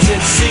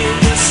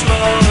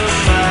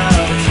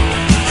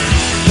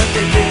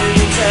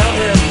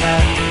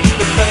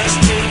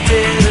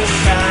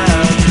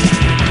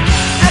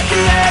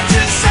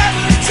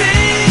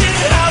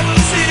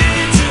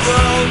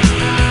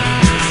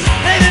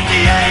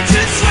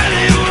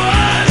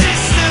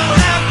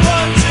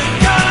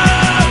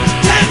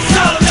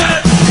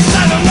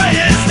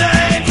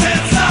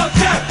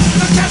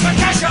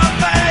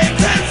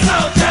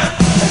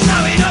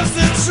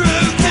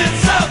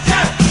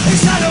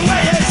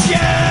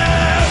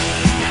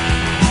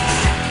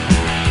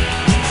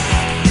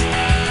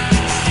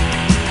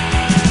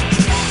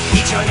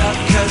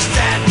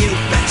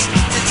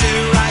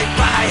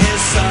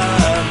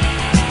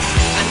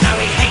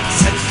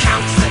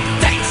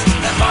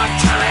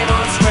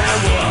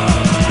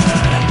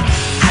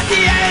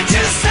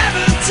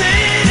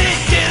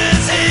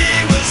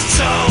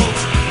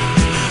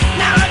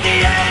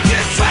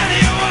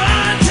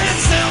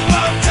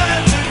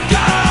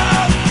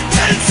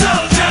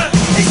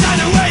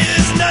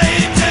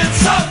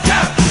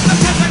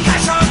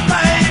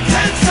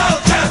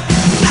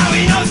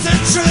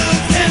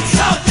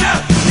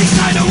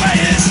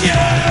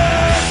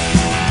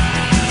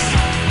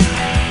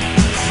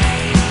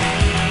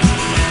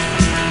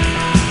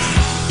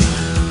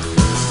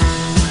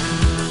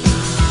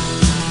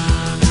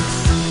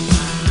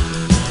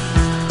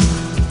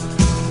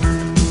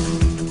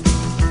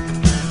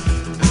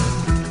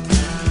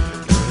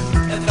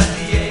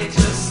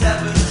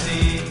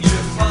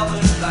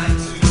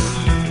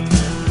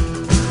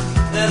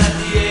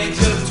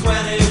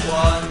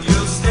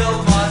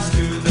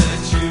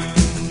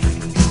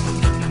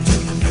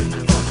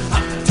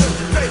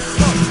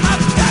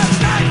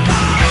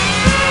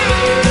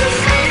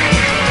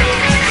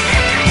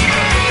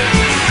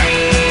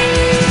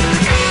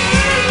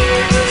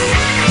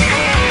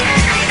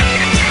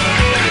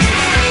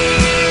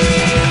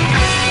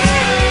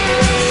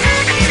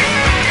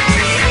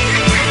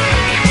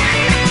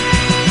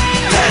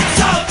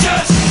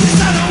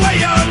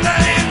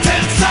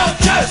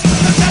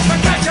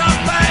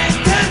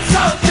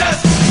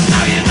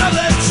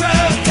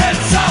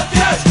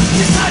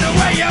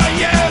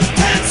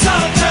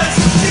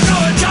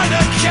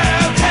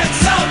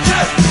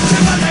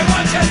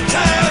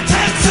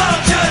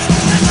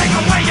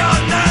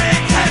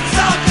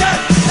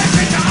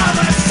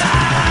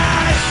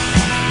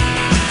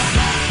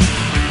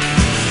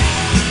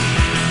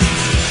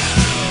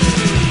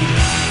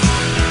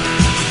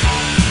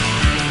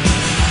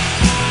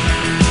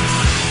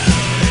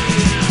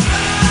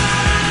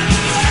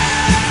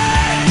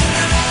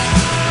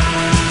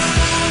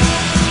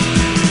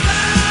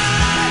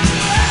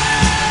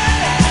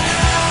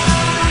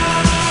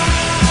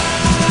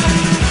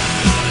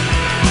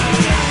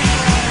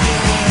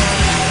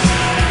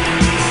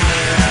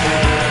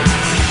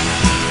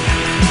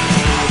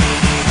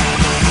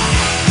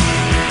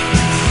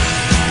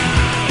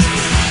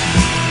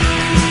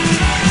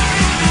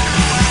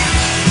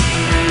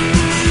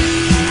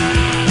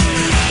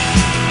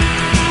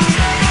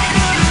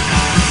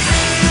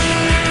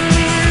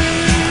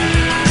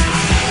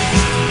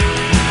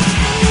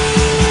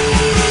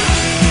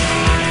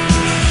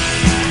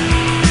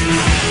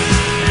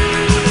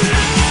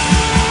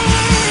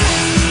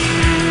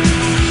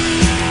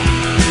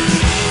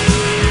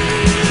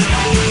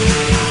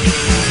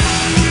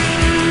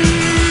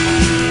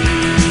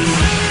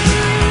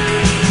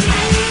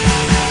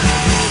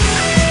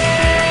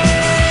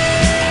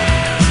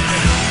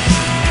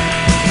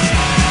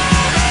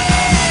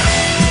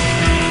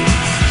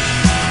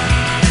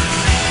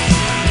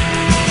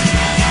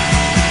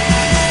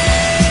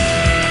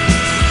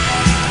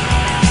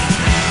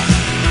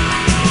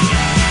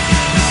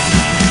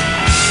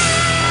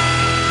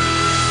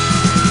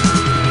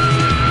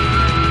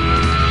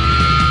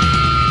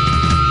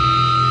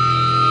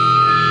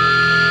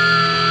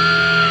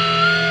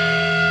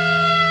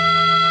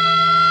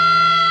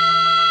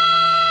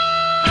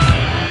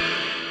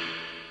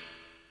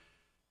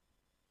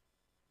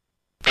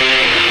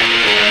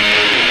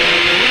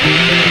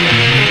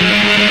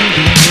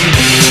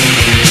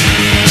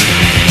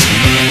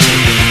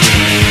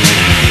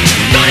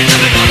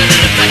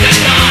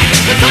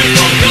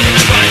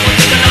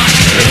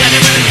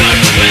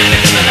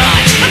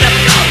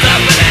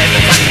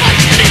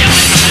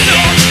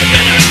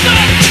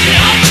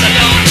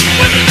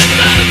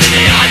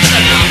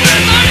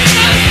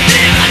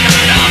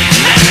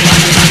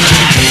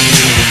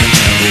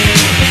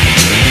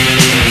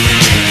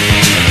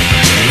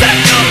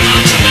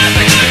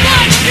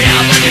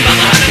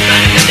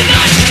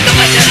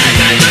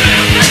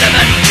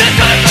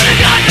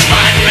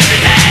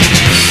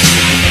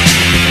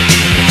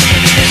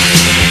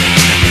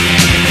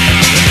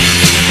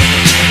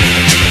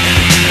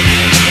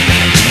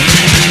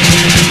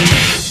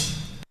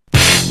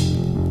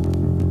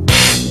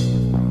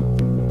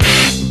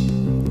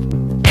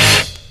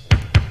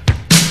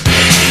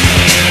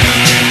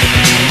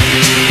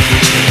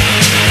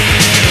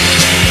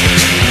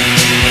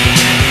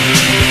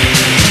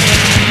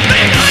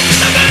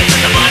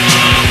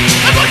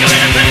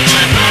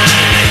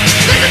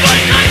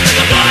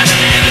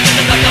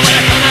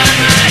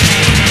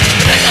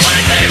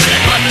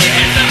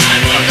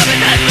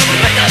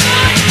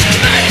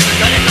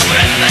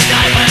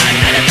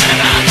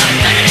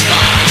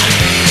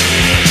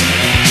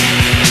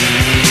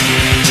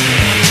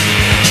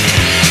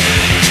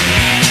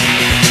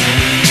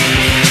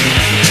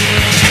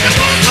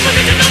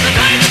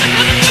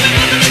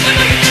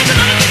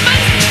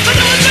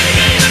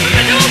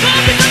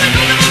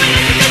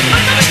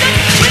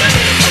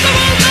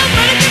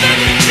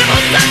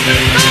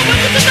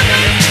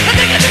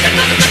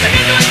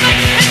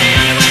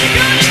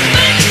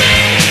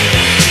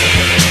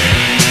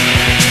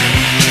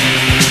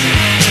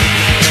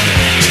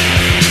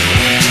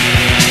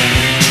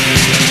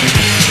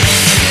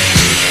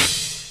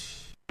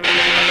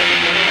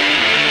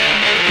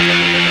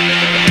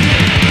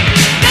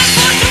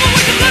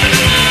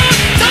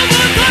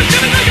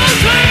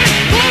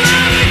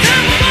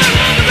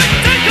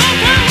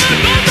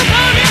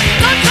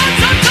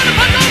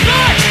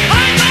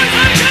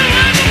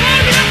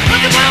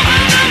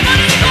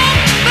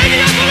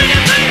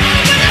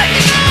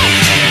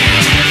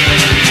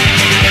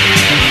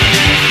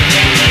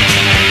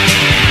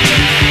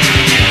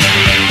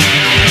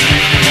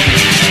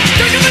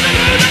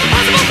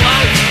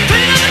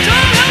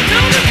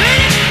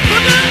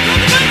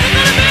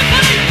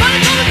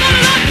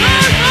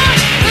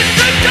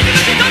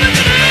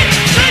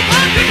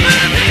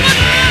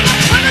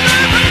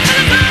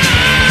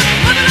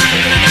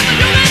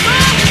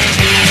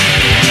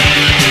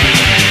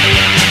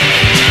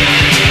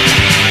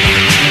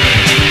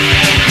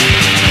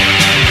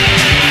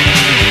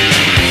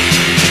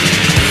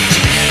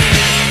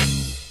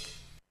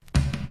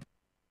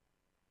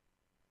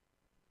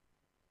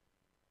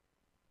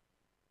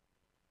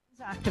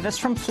Activist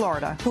from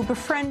Florida who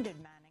befriended